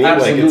 you know what I mean?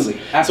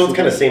 Absolutely. Like so it's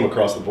kind of same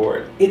across the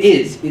board. It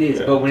is.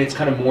 Yeah. But when it's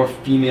kind of more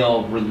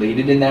female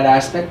related in that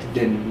aspect,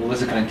 then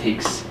Melissa kind of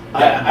takes.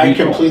 I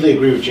completely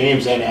agree with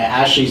James, and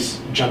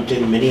Ashley's jumped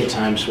in many a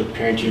times with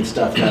parenting and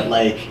stuff that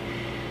like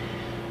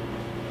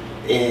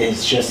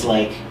it's just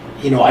like,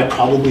 you know, I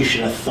probably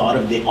should have thought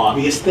of the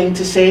obvious thing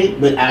to say,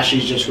 but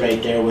Ashley's just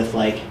right there with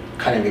like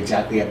kind of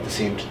exactly at the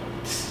same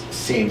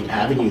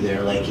avenue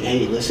there. Like,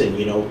 hey, listen,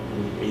 you know,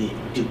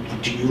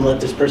 do you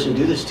let this person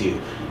do this to you?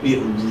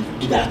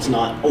 That's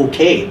not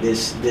okay.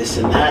 This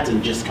and that,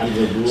 and just kind of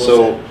the rules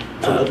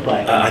to live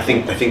by. I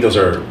think those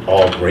are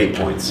all great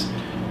points.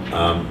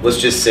 Let's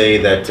just say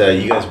that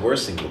you guys were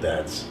single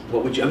dads.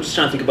 What would you? I'm just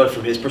trying to think about it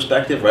from his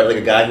perspective, right? Like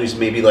a guy who's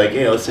maybe like,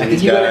 yeah, listen,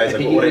 these guys.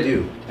 Like, what would I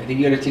do? I think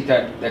you got to take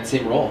that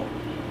same role.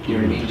 You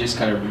know what I mean? Just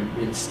kind of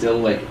instill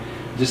like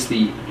just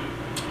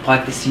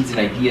plant the seeds and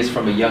ideas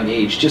from a young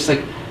age. Just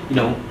like, you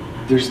know,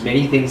 there's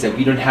many things that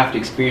we don't have to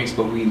experience,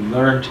 but we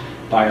learned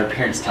by our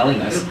parents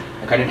telling us.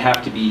 Like I didn't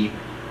have to be,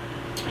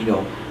 you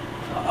know,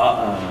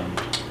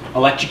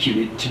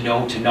 electrocuted to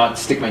know to not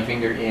stick my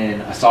finger in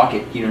a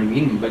socket. You know what I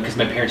mean? Because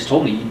my parents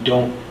told me you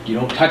don't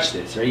touch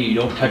this, right? You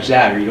don't touch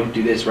that, or you don't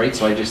do this, right?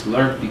 So I just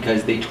learned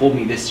because they told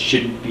me this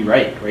shouldn't be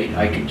right?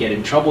 I could get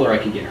in trouble or I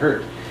could get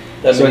hurt.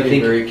 That made me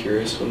very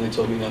curious when they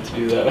told me not to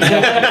do that.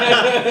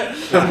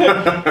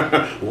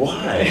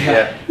 Why?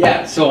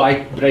 Yeah.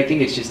 But I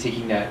think it's just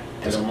taking that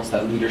almost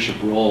that leadership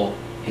role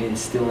and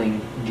instilling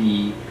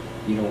the,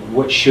 you know,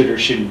 what should or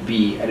shouldn't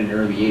be at an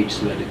early age,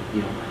 so that it,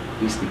 you know,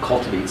 basically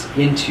cultivates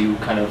into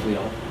kind of, you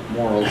know,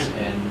 morals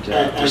and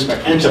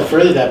perspective. And to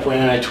further that point,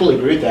 and I totally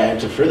agree with that. And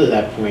to further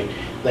that point,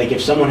 like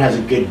if someone has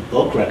a good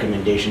book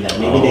recommendation that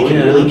maybe they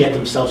can really get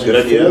themselves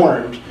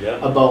informed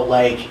about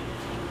like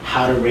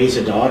how to raise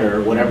a daughter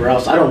or whatever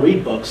else. I don't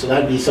read books, so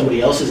that'd be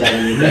somebody else's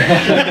enemy.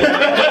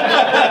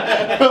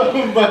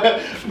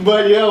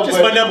 but yo,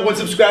 just my number one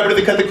subscriber to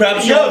the Cut the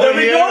Crap Show. Yo, there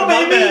we go,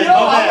 baby. Yo,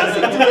 I'm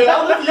listening to it.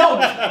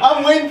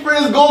 I'm waiting for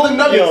his golden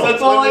nuggets.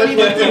 That's all I need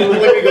to do.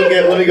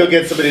 Let me go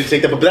get somebody to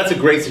take that. But that's a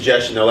great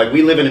suggestion, though. Like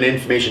we live in an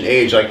information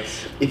age. Like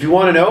if you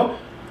want to know,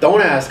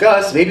 don't ask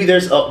us. Maybe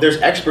there's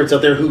experts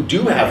out there who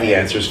do have the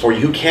answers for you.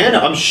 Who can?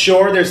 I'm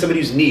sure there's somebody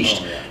who's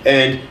niched.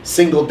 And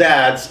single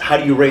dads, how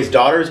do you raise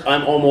daughters?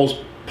 I'm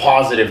almost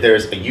positive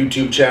there's a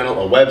YouTube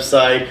channel, a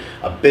website,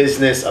 a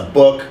business, a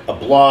book, a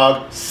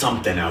blog,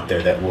 something out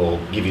there that will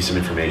give you some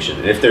information.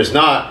 And if there's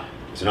not,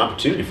 there's an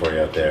opportunity for you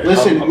out there.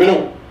 Listen, I'm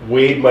gonna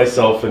wade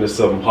myself into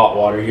some hot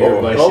water here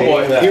by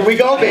saying that. Here we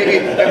go, baby.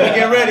 Everyone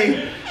get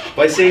ready.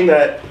 By saying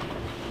that,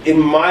 in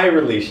my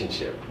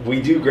relationship,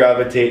 we do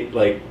gravitate,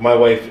 like my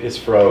wife is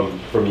from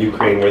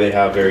Ukraine where they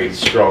have very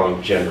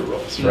strong gender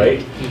roles, right?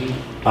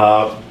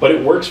 Mm-hmm. But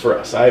it works for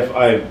us.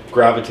 I've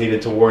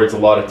gravitated towards a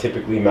lot of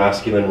typically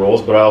masculine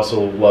roles, but I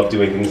also love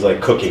doing things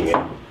like cooking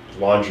and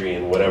laundry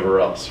and whatever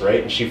else,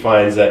 right? And she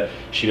finds that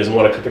she doesn't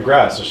want to cut the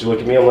grass, so she look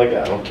at me, I'm like,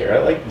 I don't care,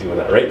 I like doing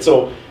that, right?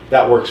 So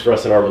that works for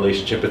us in our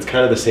relationship. It's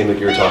kind of the same that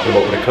you were talking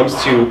about when it comes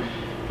to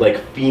like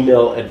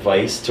female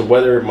advice, to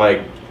whether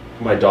my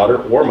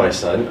daughter or my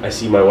son, I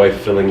see my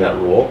wife filling that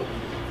role.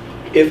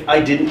 If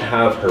I didn't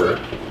have her,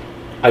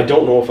 I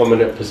don't know if I'm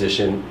in a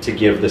position to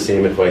give the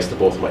same advice to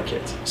both of my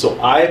kids. So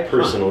I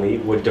personally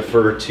would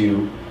defer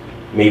to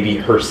maybe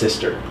her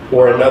sister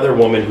or another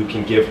woman who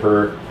can give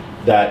her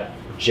that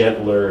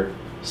gentler,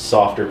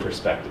 softer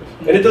perspective.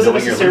 And it doesn't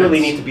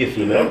necessarily need to be a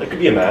female, it could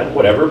be a man,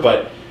 whatever,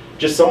 but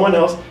just someone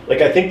else.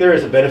 Like I think there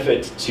is a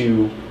benefit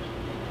to,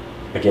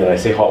 again, I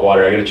say hot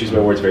water, I gotta choose my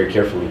words very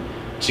carefully,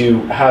 to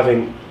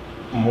having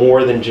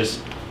more than just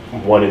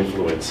one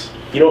influence.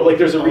 You know, like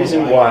there's a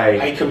reason why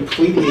I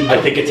completely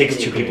I think it takes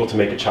two people to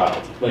make a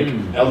child. Like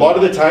a lot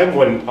of the time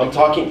when I'm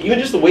talking, even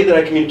just the way that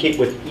I communicate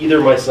with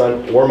either my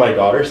son or my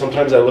daughter,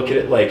 sometimes I look at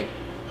it like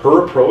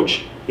her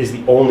approach is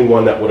the only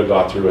one that would have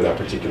got through in that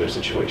particular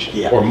situation.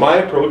 Yeah. Or my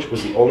approach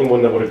was the only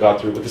one that would have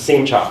got through with the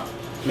same child,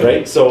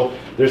 right? So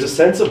there's a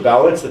sense of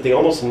balance that they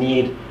almost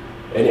need,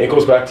 and it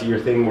goes back to your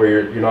thing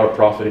where you're not a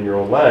prophet in your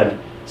own land.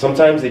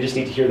 Sometimes they just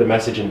need to hear the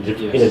message in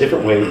a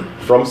different way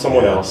from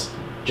someone else,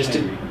 just to,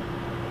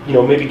 you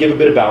know, maybe give a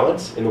bit of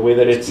balance in the way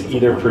that it's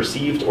either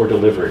perceived or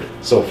delivered.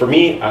 So for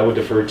me, I would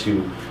defer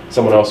to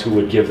someone else who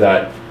would give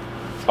that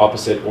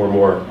opposite or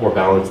more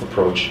balanced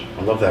approach.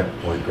 I love that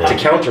point, Greg. To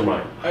counter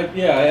mine.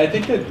 I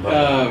think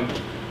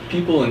that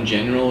people in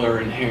general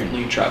are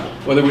inherently tribal,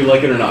 whether we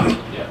like it or not.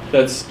 Yeah.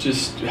 That's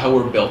just how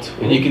we're built.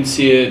 Mm-hmm. And you can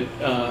see it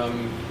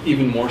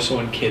even more so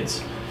in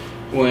kids.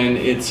 When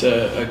it's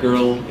a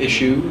girl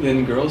issue,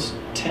 then girls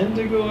tend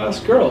to go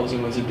ask girls,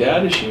 and when it's a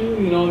dad issue,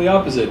 you know, the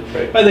opposite.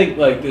 Right. I think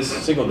like this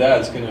single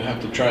dad's going to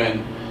have to try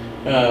and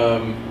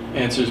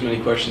answer as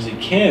many questions as he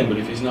can, but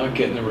if he's not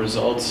getting the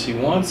results he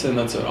wants, then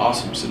that's an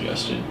awesome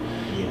suggestion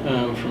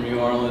from you,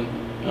 Arlen.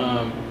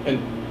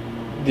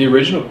 And the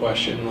original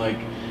question, like,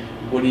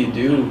 what do you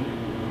do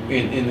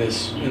in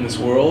this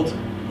world?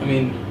 I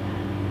mean,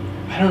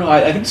 I don't know.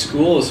 I think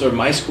schools, or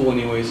my school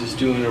anyways, is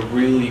doing a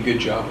really good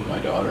job with my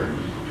daughter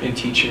in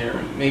teaching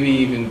her. Maybe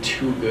even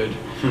too good.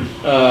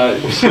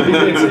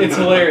 It's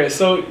hilarious.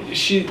 So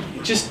she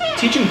just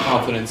teach them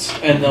confidence,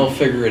 and they'll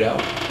figure it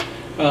out,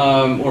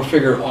 or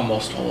figure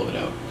almost all of it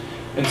out.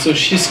 And so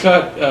she's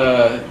got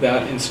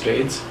that in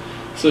spades.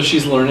 So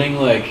she's learning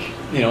like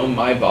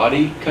my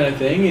body kind of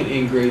thing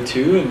in grade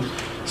 2, and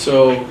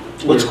so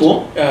what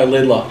school?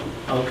 Laidlaw.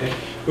 Oh, okay.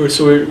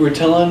 So we're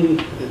telling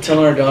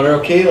our daughter,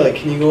 okay, like,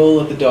 can you go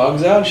let the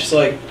dogs out? She's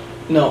like,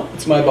 no,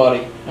 it's my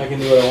body. I can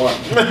do what I want.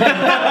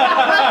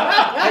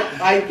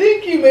 I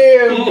think you may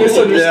have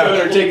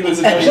misunderstood or taken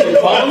this as too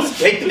far.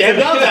 Take the damn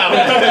dogs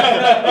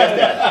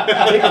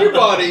out. Take your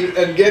body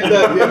and get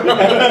that.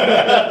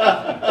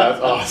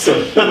 That's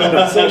awesome.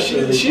 So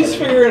she's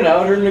figuring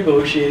out her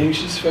negotiating.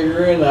 She's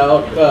figuring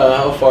out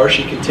how far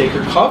she can take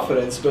her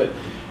confidence. But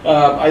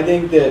I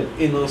think that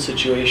in those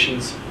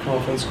situations,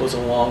 confidence goes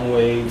a long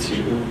way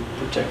to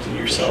protecting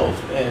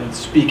yourself and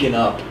speaking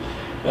up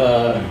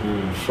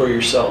for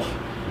yourself.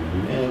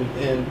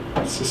 And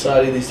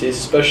society these days,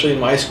 especially in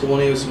my school,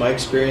 and it was my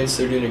experience,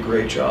 they're doing a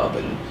great job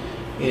in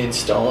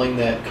installing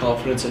that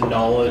confidence and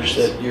knowledge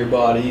that your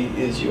body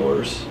is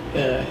yours,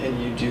 and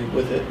you do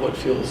with it what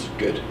feels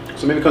good.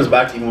 So maybe it comes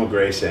back to even what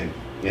Gray's saying,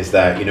 is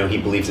that he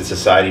believes that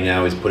society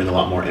now is putting a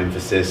lot more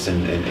emphasis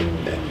and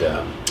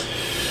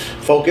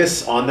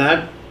focus on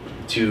that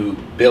to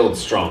build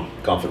strong,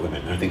 confident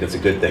women. And I think that's a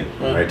good thing,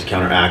 right? To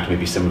counteract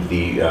maybe some of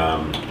the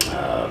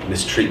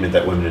mistreatment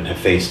that women have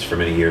faced for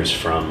many years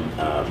from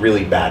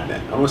really bad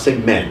men. I don't want to say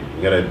men.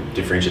 We got to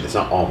differentiate. It's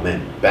not all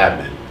men, bad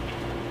men.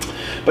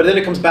 But then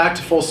it comes back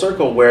to full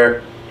circle,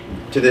 where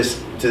to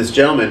this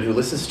gentleman who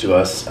listens to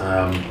us,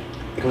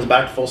 it comes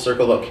back to full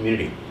circle about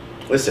community.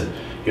 Listen,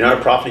 you're not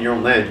a prophet in your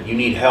own land. You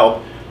need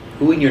help.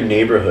 Who in your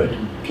neighborhood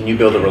can you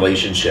build a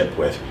relationship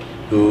with?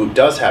 Who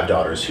does have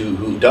daughters?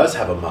 Who does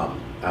have a mom?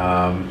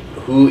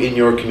 Who in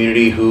your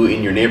community, who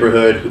in your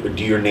neighborhood, who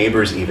do your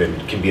neighbors even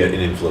can be an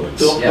influence?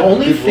 The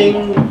only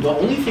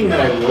thing that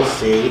I will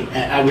say,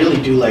 and I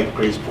really do like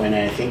Gray's point,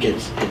 and I think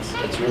it's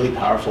really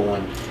powerful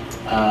one.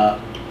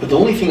 But the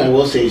only thing I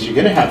will say is you're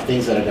going to have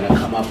things that are going to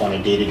come up on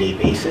a day-to-day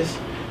basis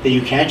that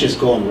you can't just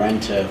go and run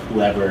to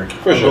whoever,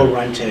 go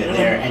run to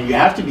there, and you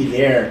have to be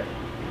there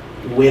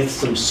with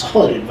some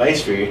solid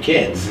advice for your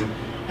kids.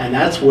 And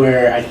that's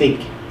where I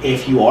think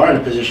if you are in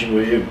a position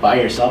where you're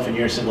by yourself and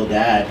you're a single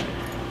dad,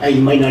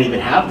 you might not even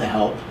have the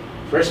help,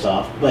 first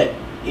off, but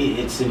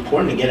it's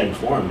important to get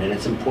informed, and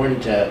it's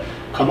important to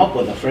come up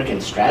with a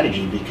freaking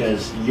strategy,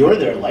 because you're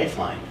their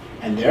lifeline,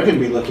 and they're going to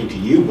be looking to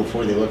you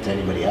before they look to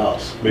anybody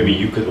else. Maybe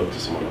you could look to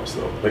someone else,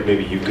 though. Like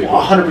maybe you could.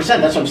 100%.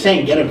 That's what I'm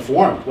saying. Get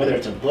informed, whether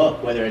it's a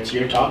book, whether it's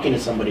you're talking to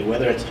somebody,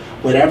 whether it's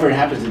whatever it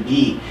happens to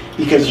be,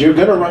 because you're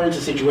going to run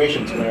into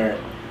situations where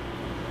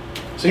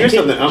so here's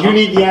something. You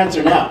need the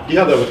answer now. You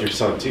have that with your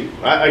son, too.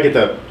 I get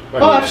that.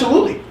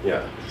 Absolutely.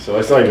 Yeah. So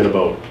it's not even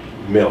about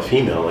male,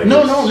 female. Like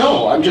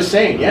No. I'm just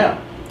saying,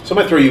 yeah. So I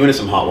might throw you into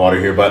some hot water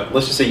here, but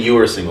let's just say you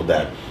were a single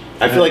dad.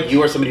 I feel like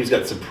you are somebody who's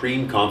got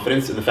supreme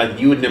confidence in the fact that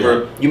you would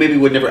never, you maybe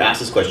would never ask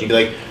this question. You'd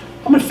be like,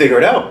 I'm gonna figure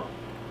it out.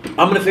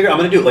 I'm gonna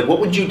do it. Like, what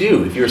would you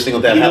do if you were a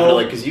single dad?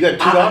 Because you got 2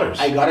 daughters.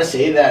 I gotta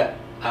say that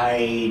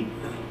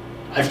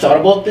I've thought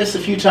about this a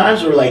few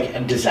times, or like a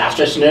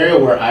disaster scenario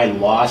where I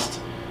lost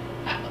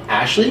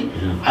Ashley.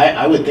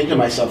 I would think to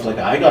myself, like,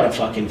 I gotta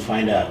fucking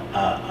find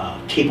a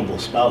capable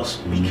spouse,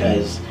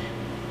 because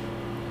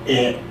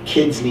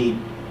kids need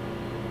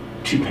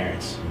 2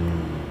 parents.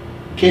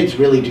 Kids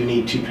really do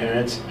need 2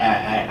 parents.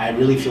 I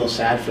really feel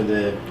sad for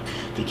the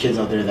kids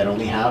out there that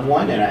only have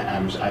one, and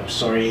I'm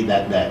sorry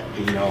that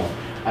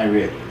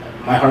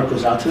my heart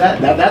goes out to that.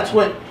 That's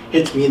what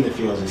hits me in the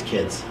feels as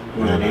kids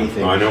more than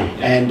anything. I know.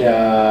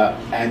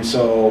 And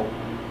so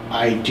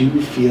I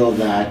do feel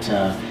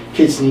that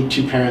kids need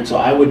 2 parents. So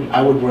I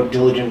would work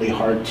diligently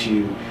hard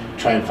to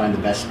try and find the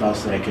best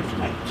spouse that I could for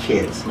my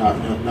kids, not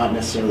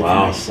necessarily for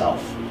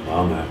myself.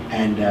 Wow, man.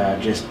 And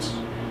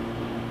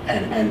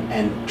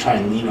and try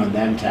and lean on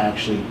them to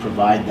actually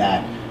provide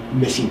that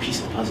missing piece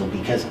of the puzzle,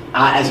 because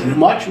as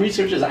much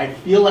research as I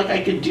feel like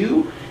I could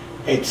do,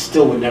 it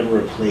still would never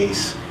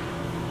replace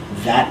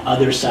that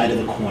other side of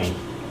the coin.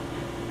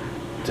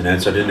 It's an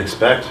answer I didn't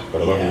expect,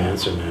 but I love the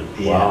answer, man.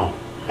 Yeah. Wow.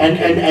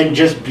 And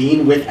just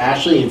being with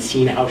Ashley and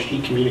seeing how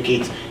she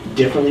communicates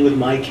differently with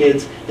my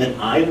kids than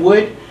I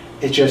would,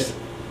 it's just,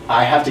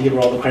 I have to give her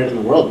all the credit in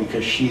the world,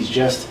 because she's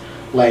just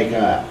like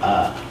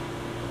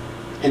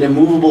an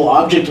immovable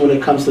object when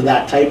it comes to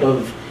that type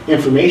of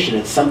information.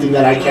 It's something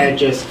that I can't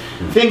just,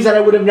 things that I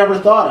would have never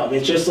thought of.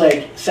 It's just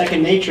like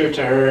second nature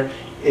to her,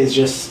 is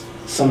just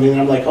something that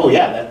I'm like, oh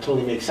yeah, that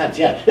totally makes sense.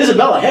 Yeah,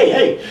 Isabella,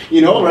 hey, right?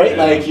 Yeah.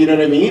 Like, you know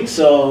what I mean?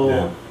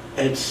 So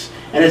it's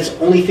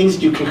only things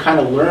that you can kind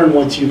of learn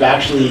once you've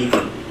actually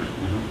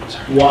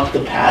walked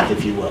the path,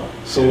 if you will.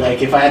 So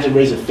like, if I had to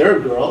raise a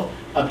 3rd girl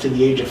up to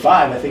the age of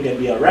 5, I think I'd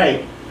be all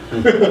right. You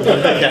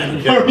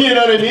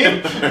know what I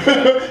mean?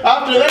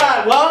 After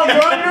that, well,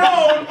 you're on your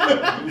own.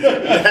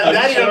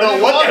 Now you don't know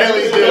what the hell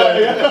he's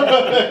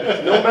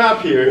doing. No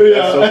map here.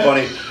 That's so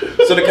funny.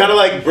 So to kind of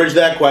like bridge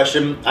that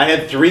question, I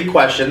had 3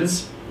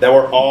 questions that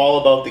were all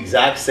about the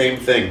exact same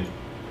thing.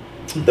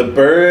 The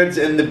birds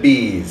and the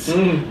bees.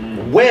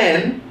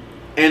 When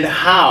and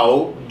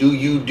how do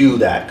you do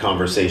that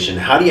conversation?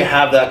 How do you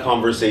have that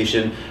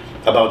conversation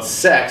about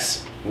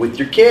sex with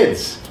your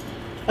kids?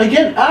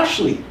 Again,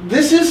 Ashley,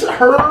 this is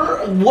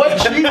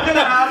what she's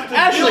gonna have to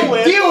Ashley, deal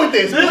with. deal with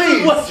this, please. This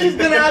is what she's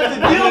gonna have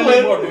to deal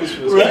with.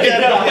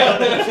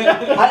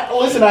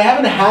 Listen, I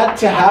haven't had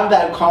to have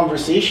that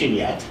conversation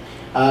yet.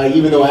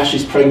 Even though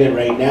Ashley's pregnant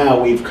right now,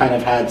 we've kind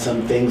of had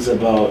some things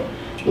about,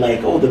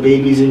 like, oh, the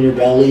baby's in your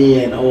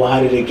belly, and oh,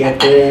 how did it get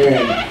there?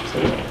 And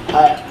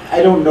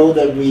I don't know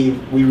that we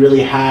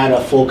really had a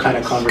full kind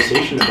of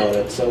conversation about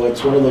it. So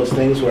it's one of those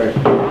things where,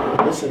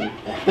 listen,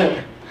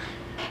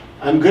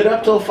 I'm good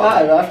up till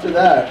 5 after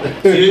that.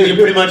 So you're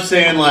pretty much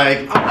saying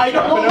like, I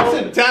don't know.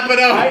 Listen, tap it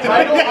out.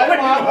 I don't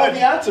have all the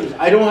answers.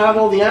 I don't have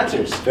all the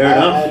answers. Fair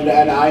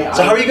enough.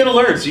 So how are you going to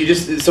learn?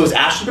 So is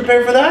Ashley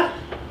prepared for that?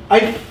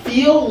 I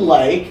feel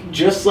like,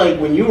 just like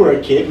when you were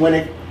a kid, when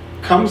it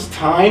comes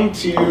time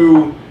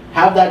to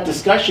have that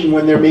discussion,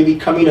 when they're maybe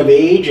coming of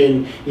age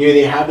and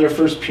they have their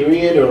first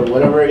period or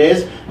whatever it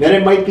is, then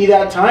it might be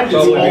that time to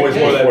Probably be like,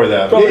 before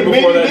that.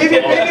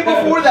 Maybe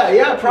before that,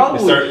 yeah,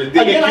 probably.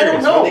 Again, I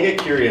don't know. When they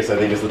get curious, I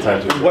think is the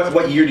time to.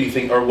 What year do you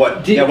think, or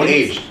what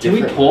age? Did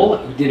we poll?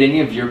 Did any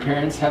of your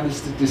parents have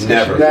this discussion?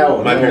 Never.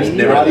 No, my parents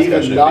never had this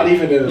discussion. Not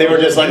even. They were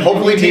just like,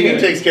 hopefully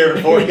TV takes care of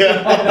it for you.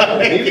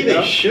 Maybe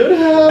they should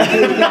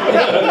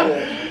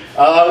have.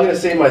 I'm going to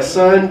say my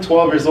son,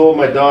 12 years old,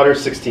 my daughter,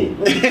 16.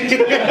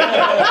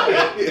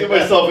 Get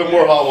myself in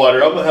more hot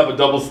water. I'm going to have a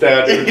double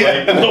standard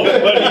like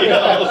nobody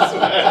else,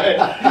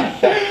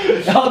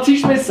 man. I'll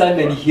teach my son,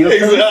 then he'll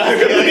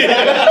Exactly.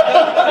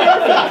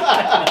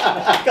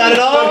 Got it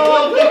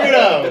all figured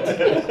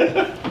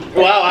out.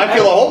 Wow, I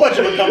feel a whole bunch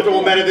of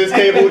uncomfortable men at this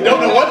table who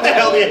don't know what the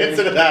hell the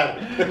answer to that.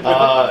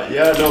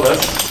 Yeah, no,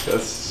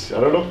 that's I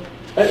don't know.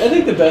 I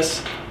think the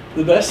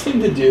best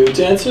thing to do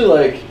to answer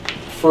like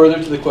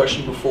further to the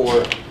question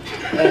before,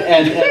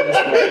 and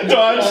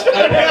Dodge. Let's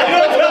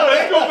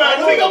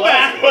go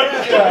back.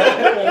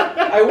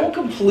 I won't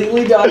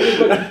completely dodge it,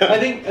 but I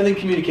think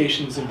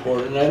communication is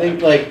important. I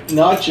think like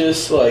not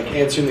just like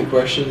answering the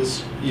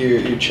questions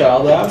your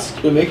child asks,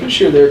 but making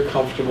sure they're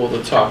comfortable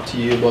to talk to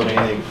you about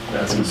anything.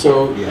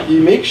 So you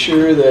make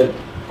sure that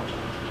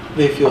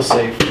they feel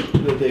safe,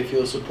 that they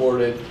feel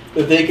supported,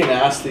 that they can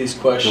ask these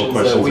questions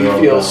that we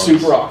feel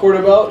super awkward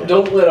about.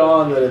 Don't let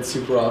on that it's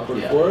super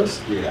awkward for us.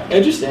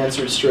 And just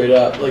answer it straight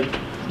up. Like,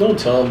 don't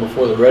tell them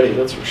before they're ready,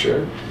 that's for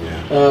sure.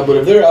 But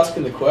if they're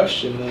asking the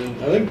question, then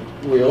I think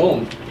we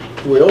owe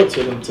it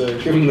to them to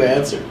give them the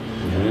answer.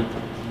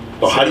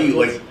 Well, how do you,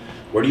 like,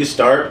 where do you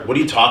start? What do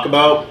you talk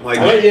about? Like,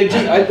 I won't be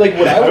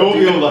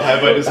able to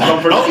hide my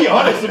discomfort. I'll be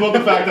honest about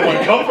the fact that I'm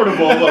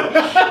uncomfortable.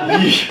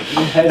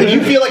 But do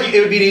you feel like it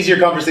would be an easier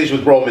conversation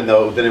with Roman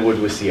though than it would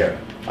with Sierra?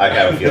 I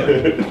have a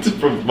feeling.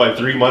 From my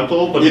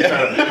 3-month-old, let me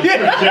try to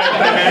project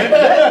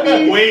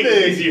ahead. Way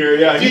easier.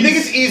 Yeah. Do you think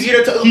it's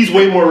easier to? He's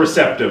way more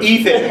receptive.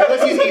 Ethan.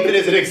 Let's use Ethan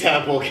as an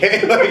example,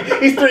 okay?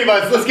 Like, he's 3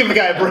 months. Let's give the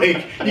guy a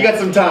break. You got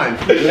some time.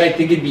 Would I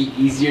think it'd be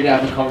easier to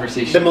have a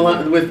conversation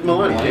with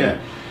Melania?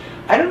 Yeah.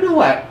 I don't know.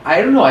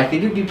 I don't know. I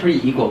think it'd be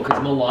pretty equal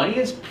because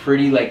Melania is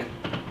pretty like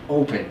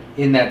open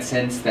in that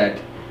sense that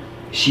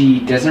she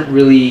doesn't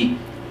really.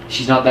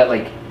 She's not that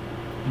like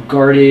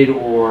guarded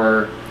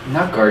or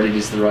not guarded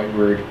is the right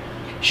word.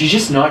 She's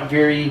just not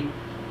very.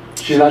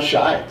 She's not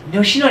shy.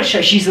 No, she's not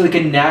shy. She's like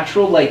a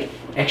natural like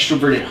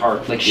extroverted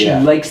heart. Like she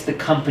likes the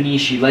company.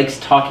 She likes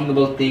talking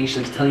about things. She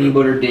likes telling you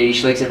about her day.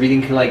 She likes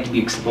everything to like to be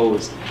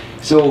exposed.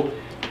 So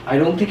I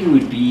don't think it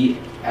would be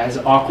as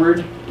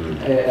awkward.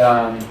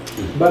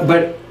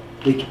 But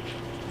like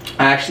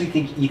I actually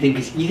think Ethan,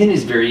 because Ethan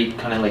is very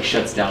kind of like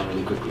shuts down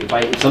really quickly.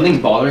 If something's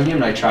bothering him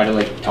and I try to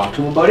like talk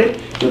to him about it,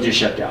 he'll just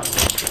shut down.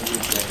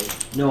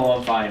 No,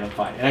 I'm fine.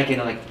 And I can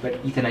like, but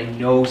Ethan, I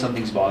know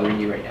something's bothering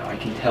you right now. I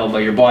can tell by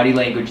your body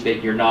language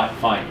that you're not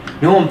fine.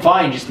 No, I'm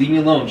fine. Just leave me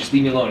alone.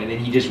 And then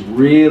he just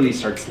really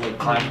starts to like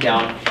clamp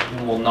down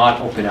and will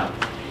not open up.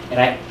 And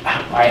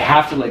I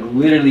have to like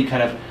literally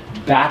kind of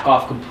back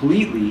off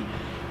completely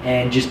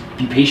and just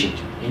be patient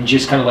and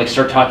just kind of like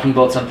start talking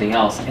about something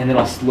else. And then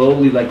I'll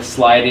slowly like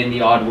slide in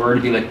the odd word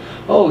to be like,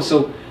 oh,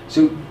 so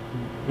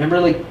remember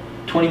like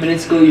 20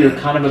 minutes ago you're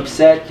kind of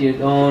upset,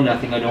 oh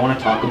nothing, I don't want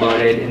to talk about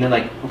it, and then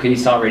like, okay,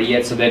 he's not ready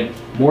yet, so then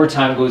more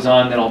time goes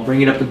on, then I'll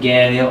bring it up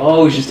again,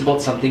 oh, it's just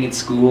about something at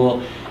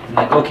school, and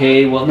like,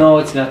 okay, well no,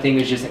 it's nothing,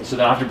 it's just, so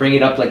then I have to bring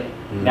it up like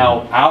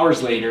now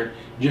hours later,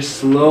 just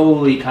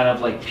slowly kind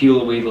of like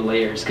peel away the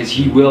layers, because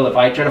he will, if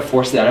I try to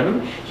force that out of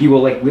him, he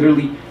will like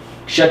literally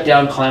shut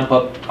down, clamp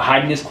up,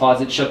 hide in his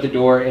closet, shut the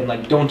door, and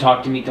like, don't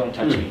talk to me, don't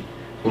touch me.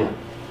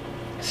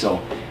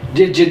 So I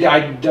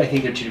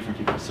think they're two different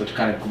people. So to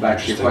kind of go back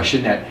to your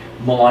question, that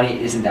Melania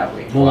isn't that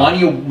way.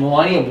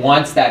 Melania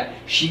wants that.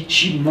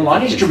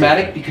 Melania's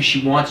dramatic because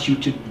she wants you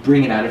to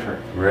bring it out of her.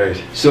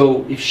 Right.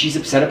 So if she's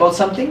upset about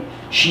something,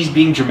 she's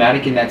being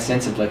dramatic in that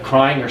sense of like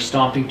crying or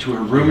stomping to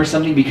her room or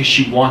something because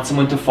she wants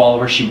someone to follow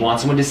her. She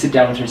wants someone to sit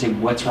down with her and say,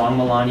 "What's wrong,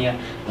 Melania?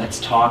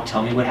 Let's talk.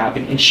 Tell me what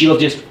happened." And she'll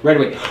just right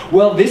away,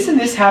 "Well, this and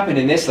this happened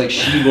and this." Like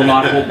she will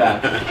not hold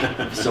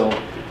back. So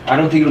I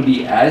don't think it'll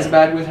be as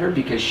bad with her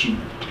because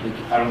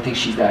I don't think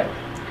she's that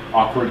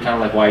awkward kind of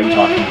like, "Why are you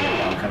talking to me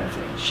right now?" kind of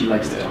thing. She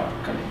likes to talk.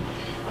 Kind of.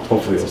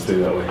 Hopefully it'll stay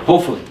that way.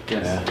 Hopefully,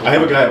 yes. Yeah. I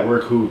have a guy at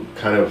work who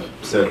kind of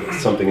said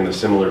something in a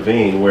similar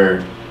vein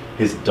where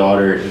his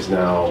daughter is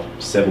now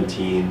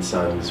 17,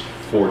 son's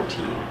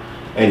 14.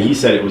 And he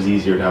said it was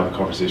easier to have a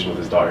conversation with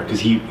his daughter because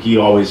he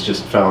always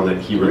just found that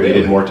he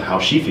related more to how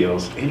she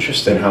feels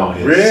interesting than how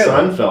his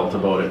son felt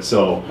about it.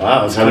 So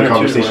he's had a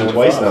conversation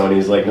twice now, and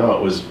he's like, no,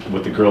 it was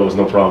with the girl, it was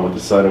no problem. With the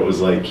son, it was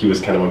like he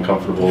was kind of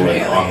uncomfortable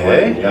and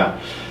awkward. Yeah.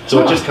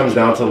 So it just comes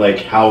down to like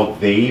how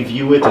they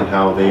view it and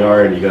how they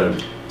are, and you gotta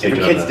take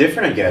every kid's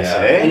different, I guess.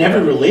 Yeah. Eh? And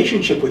every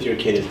relationship with your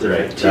kid is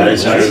different. Right.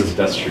 Too.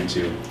 That's true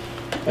too.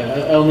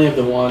 I only have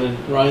the one, and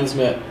Ryan's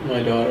met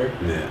my daughter.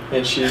 Yeah.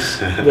 And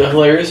the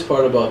hilarious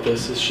part about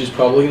this is she's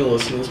probably going to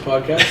listen to this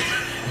podcast,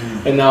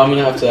 and now I'm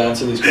going to have to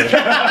answer these questions.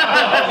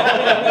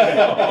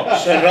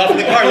 Shut it off in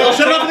the car. We'll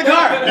shut it off in the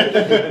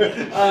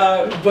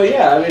car. But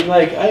yeah, I mean,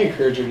 like, I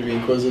encourage her to be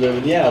inquisitive,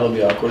 and yeah, it'll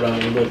be awkward on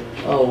me, but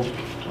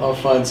I'll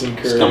find some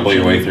courage. Stumble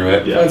your way through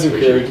it. Find some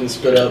courage and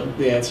spit out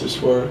the answers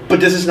for her. But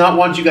does this not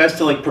want you guys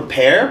to like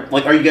prepare?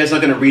 Like, are you guys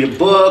not going to read a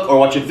book or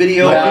watch a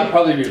video? Yeah, I'll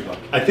probably read a book.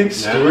 I think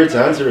Stuart's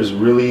answer is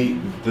really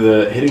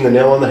hitting the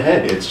nail on the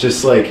head. It's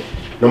just like,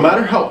 no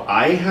matter how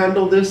I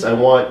handle this, I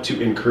want to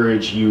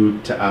encourage you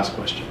to ask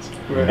questions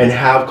and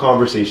have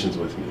conversations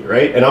with me,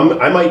 right? And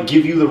I might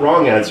give you the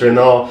wrong answer, and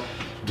I'll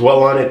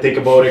dwell on it, think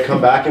about it, come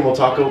back, and we'll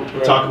talk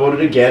about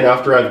it again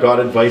after I've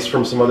got advice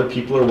from some other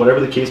people or whatever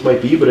the case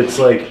might be. But it's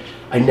like,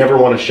 I never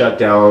want to shut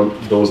down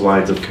those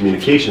lines of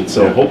communication.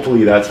 So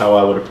hopefully that's how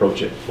I would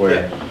approach it.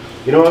 Where,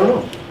 I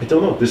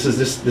don't know. This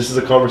is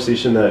a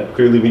conversation that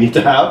clearly we need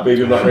to have.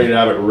 Maybe I'm not ready to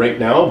have it right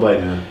now,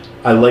 but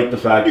I like the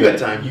fact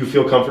that you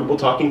feel comfortable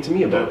talking to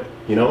me about it.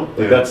 You know,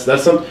 like that's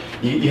something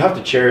you have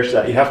to cherish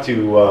that. You have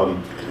to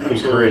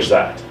encourage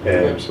that.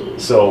 And Absolutely.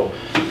 So,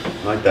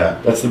 like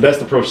that. That's the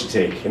best approach to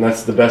take, and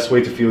that's the best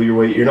way to feel your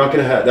way. You're not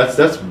gonna have.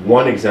 That's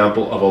one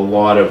example of a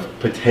lot of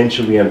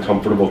potentially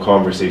uncomfortable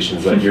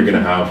conversations that you're gonna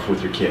have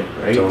with your kid,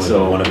 right?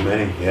 So one of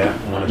many. Yeah.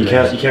 You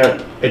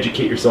can't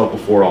educate yourself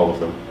before all of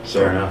them. So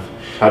fair enough.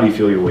 How do you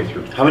feel your way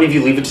through? How many of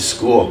you leave it to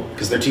school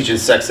because they're teaching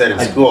sex ed in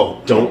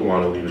school? Don't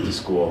want to leave it to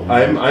school.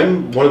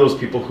 I'm one of those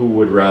people who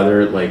would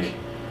rather like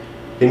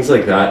things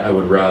like that. I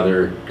would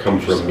rather come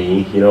from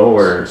me,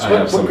 or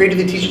so what grade do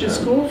they teach it in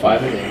school?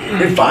 5 and 8.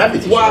 Grade 5 they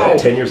teach Wow. it.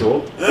 10 years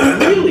old.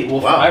 Really?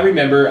 Well, Wow. I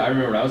remember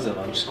when I was at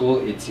lunch school,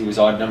 it was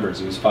odd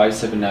numbers. It was 5,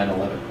 7, 9,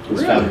 11. It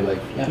was family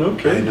life. Yeah.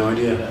 I had no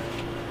idea.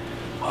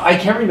 I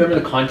can't remember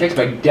the context,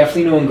 but I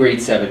definitely know in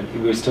grade 7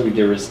 it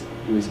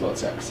was about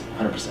sex,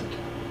 100%.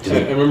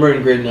 I remember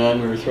in grade 9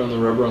 we were throwing the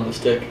rubber on the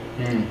stick.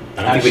 I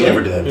don't think we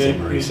ever did that in St.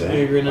 Maurice.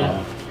 Yeah, grade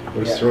 9.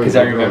 Because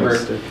I remember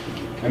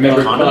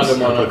condoms.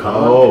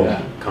 Oh,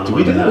 yeah. Did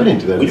we do that? We didn't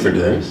do that. We never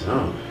did that.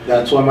 Oh.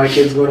 That's why my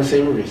kids go to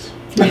St. Maurice.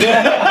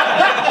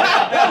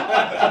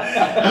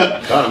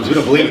 Condoms. We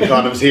don't believe in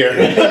condoms here.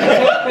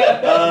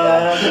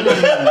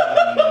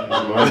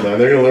 Come on, man.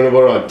 They're gonna learn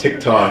about it on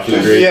TikTok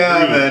in grade 3.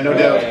 Man, no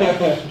doubt.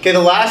 Okay, the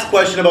last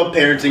question about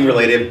parenting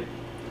related.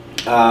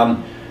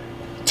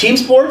 Team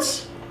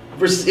sports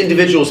versus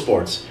individual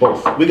sports.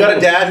 Both. We got a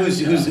dad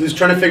who's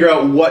trying to figure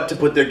out what to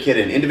put their kid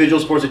in. Individual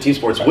sports or team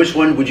sports. Which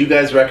one would you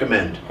guys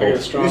recommend? I got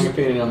a strong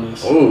opinion on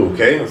this. Oh,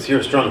 okay. Let's hear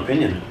a strong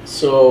opinion.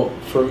 So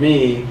for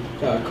me,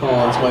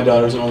 Colin's my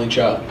daughter's only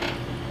child.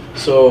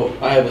 So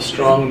I have a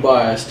strong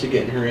bias to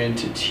getting her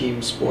into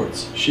team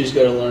sports. She's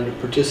got to learn to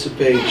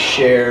participate,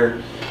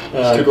 share,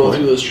 go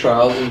through those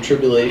trials and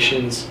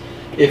tribulations.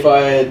 If I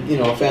had,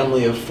 a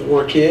family of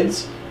 4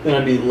 kids, then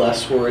I'd be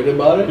less worried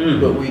about it.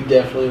 But we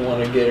definitely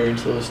want to get her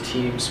into those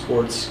team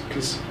sports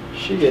because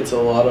she gets a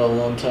lot of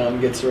alone time,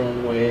 gets her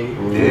own way.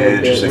 Yeah,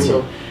 interesting.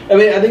 So, I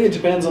mean, I think it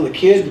depends on the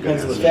kid,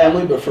 depends on the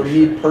family. But for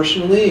me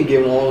personally, and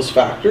given all those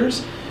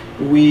factors,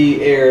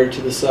 we err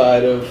to the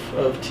side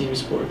of team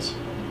sports.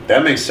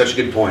 That makes such a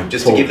good point.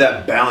 Just to give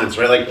that balance,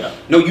 right? Like,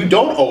 no, you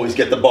don't always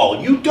get the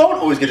ball. You don't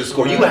always get to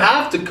score. You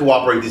have to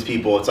cooperate with these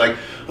people. It's like,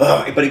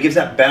 but it gives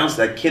that balance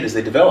to that kid as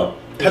they develop.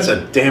 That's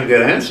a damn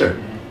good answer.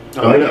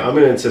 I'm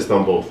gonna insist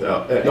on both.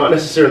 Not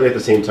necessarily at the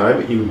same time,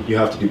 but you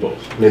have to do both.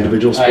 An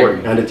individual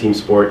sport and a team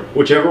sport.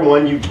 Whichever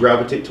one you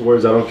gravitate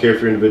towards. I don't care if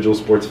your individual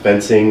sport's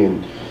fencing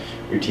and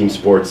your team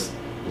sport's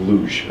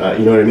luge. You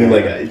know what I mean?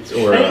 Like,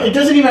 it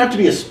doesn't even have to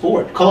be a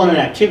sport. Call it an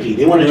activity.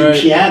 They want to do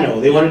piano.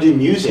 They want to do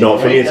music. No,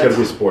 for me, it's got to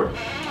be a sport.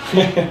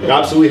 It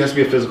absolutely has to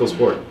be a physical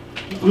sport.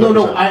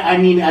 No, I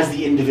mean as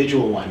the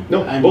individual one.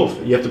 No, I mean,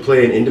 both. You have to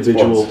play an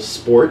individual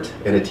sport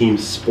and a team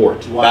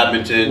sport.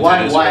 Badminton,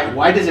 tennis,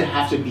 why does it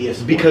have to be a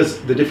sport?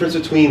 Because the difference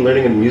between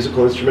learning a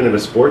musical instrument and a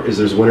sport is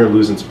there's win or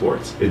lose in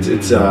sports. It's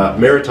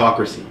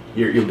meritocracy.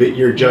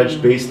 You're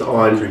judged based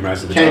on.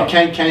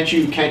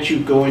 Can't you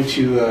go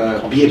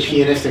into be a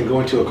pianist and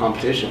go into a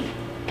competition?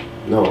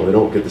 No, they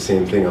don't get the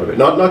same thing out of it.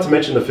 Not to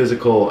mention the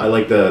physical. I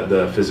like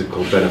the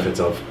physical benefits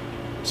of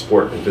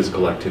sport and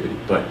physical activity,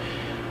 but.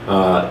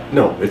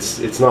 No,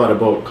 it's not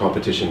about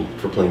competition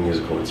for playing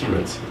musical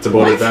instruments. It's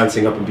about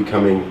advancing up and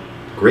becoming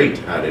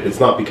great at it. It's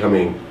not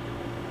becoming.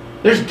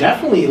 There's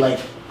definitely like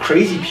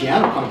crazy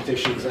piano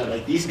competitions that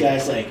like these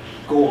guys like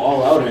go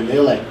all out and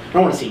they're like, I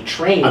don't want to say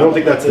train. I don't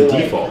think that's the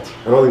default.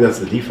 I don't think that's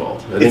the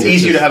default. It's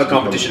easier to have a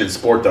competition in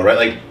sport though, right?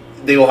 Like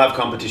they will have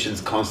competitions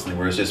constantly,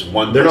 where it's just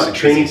one. They're not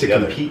training to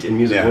compete in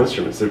musical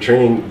instruments. They're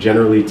training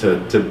generally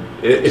to,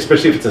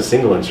 especially if it's a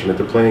single instrument.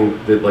 They're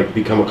playing that like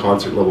become a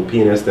concert level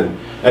pianist and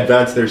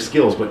advance their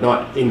skills, but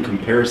not in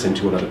comparison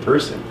to another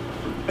person.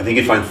 I think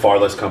you'd find far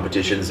less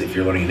competitions if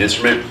you're learning an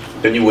instrument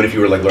than you would if you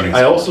were like learning.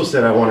 I also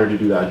said I wanted to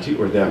do that too,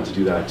 or them to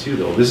do that too.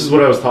 Though this is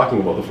what I was talking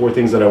about. The 4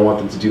 things that I want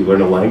them to do: learn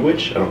a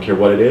language. I don't care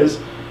what it is.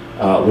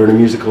 Learn a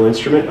musical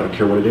instrument, I don't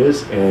care what it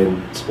is,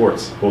 and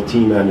sports, both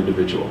team and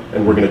individual.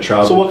 And we're going to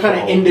travel. So what kind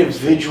of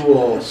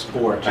individual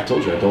sport? I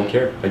told you, I don't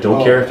care. I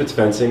don't care if it's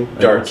fencing.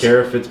 Darts. I don't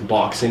care if it's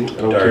boxing.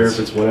 I don't care if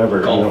it's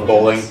whatever. Golf,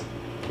 bowling.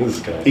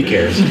 This guy. He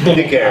cares.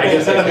 He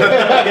cares. I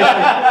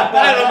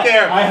don't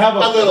care. I have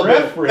a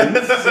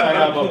preference. I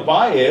have a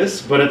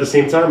bias, but at the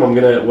same time, I'm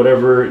gonna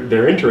whatever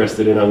they're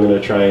interested in. I'm gonna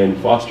try and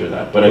foster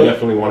that. But I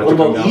definitely want it to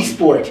come down. What about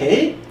esport?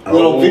 Hey,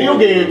 little video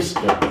games.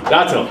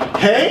 That's a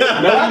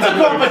that's a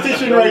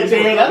competition right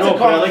there. That's a competition.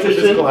 But I like the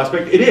physical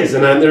aspect. It is,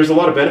 and there's a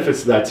lot of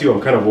benefits to that too.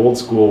 I'm kind of old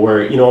school,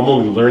 where I'm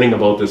only learning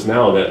about this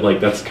now. That like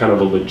that's kind of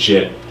a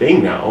legit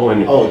thing now,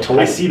 and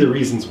totally. I see the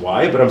reasons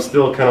why. But I'm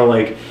still kind of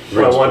like,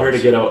 I want her to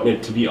get out and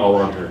it to be all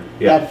on her.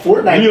 Yeah. That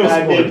Fortnite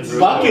guy made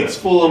buckets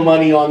full of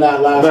money on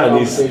that last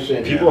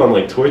competition. These people on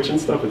like Twitch and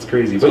stuff, it's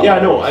crazy. But yeah,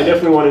 no, I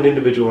definitely want an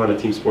individual and a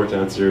team sport to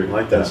answer.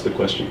 Like that. That's the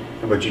question.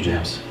 How about you,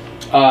 James?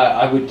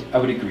 I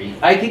would agree.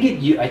 I think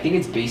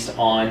it's based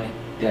on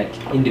that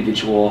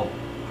individual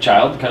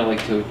child, kind of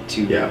like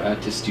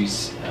to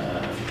Stu's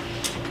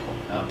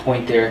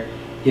point there.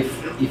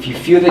 If you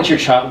feel that your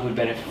child would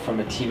benefit from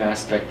a team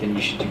aspect, then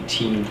you should do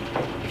team.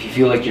 If you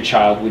feel like your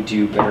child would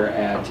do better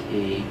at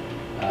a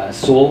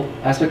soul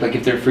aspect, like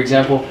if they're, for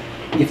example,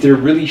 if they're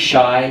really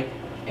shy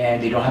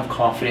and they don't have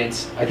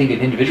confidence, I think an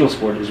individual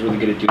sport is really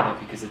good at doing that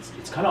because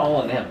it's kind of all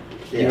on them.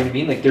 You know what I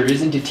mean? Like there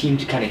isn't a team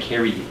to kind of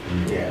carry you.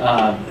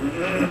 Yeah.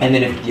 And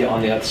then if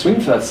on the swing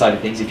for that side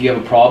of things, if you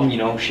have a problem,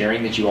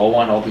 sharing that you all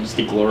want all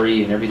the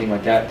glory and everything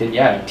like that, then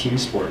yeah, team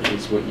sport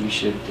is what you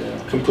should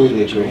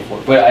completely agree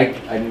for. But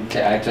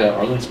to add to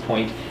Arlen's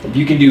point, if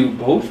you can do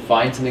both,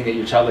 find something that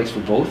your child likes for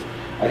both,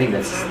 I think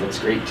that's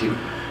great too.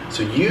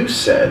 So you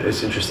said,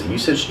 it's interesting, you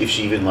said if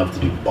she even loved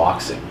to do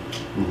boxing.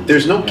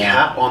 There's no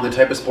cap on the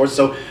type of sports,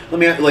 so let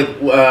me ask, like,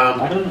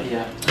 I don't know,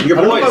 your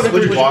I don't know boys, if I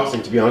would do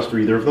boxing, to be honest, for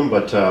either of them,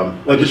 but...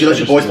 would you let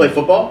your boys play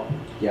football?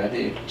 Yeah,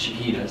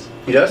 he does.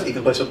 He does?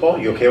 Ethan plays football?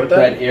 You okay with that?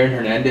 That Aaron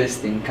Hernandez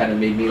thing kind of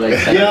made me like...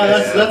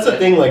 that's the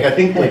thing, like, I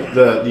think, like,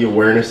 the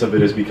awareness of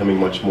it is becoming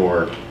much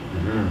more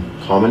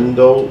common,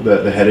 though,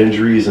 the head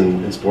injuries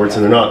in sports,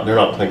 and they're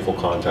not playing full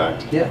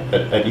contact. Yeah.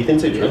 At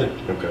Ethan's age, really?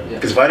 Okay.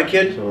 Because if I had a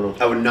kid,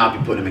 I would not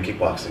be putting him in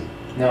kickboxing.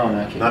 No,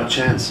 not kidding. Not a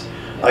chance.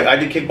 Like, I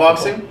did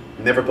kickboxing,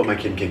 never put my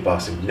kid in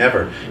kickboxing.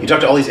 Never. You talk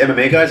to all these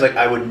MMA guys, like,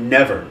 I would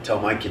never tell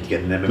my kid to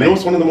get in MMA. You know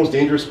what's one of the most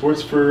dangerous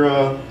sports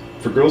for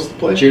girls to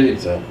play?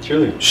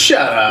 Cheerleading.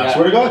 Shut up. I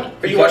swear to God.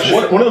 Are you watching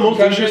one of the most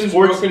dangerous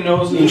sports broken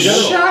noses in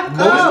general? Shut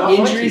Most up.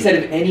 injuries out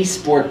of any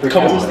sport.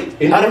 Come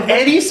on. Out of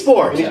any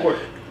sport. Yeah.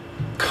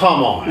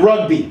 Come on.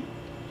 Rugby.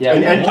 Yeah.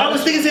 And I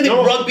was thinking something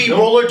rugby,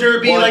 roller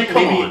derby, like,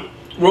 come on.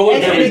 Roller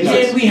And derby.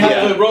 again, we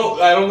have to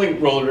I don't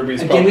think roller derby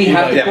is Again, probably we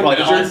have to probably not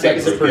deserves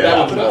safe, that yeah. that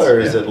one's nuts. or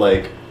is it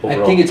like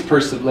overall? I think it's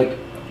participant.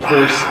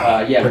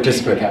 Yeah.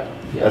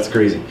 That's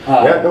crazy.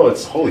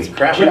 It's Holy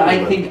crap. But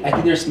I think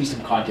there's to be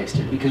some context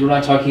here because we're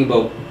not talking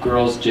about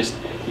girls just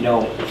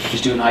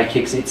doing high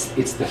kicks.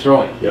 It's the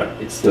throwing. Yeah,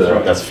 it's the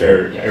throwing. That's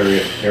fair.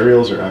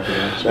 Aerials or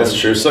acrobatics. That's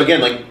true. So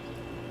again, like,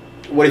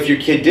 what if your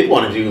kid did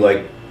want to do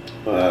like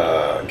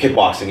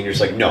kickboxing and you're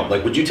just like, no?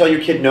 Like, would you tell your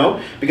kid no?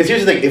 Because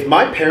here's the thing: if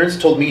my parents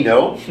told me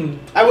no,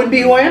 I wouldn't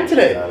be who I am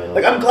today.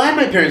 Like, I'm glad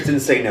my parents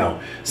didn't say no.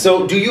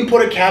 So, do you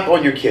put a cap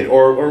on your kid,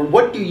 or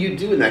what do you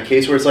do in that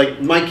case where it's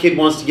like my kid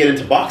wants to get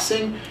into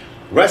boxing,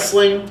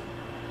 wrestling?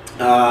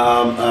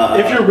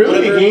 If you're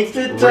really against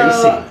it,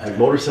 racing, like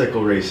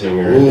motorcycle racing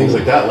or things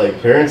like that, like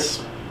parents,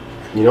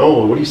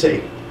 what do you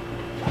say?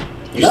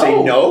 You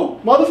say no?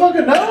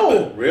 Motherfucker,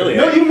 no. Really?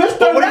 No, you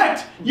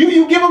misdirect.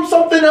 You give them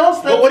something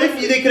else. But what if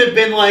they could have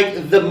been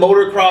like the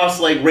motocross,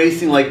 like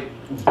racing, like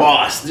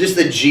boss, just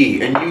the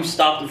G, and you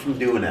stopped them from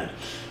doing that?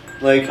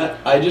 Like,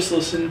 I just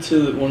listened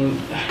to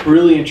one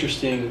really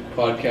interesting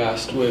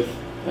podcast with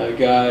a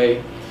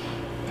guy.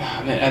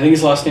 Man, I think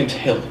his last name's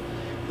Hill,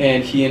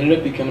 and he ended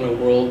up becoming a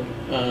world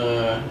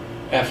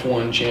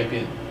F1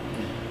 champion.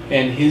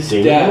 And his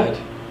dad,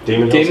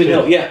 Damon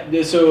Hill,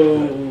 yeah.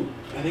 So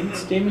I think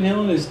it's Damon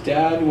Hill, and his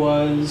dad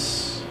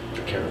was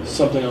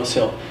something else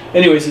Hill.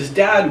 Anyways, his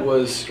dad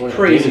was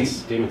crazy.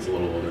 Damon's a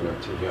little older now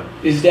too. Yeah.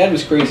 His dad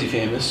was crazy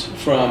famous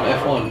from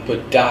F1,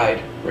 but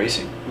died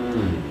racing.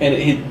 And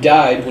he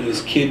died when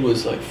his kid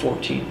was like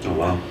 14. Oh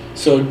wow.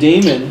 So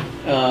Damon,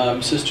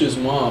 sister's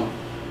mom.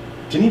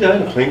 Didn't he die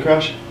in a plane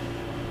crash?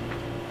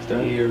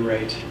 You're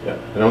right. Yeah.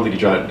 I don't think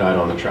he died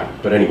on the track,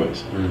 but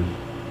anyways.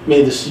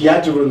 You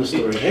had to ruin the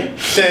story, eh?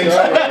 Thanks.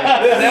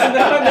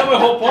 Now my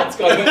whole point's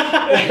gone.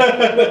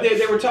 But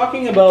they were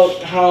talking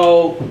about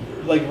how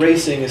like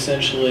racing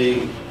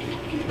essentially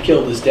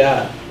killed his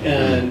dad,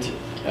 and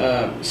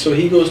so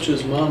he goes to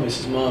his mom. He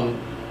says, "Mom,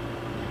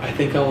 I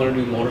think I want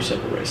to do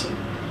motorcycle racing,"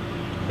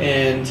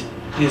 and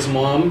his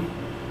mom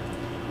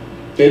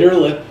bit her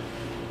lip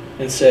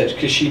and said,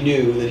 because she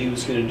knew that he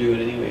was going to do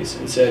it anyways,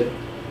 and said,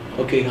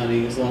 "Okay,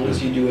 honey, as long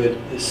as you do it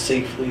as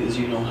safely as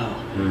you know how."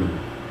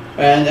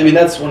 And I mean,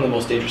 that's one of the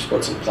most dangerous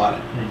sports on the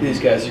planet. These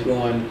guys are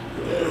going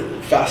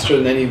faster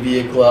than any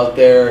vehicle out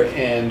there,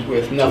 and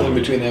with nothing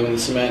between them and the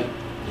cement.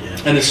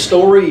 And the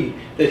story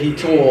that he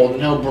told,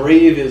 and how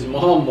brave his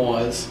mom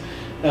was,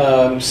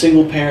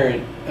 single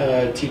parent,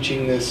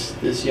 teaching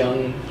this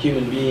young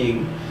human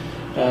being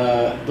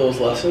those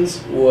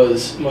lessons,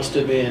 must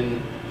have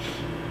been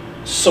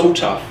so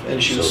tough,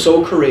 and she was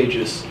so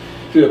courageous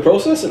through the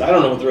process. And I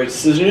don't know what the right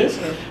decision is,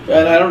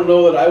 and I don't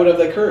know that I would have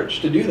that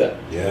courage to do that.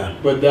 Yeah.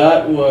 But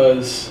that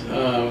was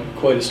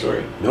quite a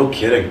story. No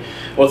kidding.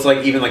 Well, it's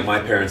like even like my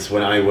parents,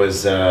 when I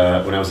was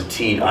a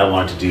teen, I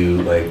wanted to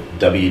do like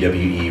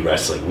WWE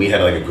wrestling. We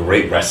had like a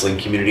great wrestling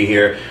community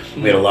here.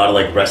 We had a lot of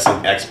like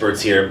wrestling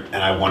experts here,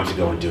 and I wanted to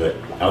go and do it.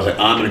 I was like,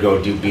 I'm gonna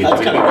go be a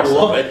WWE wrestler,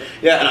 cool. Right?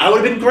 Yeah, and I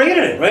would have been great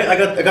at it, right? I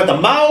got the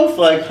mouth,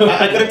 like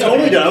I could have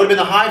totally done it. I would have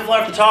been the high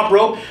flyer off the top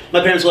rope.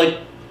 My parents were like,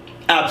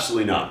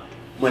 absolutely not.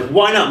 I'm like,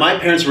 why not? My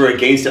parents were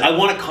against it. I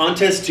won a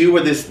contest too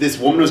where this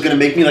woman was gonna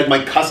make me like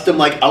my custom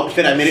like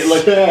outfit. I made it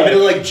look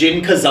like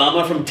Jin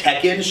Kazama from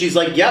Tekken. She's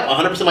like, yep,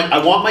 100%. Like, I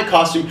want my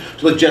costume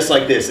to look just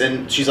like this.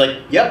 And she's like,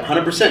 yep,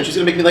 100%. She's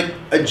gonna make me like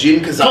a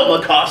Jin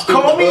Kazama costume.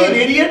 Call me an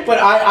idiot, but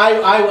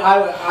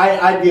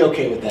I'd be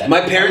okay with that.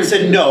 My parents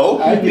said no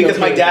because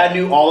my dad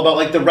knew all about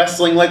like the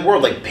wrestling like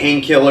world, like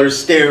painkillers,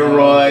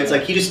 steroids.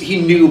 Like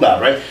he knew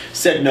about it, right?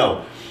 Said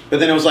no.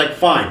 But then it was like,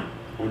 fine,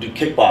 I'm gonna do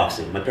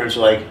kickboxing. My parents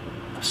were like,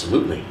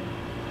 absolutely.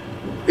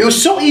 It was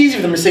so easy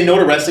for them to say no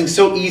to wrestling,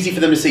 so easy for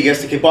them to say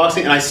yes to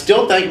kickboxing, and I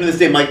still thank them to this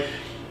day. I'm like,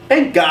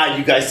 thank God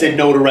you guys said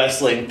no to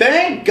wrestling.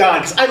 Thank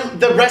God, because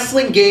the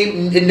wrestling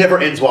game, it never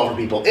ends well for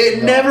people.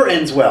 It never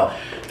ends well.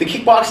 The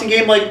kickboxing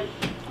game, like,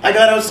 I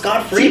got out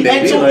scot-free, baby.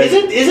 And so like,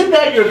 isn't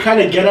that your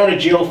kind of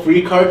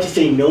get-out-of-jail-free card to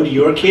say no to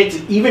your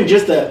kids? Even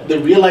just the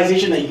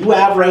realization that you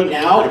have right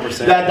now,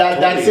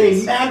 that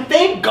saying, man,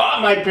 thank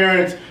God my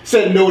parents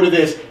said no to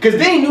this, because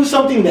they knew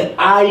something that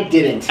I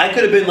didn't. I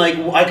could have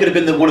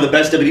been one of the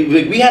best WWE.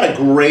 Like, we had a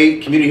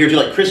great community here too.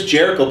 Like Chris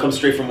Jericho comes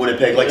straight from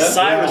Winnipeg. Like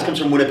Cyrus comes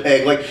from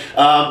Winnipeg. Like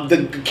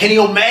the Kenny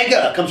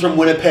Omega comes from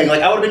Winnipeg.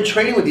 Like I would have been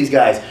training with these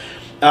guys.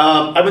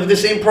 I went through the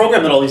same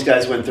program that all these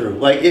guys went through.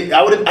 Like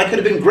I could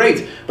have been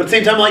great, but at the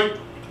same time, like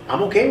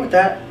I'm okay with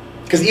that.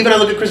 Because even I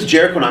look at Chris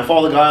Jericho and I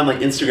follow the guy on like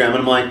Instagram, and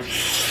I'm like,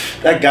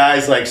 that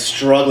guy's like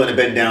struggling to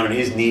bend down on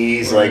his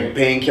knees, like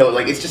painkiller.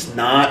 Like it's just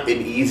not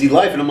an easy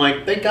life. And I'm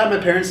like, thank God my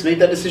parents made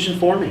that decision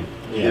for me.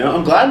 Yeah. You know,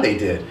 I'm glad they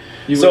did.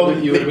 You would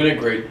have been a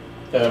great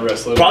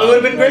wrestler. Probably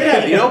would have been great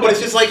at it, you know. But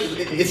it's just like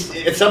it's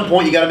at some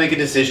point you got to make a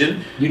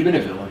decision. You'd have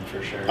been a villain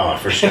for sure. Oh,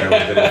 for sure, would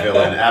have been a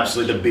villain.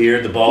 Absolutely, the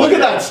beard, the ball. Look at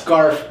that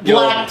scarf,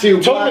 black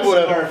too. Totally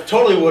would have.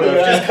 Totally would have.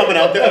 Just coming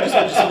out there,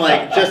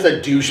 just a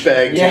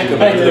douchebag. Yeah,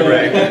 coming into the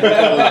ring.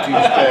 Total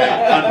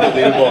douchebag.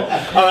 Unbelievable.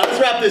 All right, let's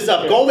wrap this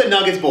up. Golden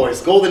Nuggets, boys.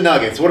 Golden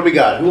Nuggets. What do we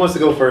got? Who wants to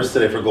go first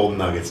today for Golden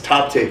Nuggets?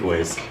 Top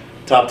takeaways.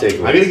 Top takeaways.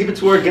 I'm gonna give it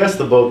to our guest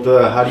about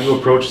how do you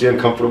approach the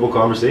uncomfortable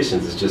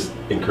conversations. It's just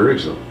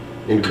encourage them.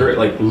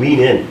 Like lean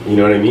in, you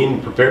know what I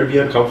mean? Prepare to be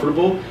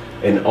uncomfortable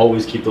and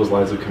always keep those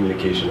lines of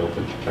communication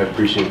open. I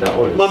appreciate that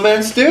one. My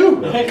man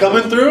Stu,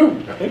 coming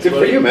through. Thanks, good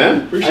for you,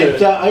 man. Appreciate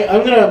it.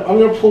 I'm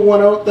gonna pull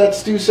one out that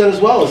Stu said as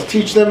well. Is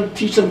teach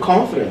them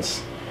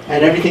confidence,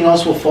 and everything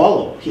else will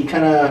follow. He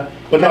kind of,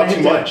 but not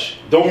too much.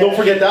 Don't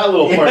forget that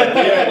little part.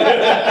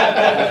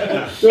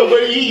 So,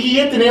 but he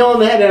hit the nail on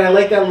the head, and I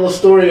like that little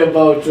story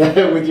about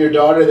with your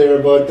daughter there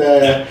about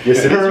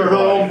her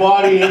own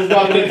body is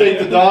not going to take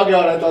the dog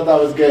out. I thought that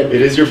was good.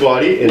 It is your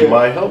body in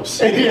my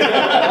house.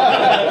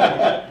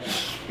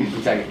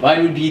 Exactly.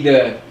 Mine would be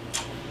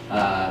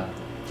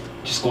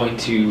just going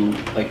to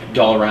like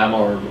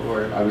Dollarama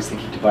or I was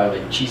thinking to buy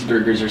like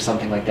cheeseburgers or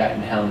something like that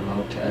and hand them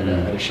out at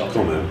a shelter.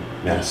 Cool, man.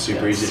 Yeah, it's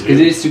super easy to do.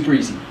 Because it is super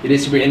easy. It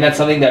is super, and that's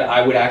something that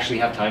I would actually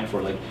have time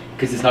for, like,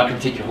 because it's not going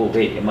to take your whole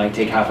day. It might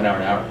take half an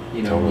hour,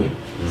 you know. Totally.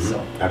 Mm-hmm.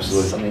 So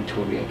absolutely, something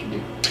totally I can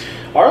do.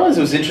 Arlen's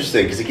was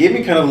interesting because it gave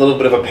me kind of a little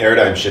bit of a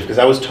paradigm shift because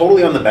I was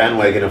totally on the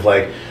bandwagon of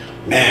like,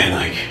 man,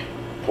 like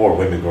poor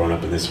women growing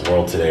up in this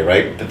world today,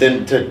 right? But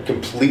then to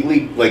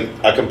completely, like,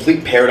 a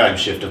complete paradigm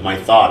shift of my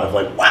thought of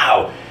like,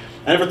 wow,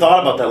 I never thought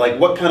about that. Like,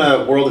 what kind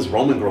of world is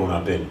Roman growing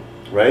up in,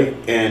 right?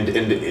 And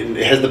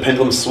has the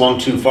pendulum swung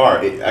too far?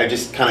 I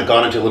just kind of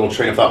gone into a little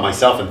train of thought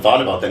myself and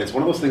thought about that. It's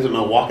one of those things I'm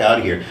going to walk out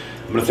of here.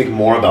 I'm going to think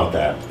more about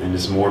that and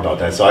just more about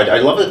that. So I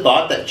love the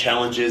thought that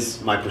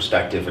challenges my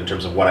perspective in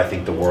terms of what I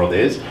think the world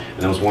is. And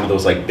that was one of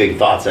those like big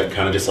thoughts that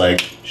kind of just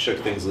like shook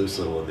things loose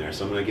a little in there.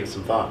 So I'm going to give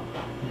some thought.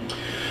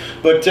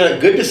 But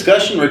good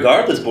discussion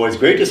regardless, boys.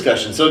 Great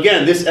discussion. So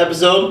again, this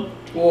episode...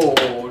 Whoa,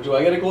 do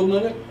I get a gold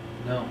nugget?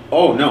 No.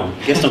 Oh, no.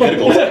 Guess don't get a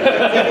gold nugget.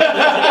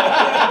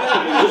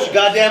 Shut your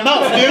goddamn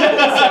mouth, dude.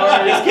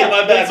 Sorry. Just kidding.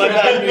 My bad. My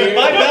bad.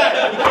 My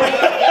bad.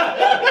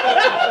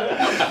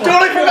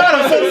 Totally forgot.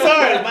 I'm so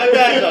sorry. My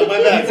bad, Doug.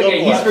 My bad. It's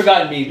okay. He's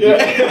forgotten me.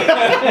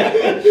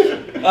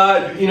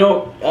 You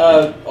know,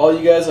 all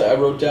you guys, I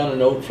wrote down a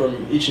note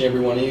from each and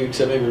every one of you,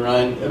 except maybe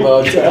Ryan,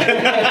 about...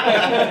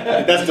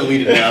 That's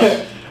deleted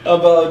now.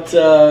 About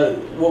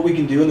what we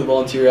can do in the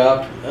volunteer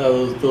app.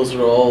 Those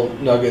are all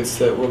nuggets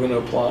that we're going to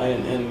apply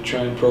and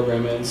try and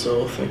program in.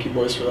 So thank you,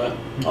 boys, for that.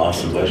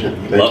 Awesome, pleasure.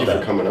 Thank you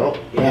for coming out.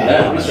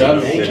 Yeah,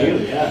 thank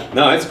you. Yeah.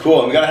 No, it's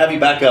cool. We got to have you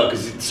back out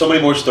because so many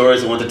more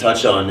stories I want to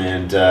touch on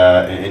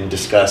and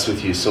discuss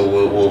with you. So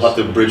we'll have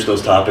to bridge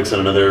those topics on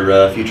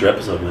another future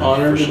episode, man.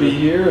 Honored to be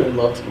here and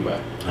love to come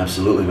back.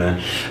 Absolutely,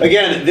 man.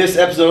 Again, this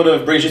episode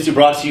of Brain Jiu-Jitsu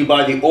brought to you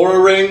by the Aura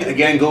Ring.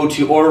 Again, go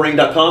to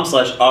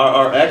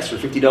auraring.com/RRX for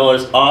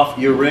 $50 off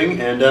your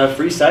ring and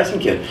free sizing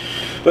kit.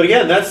 But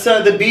again, that's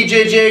the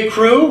BJJ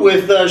crew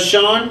with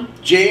Sean,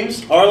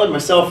 James, Arlen,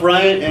 myself,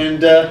 Ryan,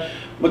 and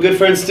my good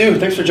friend Stu.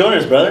 Thanks for joining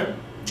us, brother.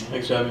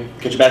 Thanks for having me.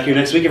 Catch you back here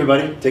next week,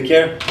 everybody. Take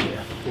care.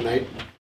 Good night.